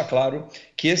queria deixar claro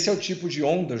que esse é o tipo de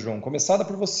onda, João, começada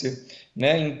por você,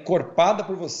 né? Encorpada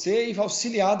por você e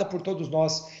auxiliada por todos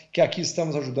nós que aqui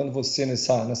estamos ajudando você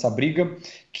nessa briga,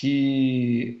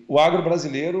 que o agro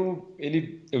brasileiro,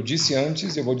 eu disse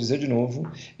antes, eu vou dizer de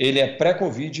novo, ele é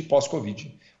pré-Covid e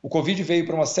pós-Covid. O Covid veio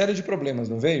para uma série de problemas,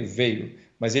 não veio? Veio.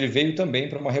 Mas ele veio também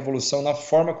para uma revolução na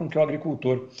forma com que o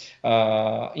agricultor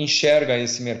enxerga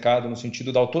esse mercado, no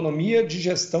sentido da autonomia de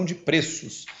gestão de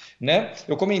preços. Né?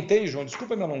 Eu comentei, João,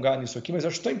 desculpa me alongar nisso aqui, mas eu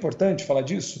acho tão importante falar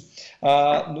disso.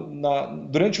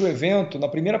 Durante o evento, na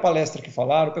primeira palestra que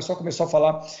falaram, o pessoal começou a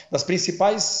falar das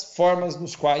principais formas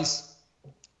nos quais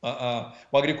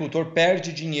o agricultor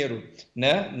perde dinheiro,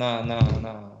 né?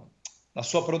 na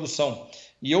sua produção.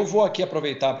 E eu vou aqui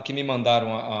aproveitar porque me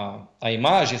mandaram a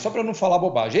imagem, só para não falar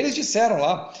bobagem. Eles disseram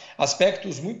lá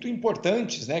aspectos muito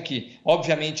importantes, né, que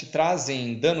obviamente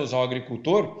trazem danos ao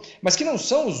agricultor, mas que não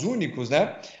são os únicos,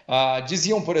 né?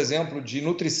 Diziam, por exemplo, de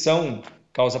nutrição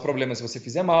causa problemas se você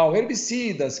fizer mal,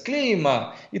 herbicidas,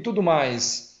 clima e tudo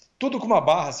mais. Tudo com uma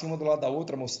barra assim, uma do lado da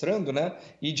outra, mostrando, né?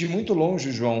 E de muito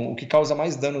longe, João, o que causa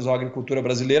mais danos à agricultura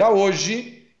brasileira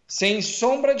hoje, sem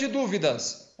sombra de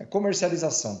dúvidas, é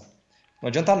comercialização. Não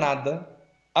adianta nada,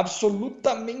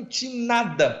 absolutamente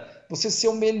nada, você ser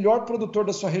o melhor produtor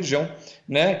da sua região,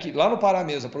 né? Que lá no Pará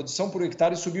mesmo, a produção por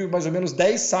hectare subiu mais ou menos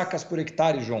 10 sacas por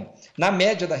hectare, João, na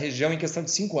média da região em questão de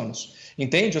 5 anos.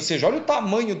 Entende? Ou seja, olha o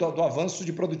tamanho do avanço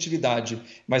de produtividade,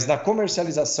 mas na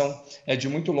comercialização é de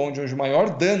muito longe onde o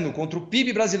maior dano contra o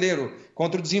PIB brasileiro,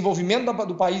 contra o desenvolvimento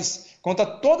do país, contra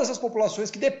todas as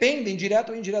populações que dependem,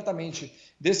 direto ou indiretamente,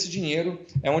 desse dinheiro,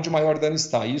 é onde o maior dano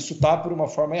está. E isso está por uma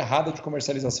forma errada de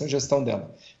comercialização e gestão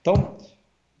dela. Então,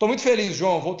 estou muito feliz,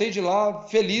 João. Voltei de lá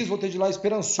feliz, voltei de lá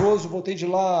esperançoso, voltei de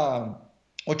lá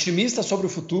otimista sobre o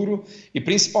futuro e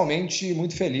principalmente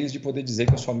muito feliz de poder dizer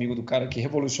que eu sou amigo do cara que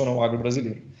revolucionou o agro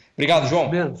brasileiro. Obrigado, João.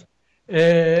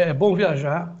 É bom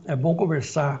viajar, é bom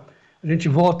conversar. A gente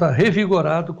volta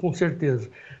revigorado, com certeza.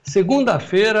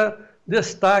 Segunda-feira,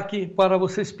 destaque para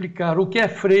você explicar o que é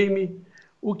frame,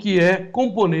 o que é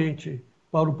componente,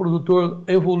 para o produtor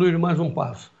evoluir mais um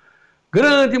passo.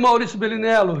 Grande Maurício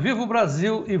Bellinello, viva o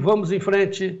Brasil e vamos em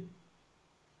frente.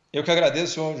 Eu que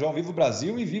agradeço, João. Viva o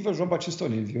Brasil e viva João Batista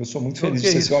Olive. Eu sou muito feliz de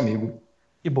ser seu amigo.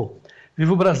 Que bom.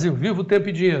 Viva o Brasil, viva o Tempo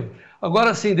e Dinheiro.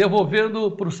 Agora sim, devolvendo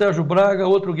para o Sérgio Braga,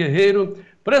 outro guerreiro.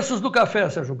 Preços do café,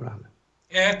 Sérgio Braga.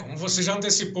 Como você já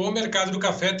antecipou, o mercado do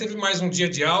café teve mais um dia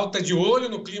de alta, de olho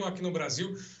no clima aqui no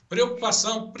Brasil.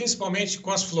 Preocupação principalmente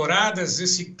com as floradas,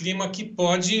 esse clima que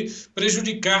pode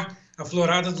prejudicar a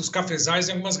florada dos cafezais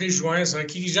em algumas regiões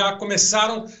que já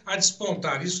começaram a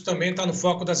despontar. Isso também está no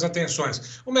foco das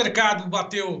atenções. O mercado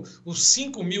bateu os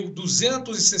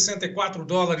 5.264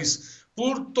 dólares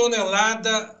por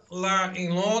tonelada lá em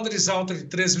Londres, alta de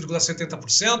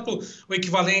 3,70%, o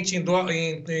equivalente em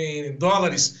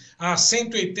dólares a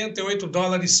 188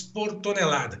 dólares por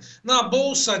tonelada. Na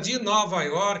Bolsa de Nova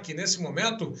York, nesse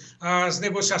momento, as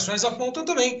negociações apontam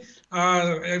também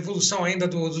a evolução ainda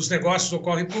dos negócios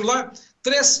ocorre por lá.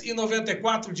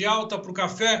 3,94 de alta para o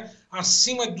café,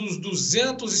 acima dos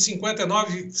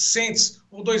 259 cents,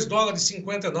 ou 2 dólares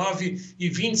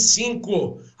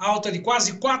 59,25. Alta de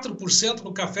quase 4%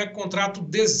 no café, contrato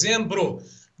dezembro.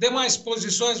 Demais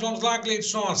posições, vamos lá,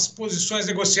 Gleidson, as posições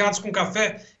negociadas com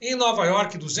café em Nova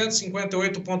York,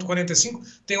 258,45,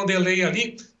 tem um delay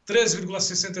ali,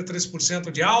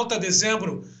 3,63% de alta,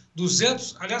 dezembro,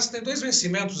 200, aliás, tem dois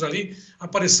vencimentos ali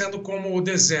aparecendo como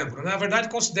dezembro. Na verdade,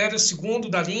 considere o segundo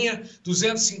da linha,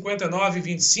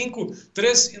 259,25,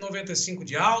 3,95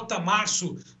 de alta.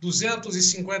 Março,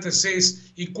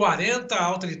 256,40,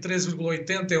 alta de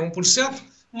 3,81%.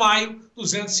 Maio,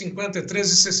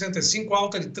 253,65,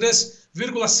 alta de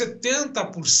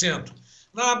 3,70%.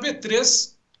 Na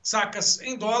B3, sacas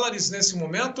em dólares nesse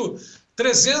momento,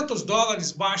 300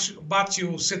 dólares bate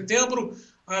o setembro,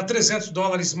 300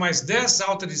 dólares mais 10,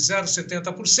 alta de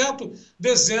 0,70%.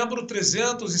 Dezembro,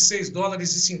 306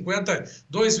 dólares e 50,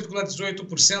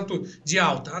 2,18% de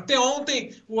alta. Até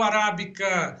ontem, o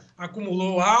Arábica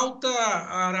acumulou alta,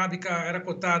 a Arábica era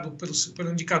cotado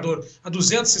pelo indicador a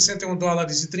 261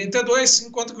 dólares e 32,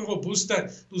 enquanto que o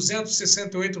Robusta,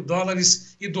 268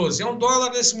 dólares e 12. É um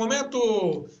dólar nesse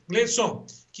momento, Gleidson,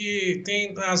 que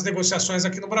tem as negociações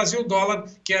aqui no Brasil, dólar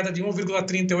queda de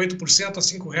 1,38% a R$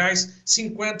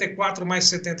 5,54 mais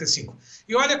 75.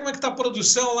 E olha como é que está a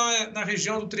produção lá na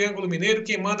região do Triângulo Mineiro.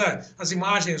 Quem manda as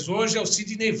imagens hoje é o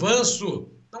Sidney Vanso.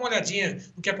 Dá uma olhadinha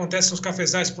no que acontece nos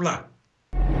cafezais por lá.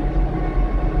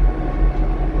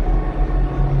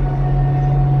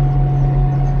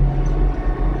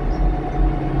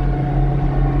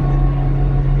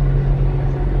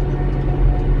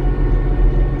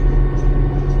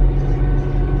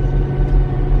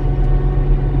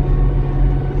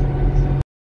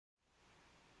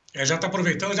 Já está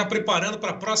aproveitando, já preparando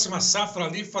para a próxima safra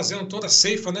ali, fazendo toda a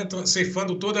ceifa, né?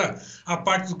 Ceifando toda a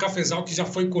parte do cafezal que já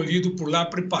foi colhido por lá,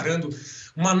 preparando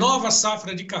uma nova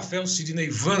safra de café, o Sidney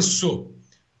Vanso.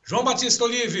 João Batista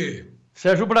Olive.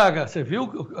 Sérgio Braga, você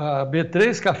viu a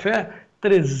B3 café,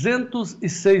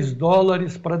 306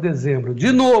 dólares para dezembro.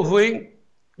 De novo, hein?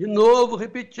 De novo,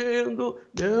 repetindo,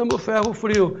 mesmo ferro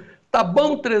frio. Tá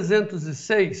bom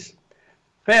 306?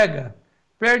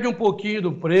 Perde um pouquinho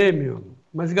do prêmio,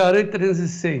 mas garante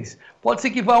 306. Pode ser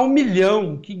que vá a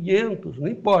 1.500.000, não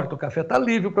importa, o café está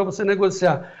livre para você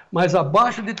negociar, mas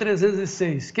abaixo de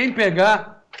 306, quem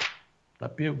pegar, tá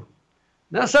pego.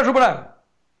 Né, Sérgio Braga?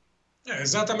 É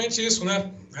exatamente isso,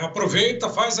 né? Aproveita,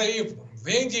 faz aí,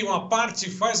 vende uma parte,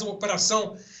 faz uma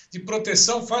operação de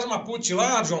proteção, faz uma put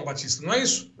lá, João Batista, não é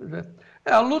isso?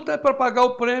 A luta é para pagar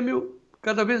o prêmio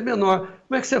cada vez menor.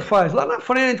 Como é que você faz? Lá na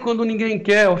frente, quando ninguém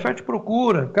quer, oferta e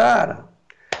procura, cara.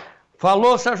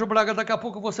 Falou, Sérgio Braga, daqui a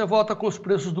pouco você volta com os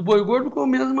preços do boi gordo com a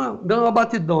mesma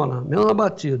batidona, mesma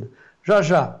batida.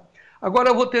 Já. Agora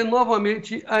eu vou ter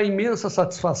novamente a imensa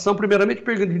satisfação, primeiramente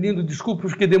pedindo desculpas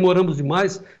porque demoramos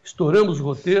demais, estouramos o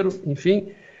roteiro,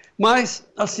 enfim. Mas,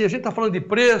 assim, a gente está falando de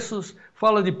preços,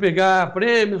 fala de pegar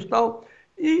prêmios e tal.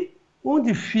 E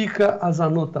onde ficam as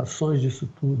anotações disso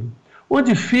tudo?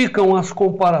 Onde ficam as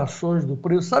comparações do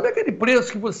preço? Sabe aquele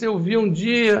preço que você ouvia um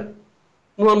dia,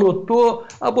 não anotou,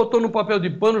 botou no papel de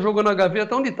pano, jogou na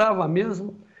gaveta, onde estava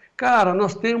mesmo? Cara,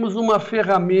 nós temos uma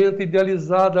ferramenta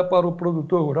idealizada para o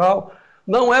produtor rural,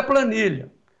 não é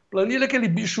planilha. Planilha é aquele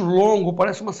bicho longo,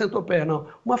 parece uma centopeia, não.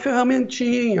 Uma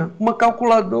ferramentinha, uma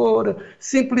calculadora,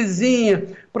 simplesinha,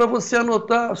 para você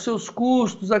anotar os seus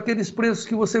custos, aqueles preços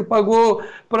que você pagou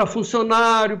para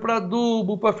funcionário, para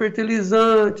adubo, para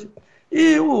fertilizante.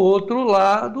 E o outro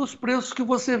lado, os preços que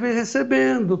você vem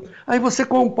recebendo. Aí você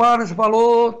compara, você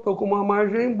fala, estou com uma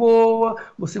margem boa,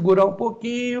 vou segurar um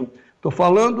pouquinho. Estou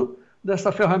falando dessa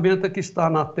ferramenta que está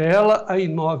na tela, a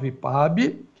i9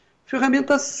 PAB.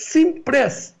 Ferramenta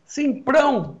simples,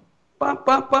 simprão.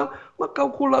 Uma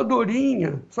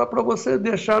calculadorinha, só para você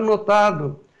deixar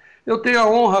anotado. Eu tenho a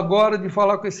honra agora de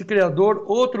falar com esse criador,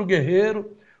 outro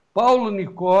guerreiro, Paulo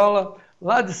Nicola,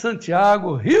 lá de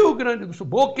Santiago, Rio Grande do Sul,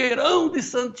 Boqueirão de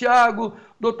Santiago.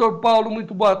 Doutor Paulo,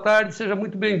 muito boa tarde, seja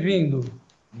muito bem-vindo.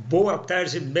 Boa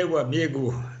tarde, meu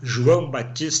amigo João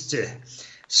Batista.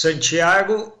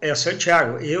 Santiago é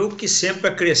Santiago. Eu que sempre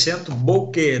acrescento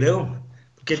Boqueirão,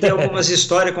 porque tem algumas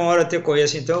histórias com a hora eu te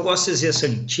conheço, então eu gosto de dizer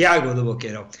Santiago do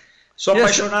Boqueirão. Sou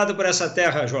apaixonado por essa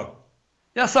terra, João.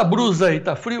 E essa brusa aí,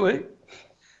 tá frio aí?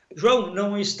 João,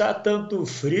 não está tanto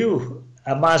frio,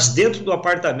 mas dentro do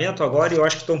apartamento agora eu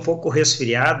acho que estou um pouco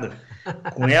resfriado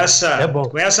com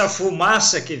essa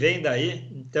fumaça que vem daí,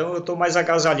 então eu estou mais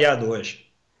agasalhado hoje.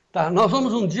 Tá, nós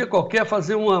vamos um dia qualquer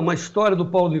fazer uma história do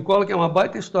Paulo Nicola, que é uma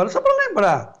baita história, só para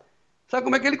lembrar. Sabe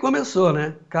como é que ele começou,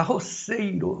 né?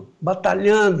 Carroceiro,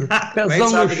 batalhando,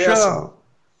 pezão no chão.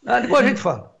 Depois a gente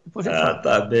fala.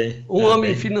 Tá bem. Um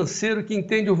homem financeiro que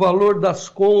entende o valor das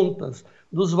contas,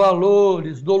 dos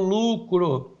valores, do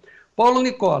lucro. Paulo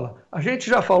Nicola, a gente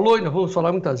já falou, ainda vamos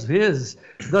falar muitas vezes,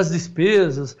 das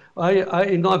despesas, a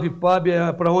I9PAB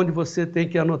é para onde você tem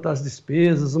que anotar as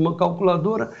despesas, uma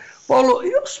calculadora. Paulo,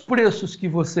 e os preços que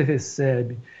você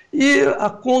recebe? E a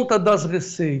conta das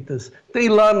receitas, tem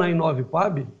lá na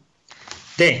I9PAB?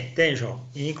 Tem, João.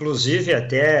 Inclusive,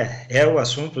 até é o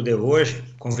assunto de hoje,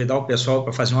 convidar o pessoal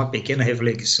para fazer uma pequena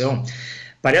reflexão.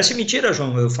 Parece mentira,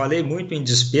 João, eu falei muito em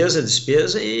despesa,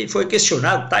 e foi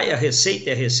questionado, tá, e a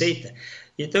receita?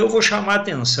 Então eu vou chamar a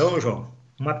atenção, João,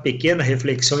 uma pequena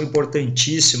reflexão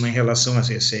importantíssima em relação às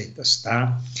receitas,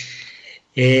 tá?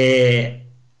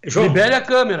 João, libere a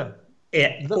câmera.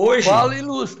 Hoje... Fale e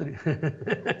ilustre.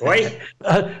 Oi?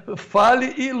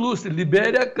 Fale e ilustre,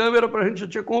 libere a câmera para a gente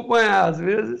te acompanhar, às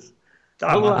vezes.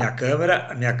 Tá, mas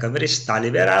a minha câmera está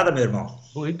liberada, meu irmão.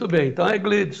 Muito bem, então é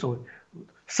Gleidson.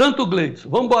 Santo Gleidson.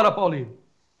 Vamos embora, Paulinho.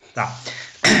 Tá.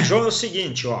 João, é o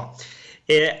seguinte, ó.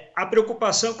 A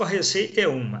preocupação com a receita é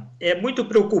uma. É muito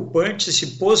preocupante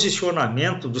esse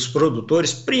posicionamento dos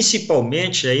produtores,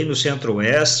 principalmente aí no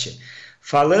Centro-Oeste,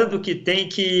 falando que tem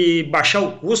que baixar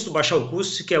o custo,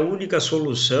 que a única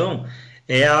solução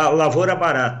é a lavoura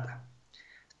barata.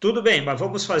 Tudo bem, mas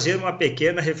vamos fazer uma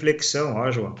pequena reflexão, ó,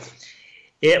 João.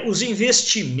 Os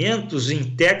investimentos em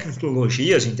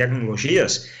tecnologias,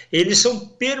 eles são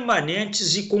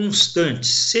permanentes e constantes,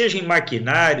 seja em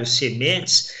maquinários,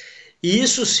 sementes, e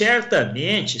isso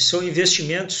certamente são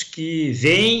investimentos que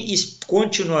vêm e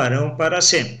continuarão para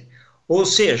sempre. Ou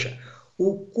seja,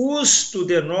 o custo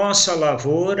de nossa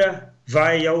lavoura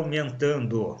vai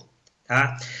aumentando,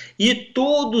 tá? E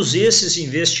todos esses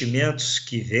investimentos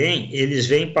que vêm, eles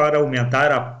vêm para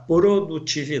aumentar a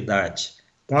produtividade,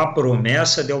 com a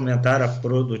promessa de aumentar a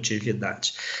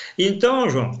produtividade. Então,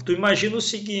 João, tu imagina o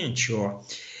seguinte, ó,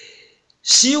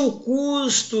 se o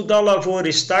custo da lavoura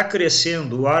está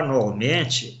crescendo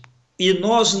anualmente e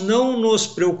nós não nos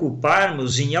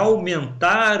preocuparmos em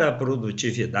aumentar a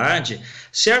produtividade,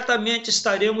 certamente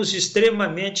estaremos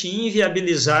extremamente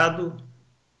inviabilizados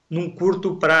num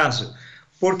curto prazo,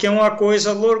 porque é uma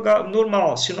coisa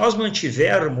normal. Se nós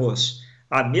mantivermos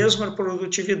a mesma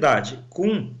produtividade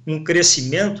com um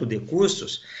crescimento de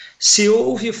custos, se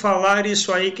ouve falar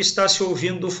isso aí que está se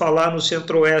ouvindo falar no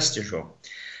Centro-Oeste, João.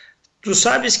 Tu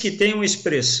sabes que tem uma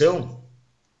expressão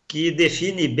que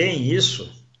define bem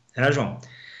isso, né, João?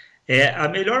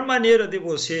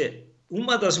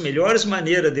 Uma das melhores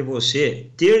maneiras de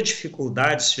você ter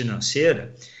dificuldades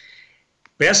financeiras,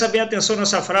 presta bem atenção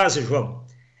nessa frase, João,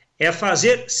 é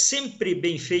fazer sempre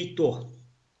bem feito,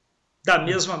 da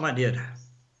mesma maneira.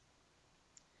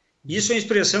 Isso é uma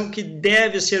expressão que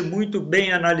deve ser muito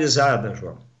bem analisada,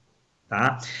 João,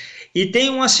 tá? E tem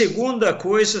uma segunda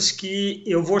coisa que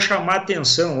eu vou chamar a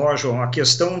atenção, ó, João, a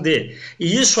questão de...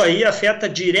 E isso aí afeta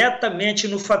diretamente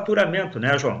no faturamento,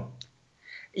 né, João?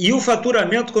 E o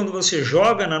faturamento, quando você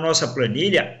joga na nossa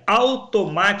planilha,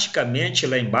 automaticamente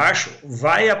lá embaixo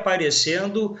vai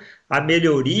aparecendo a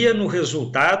melhoria no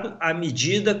resultado à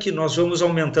medida que nós vamos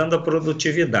aumentando a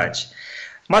produtividade.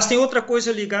 Mas tem outra coisa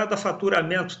ligada a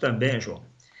faturamento também, João.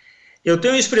 Eu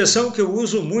tenho uma expressão que eu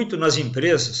uso muito nas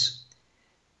empresas,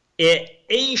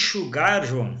 enxugar,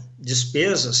 João,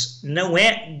 despesas, não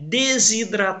é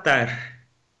desidratar,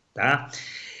 tá?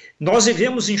 Nós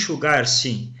devemos enxugar,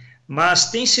 sim,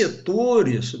 mas tem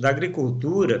setores da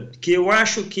agricultura que eu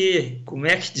acho que, como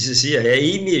é que dizia, é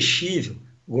imexível,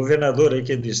 o governador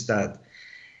aqui do estado.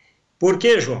 Por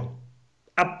quê, João?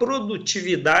 A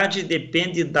produtividade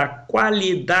depende da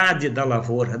qualidade da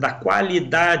lavoura, da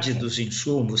qualidade dos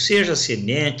insumos, seja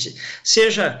semente,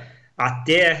 seja a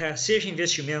terra, seja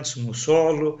investimentos no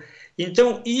solo.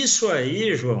 Então, isso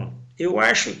aí, João, eu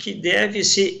acho que deve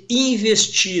ser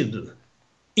investido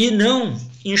e não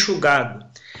enxugado.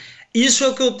 Isso é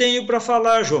o que eu tenho para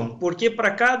falar, João, porque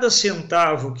para cada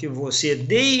centavo que você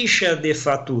deixa de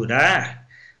faturar,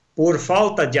 por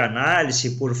falta de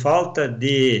análise, por falta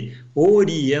de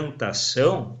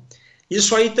orientação,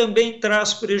 isso aí também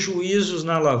traz prejuízos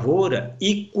na lavoura,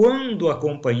 e quando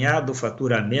acompanhado o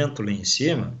faturamento lá em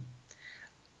cima,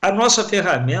 a nossa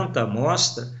ferramenta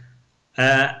mostra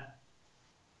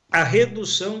a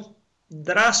redução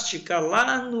drástica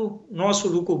lá no nosso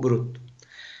lucro bruto.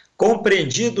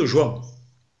 Compreendido, João?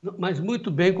 Mas muito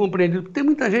bem compreendido. Tem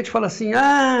muita gente que fala assim,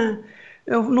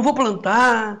 eu não vou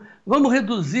plantar, vamos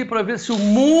reduzir para ver se o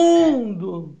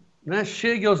mundo, né,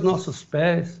 chegue aos nossos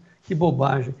pés. Que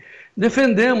bobagem.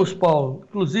 Defendemos, Paulo,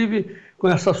 inclusive com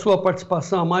essa sua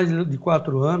participação há mais de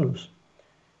 4 anos,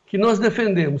 que nós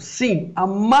defendemos, sim, a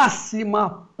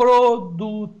máxima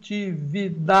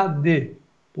produtividade,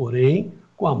 porém,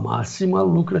 com a máxima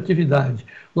lucratividade.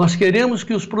 Nós queremos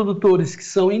que os produtores que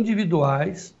são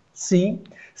individuais, sim,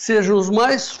 sejam os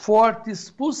mais fortes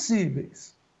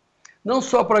possíveis. Não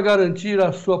só para garantir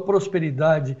a sua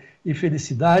prosperidade e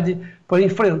felicidade, para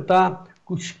enfrentar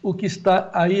o que está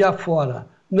aí afora.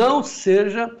 Não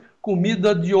seja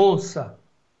comida de onça.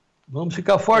 Vamos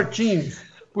ficar fortinhos.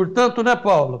 Portanto, né,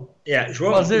 Paulo?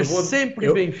 João, fazer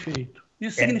sempre bem feito.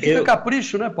 Isso significa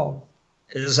capricho, né, Paulo?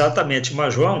 Exatamente,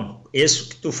 mas João, isso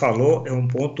que tu falou é um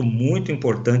ponto muito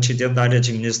importante dentro da área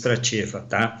administrativa,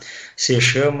 tá? Se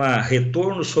chama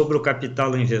retorno sobre o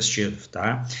capital investido,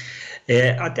 tá?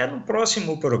 Até no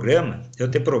próximo programa, eu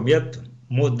te prometo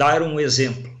mudar um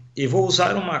exemplo, e vou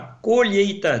usar uma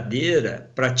colheitadeira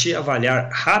para te avaliar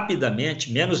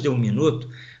rapidamente, menos de 1 minuto,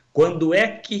 quando é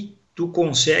que tu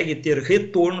consegue ter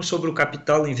retorno sobre o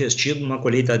capital investido numa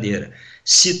colheitadeira.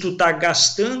 Se tu está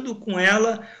gastando com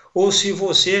ela, ou se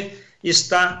você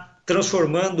está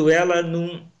transformando ela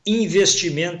num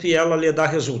investimento e ela lhe dá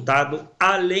resultado,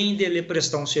 além de lhe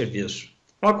prestar um serviço.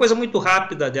 Uma coisa muito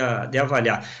rápida de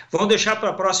avaliar. Vamos deixar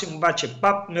para o próximo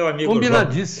bate-papo, meu amigo.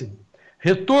 Combinadíssimo. João.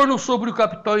 Retorno sobre o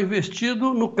capital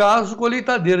investido, no caso,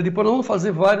 colheitadeira. Depois nós vamos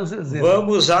fazer vários exemplos.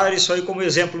 Vamos usar isso aí como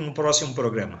exemplo no próximo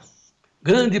programa.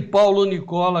 Grande Paulo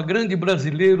Nicola, grande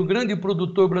brasileiro, grande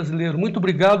produtor brasileiro, muito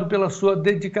obrigado pela sua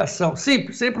dedicação.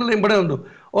 Sempre lembrando,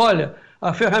 olha,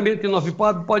 a ferramenta em 9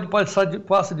 PAB pode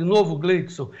passa de novo,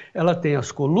 Gleidson. Ela tem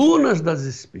as colunas das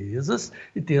despesas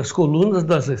e tem as colunas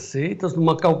das receitas,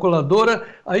 numa calculadora,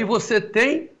 aí você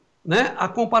tem, né, a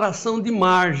comparação de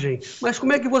margem. Mas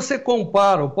como é que você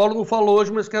compara? O Paulo não falou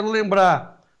hoje, mas quero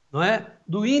lembrar, não é?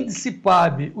 Do índice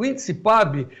PAB. O índice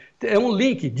PAB é um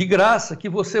link de graça que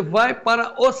você vai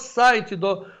para o site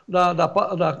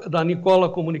da Nicola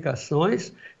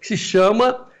Comunicações, que se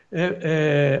chama,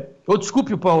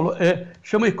 desculpe, Paulo,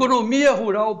 chama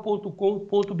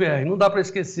economiarural.com.br, não dá para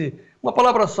esquecer. Uma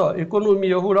palavra só,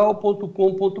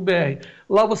 economiarural.com.br.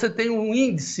 Lá você tem um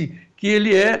índice que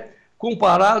ele é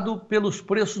comparado pelos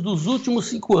preços dos últimos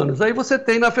 5 anos. Aí você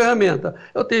tem na ferramenta,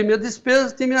 eu tenho minha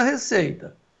despesa, tenho minha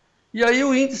receita. E aí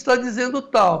o índice está dizendo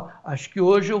tal, acho que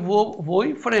hoje eu vou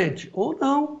em frente. Ou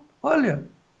não, olha.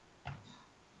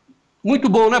 Muito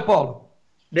bom, né, Paulo?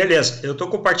 Beleza, eu estou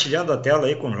compartilhando a tela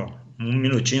aí com o João. 1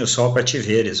 minutinho só para te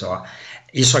veres, ó.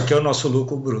 Isso aqui é o nosso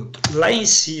lucro bruto. Lá em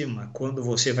cima, quando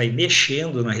você vai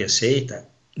mexendo na receita,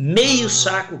 meio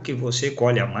saco que você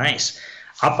colhe a mais,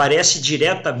 aparece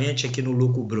diretamente aqui no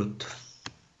lucro bruto.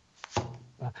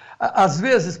 Às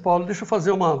vezes, Paulo, deixa eu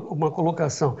fazer uma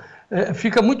colocação.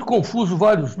 Fica muito confuso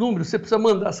vários números, você precisa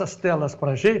mandar essas telas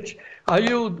para a gente,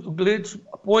 aí o Gleidson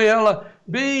põe ela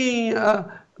bem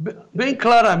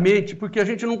claramente, porque a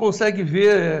gente não consegue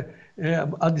ver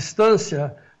a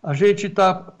distância, a gente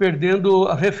está perdendo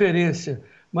a referência.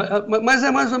 Mas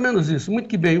é mais ou menos isso, muito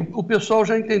que bem, o pessoal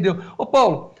já entendeu. Ô,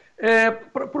 Paulo,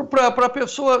 para a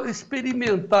pessoa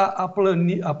experimentar a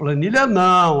planilha,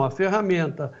 não, a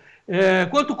ferramenta,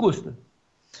 quanto custa?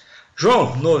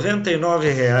 João, R$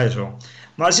 99,00, João.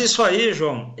 Mas isso aí,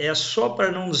 João, é só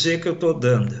para não dizer que eu estou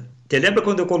dando. Você lembra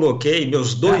quando eu coloquei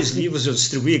meus 2 livros, eu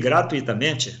distribuí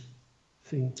gratuitamente?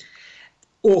 Sim.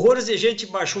 Horrores de gente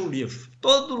baixou o livro.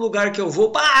 Todo lugar que eu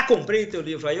vou, comprei teu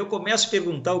livro. Aí eu começo a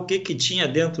perguntar o que tinha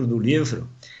dentro do livro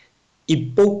e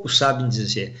poucos sabem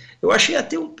dizer. Eu achei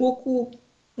até eu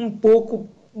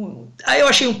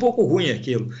achei um pouco ruim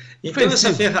aquilo. Então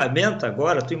essa ferramenta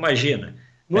agora, tu imagina,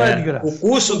 não é de graça. O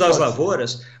custo das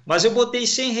lavouras, mas eu botei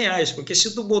R$100, porque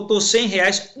se tu botou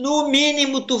R$100, no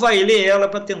mínimo tu vai ler ela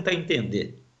para tentar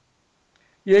entender.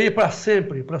 E aí para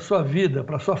sempre, para sua vida,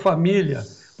 para sua família,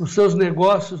 para os seus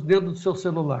negócios dentro do seu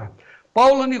celular.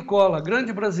 Paulo Nicola,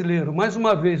 grande brasileiro, mais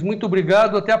uma vez, muito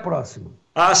obrigado, até a próxima.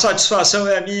 A satisfação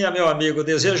é minha, meu amigo.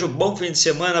 Desejo um bom fim de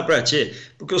semana para ti,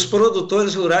 porque os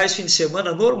produtores rurais, fim de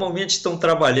semana, normalmente estão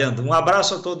trabalhando. Um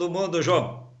abraço a todo mundo,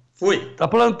 João. Fui. Está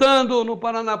plantando no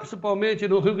Paraná, principalmente,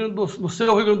 no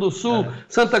seu Rio Grande do Sul,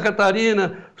 Santa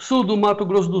Catarina, sul do Mato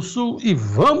Grosso do Sul, e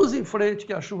vamos em frente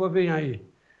que a chuva vem aí.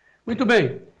 Muito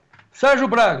bem. Sérgio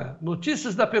Braga,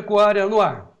 notícias da pecuária no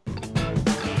ar.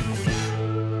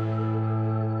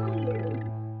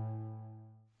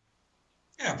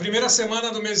 A primeira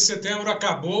semana do mês de setembro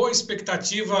acabou, a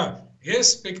expectativa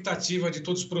de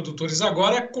todos os produtores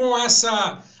agora é com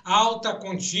essa alta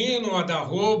contínua da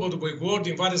arroba, do boi gordo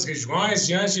em várias regiões,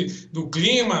 diante do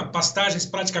clima, pastagens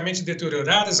praticamente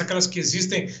deterioradas, aquelas que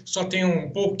existem só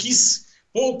tem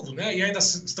pouco, né, e ainda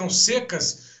estão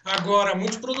secas. Agora,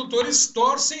 muitos produtores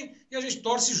torcem e a gente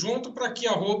torce junto para que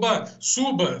a arroba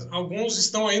suba. Alguns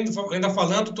estão ainda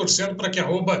falando, torcendo para que a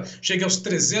arroba chegue aos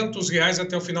R$300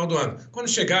 até o final do ano. Quando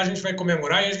chegar, a gente vai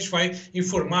comemorar e a gente vai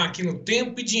informar aqui no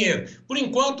Tempo e Dinheiro. Por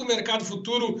enquanto, o mercado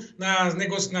futuro, nas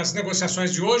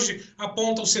negociações de hoje,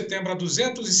 aponta o setembro a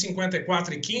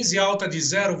 254,15, alta de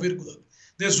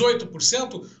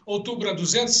 0,18%, outubro a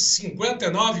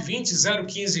 259,20,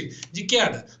 0,15 de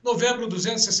queda. Novembro,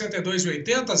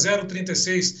 262,80,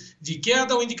 0,36 de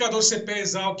queda. O indicador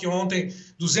CPE-Exal, que ontem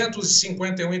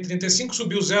 251,35,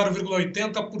 subiu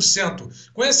 0,80%.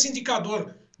 Com esse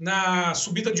indicador na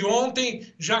subida de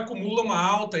ontem, já acumula uma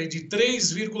alta de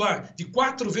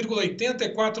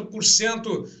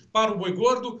 4,84% para o boi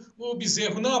gordo. O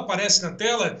bezerro não aparece na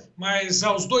tela, mas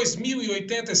aos R$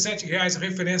 2.087,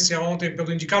 referência ontem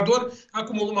pelo indicador,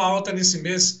 acumula uma alta nesse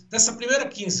mês, nessa primeira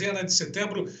quinzena de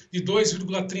setembro, de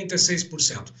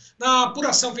 2,36%. Na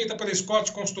apuração feita pela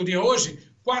Scott Consultoria hoje,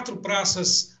 4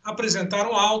 praças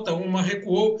apresentaram alta, uma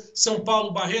recuou. São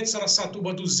Paulo, Barretos, Araçatuba,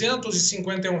 R$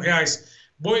 251.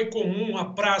 Boi comum a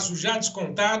prazo já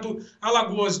descontado,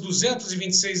 Alagoas R$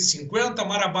 226,50,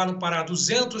 Marabá no Pará R$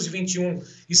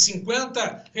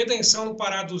 221,50, Redenção no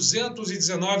Pará R$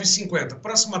 219,50.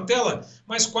 Próxima tela,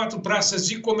 mais 4 praças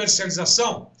de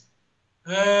comercialização.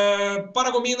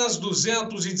 Paragominas R$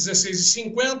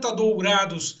 216,50,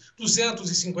 Dourados R$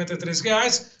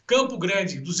 253, Campo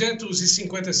Grande R$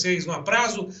 256 no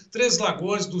aprazo, Três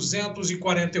Lagoas R$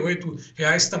 248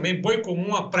 também, boi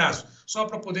comum a prazo. Só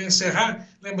para poder encerrar,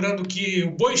 lembrando que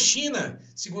o boi China,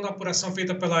 segundo a apuração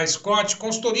feita pela Scott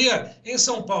Consultoria em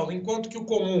São Paulo, enquanto que o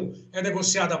comum é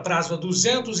negociado a prazo a R$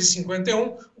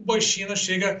 251, o boi China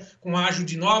chega com ágio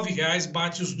de R$ 9,00,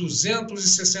 bate os R$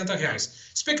 260.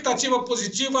 Expectativa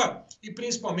positiva e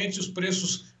principalmente os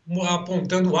preços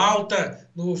apontando alta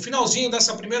no finalzinho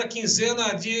dessa primeira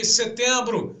quinzena de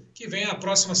setembro, que vem a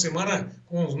próxima semana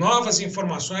com novas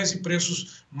informações e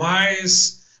preços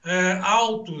mais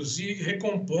altos e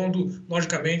recompondo,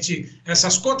 logicamente,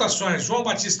 essas cotações. João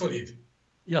Batista Olive.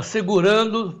 E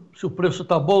assegurando se o preço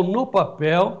está bom no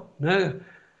papel, né,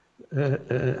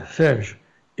 Sérgio,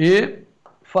 e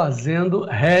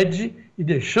fazendo hedge e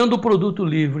deixando o produto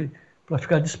livre para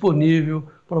ficar disponível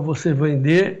para você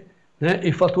vender, né,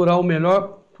 e faturar o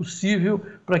melhor possível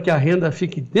para que a renda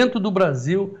fique dentro do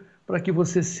Brasil, para que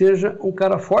você seja um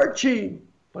cara forte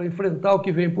para enfrentar o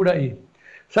que vem por aí.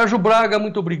 Sérgio Braga,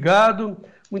 muito obrigado.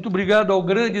 Muito obrigado ao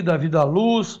Grande da Vida à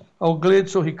Luz, ao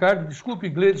Gleidson Ricardo, desculpe,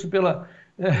 Gleidson, pela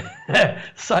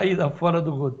saída fora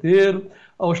do roteiro,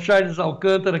 ao Charles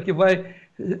Alcântara, que vai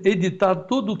editar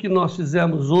tudo o que nós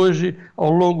fizemos hoje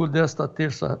ao longo desta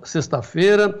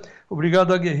sexta-feira.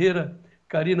 Obrigado à guerreira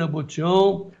Karina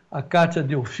Botion, a Kátia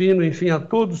Delfino, enfim, a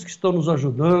todos que estão nos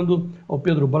ajudando, ao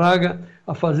Pedro Braga,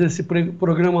 a fazer esse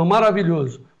programa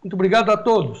maravilhoso. Muito obrigado a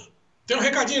todos. Tem um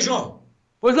recadinho, João.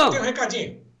 Pois não. Tem um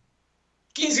recadinho.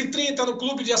 15h30 no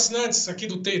Clube de Assinantes aqui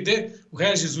do TD, o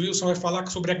Regis Wilson vai falar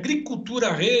sobre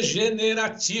agricultura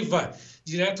regenerativa,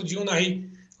 direto de Unai,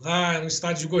 lá no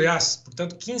estado de Goiás.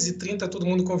 Portanto, 15h30, todo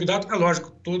mundo convidado. É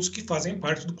lógico, todos que fazem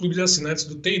parte do Clube de Assinantes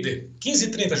do TD.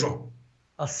 15h30, João.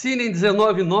 Assinem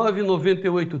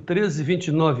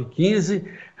 199-9813-2915.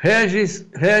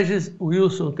 Regis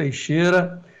Wilson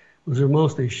Teixeira, os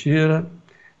irmãos Teixeira,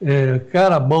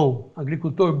 cara bom,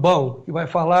 agricultor bom, que vai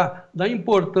falar da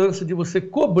importância de você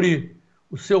cobrir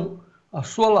a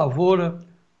sua lavoura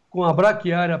com a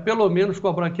braquiária, pelo menos com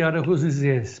a braquiária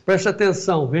rusiziense. Preste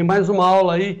atenção, vem mais uma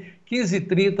aula aí,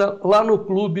 15h30, lá no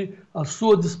clube, à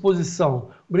sua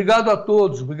disposição. Obrigado a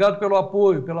todos, obrigado pelo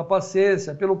apoio, pela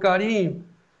paciência, pelo carinho,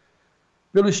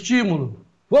 pelo estímulo.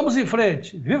 Vamos em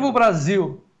frente, viva o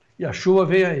Brasil! E a chuva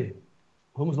vem aí.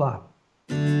 Vamos lá.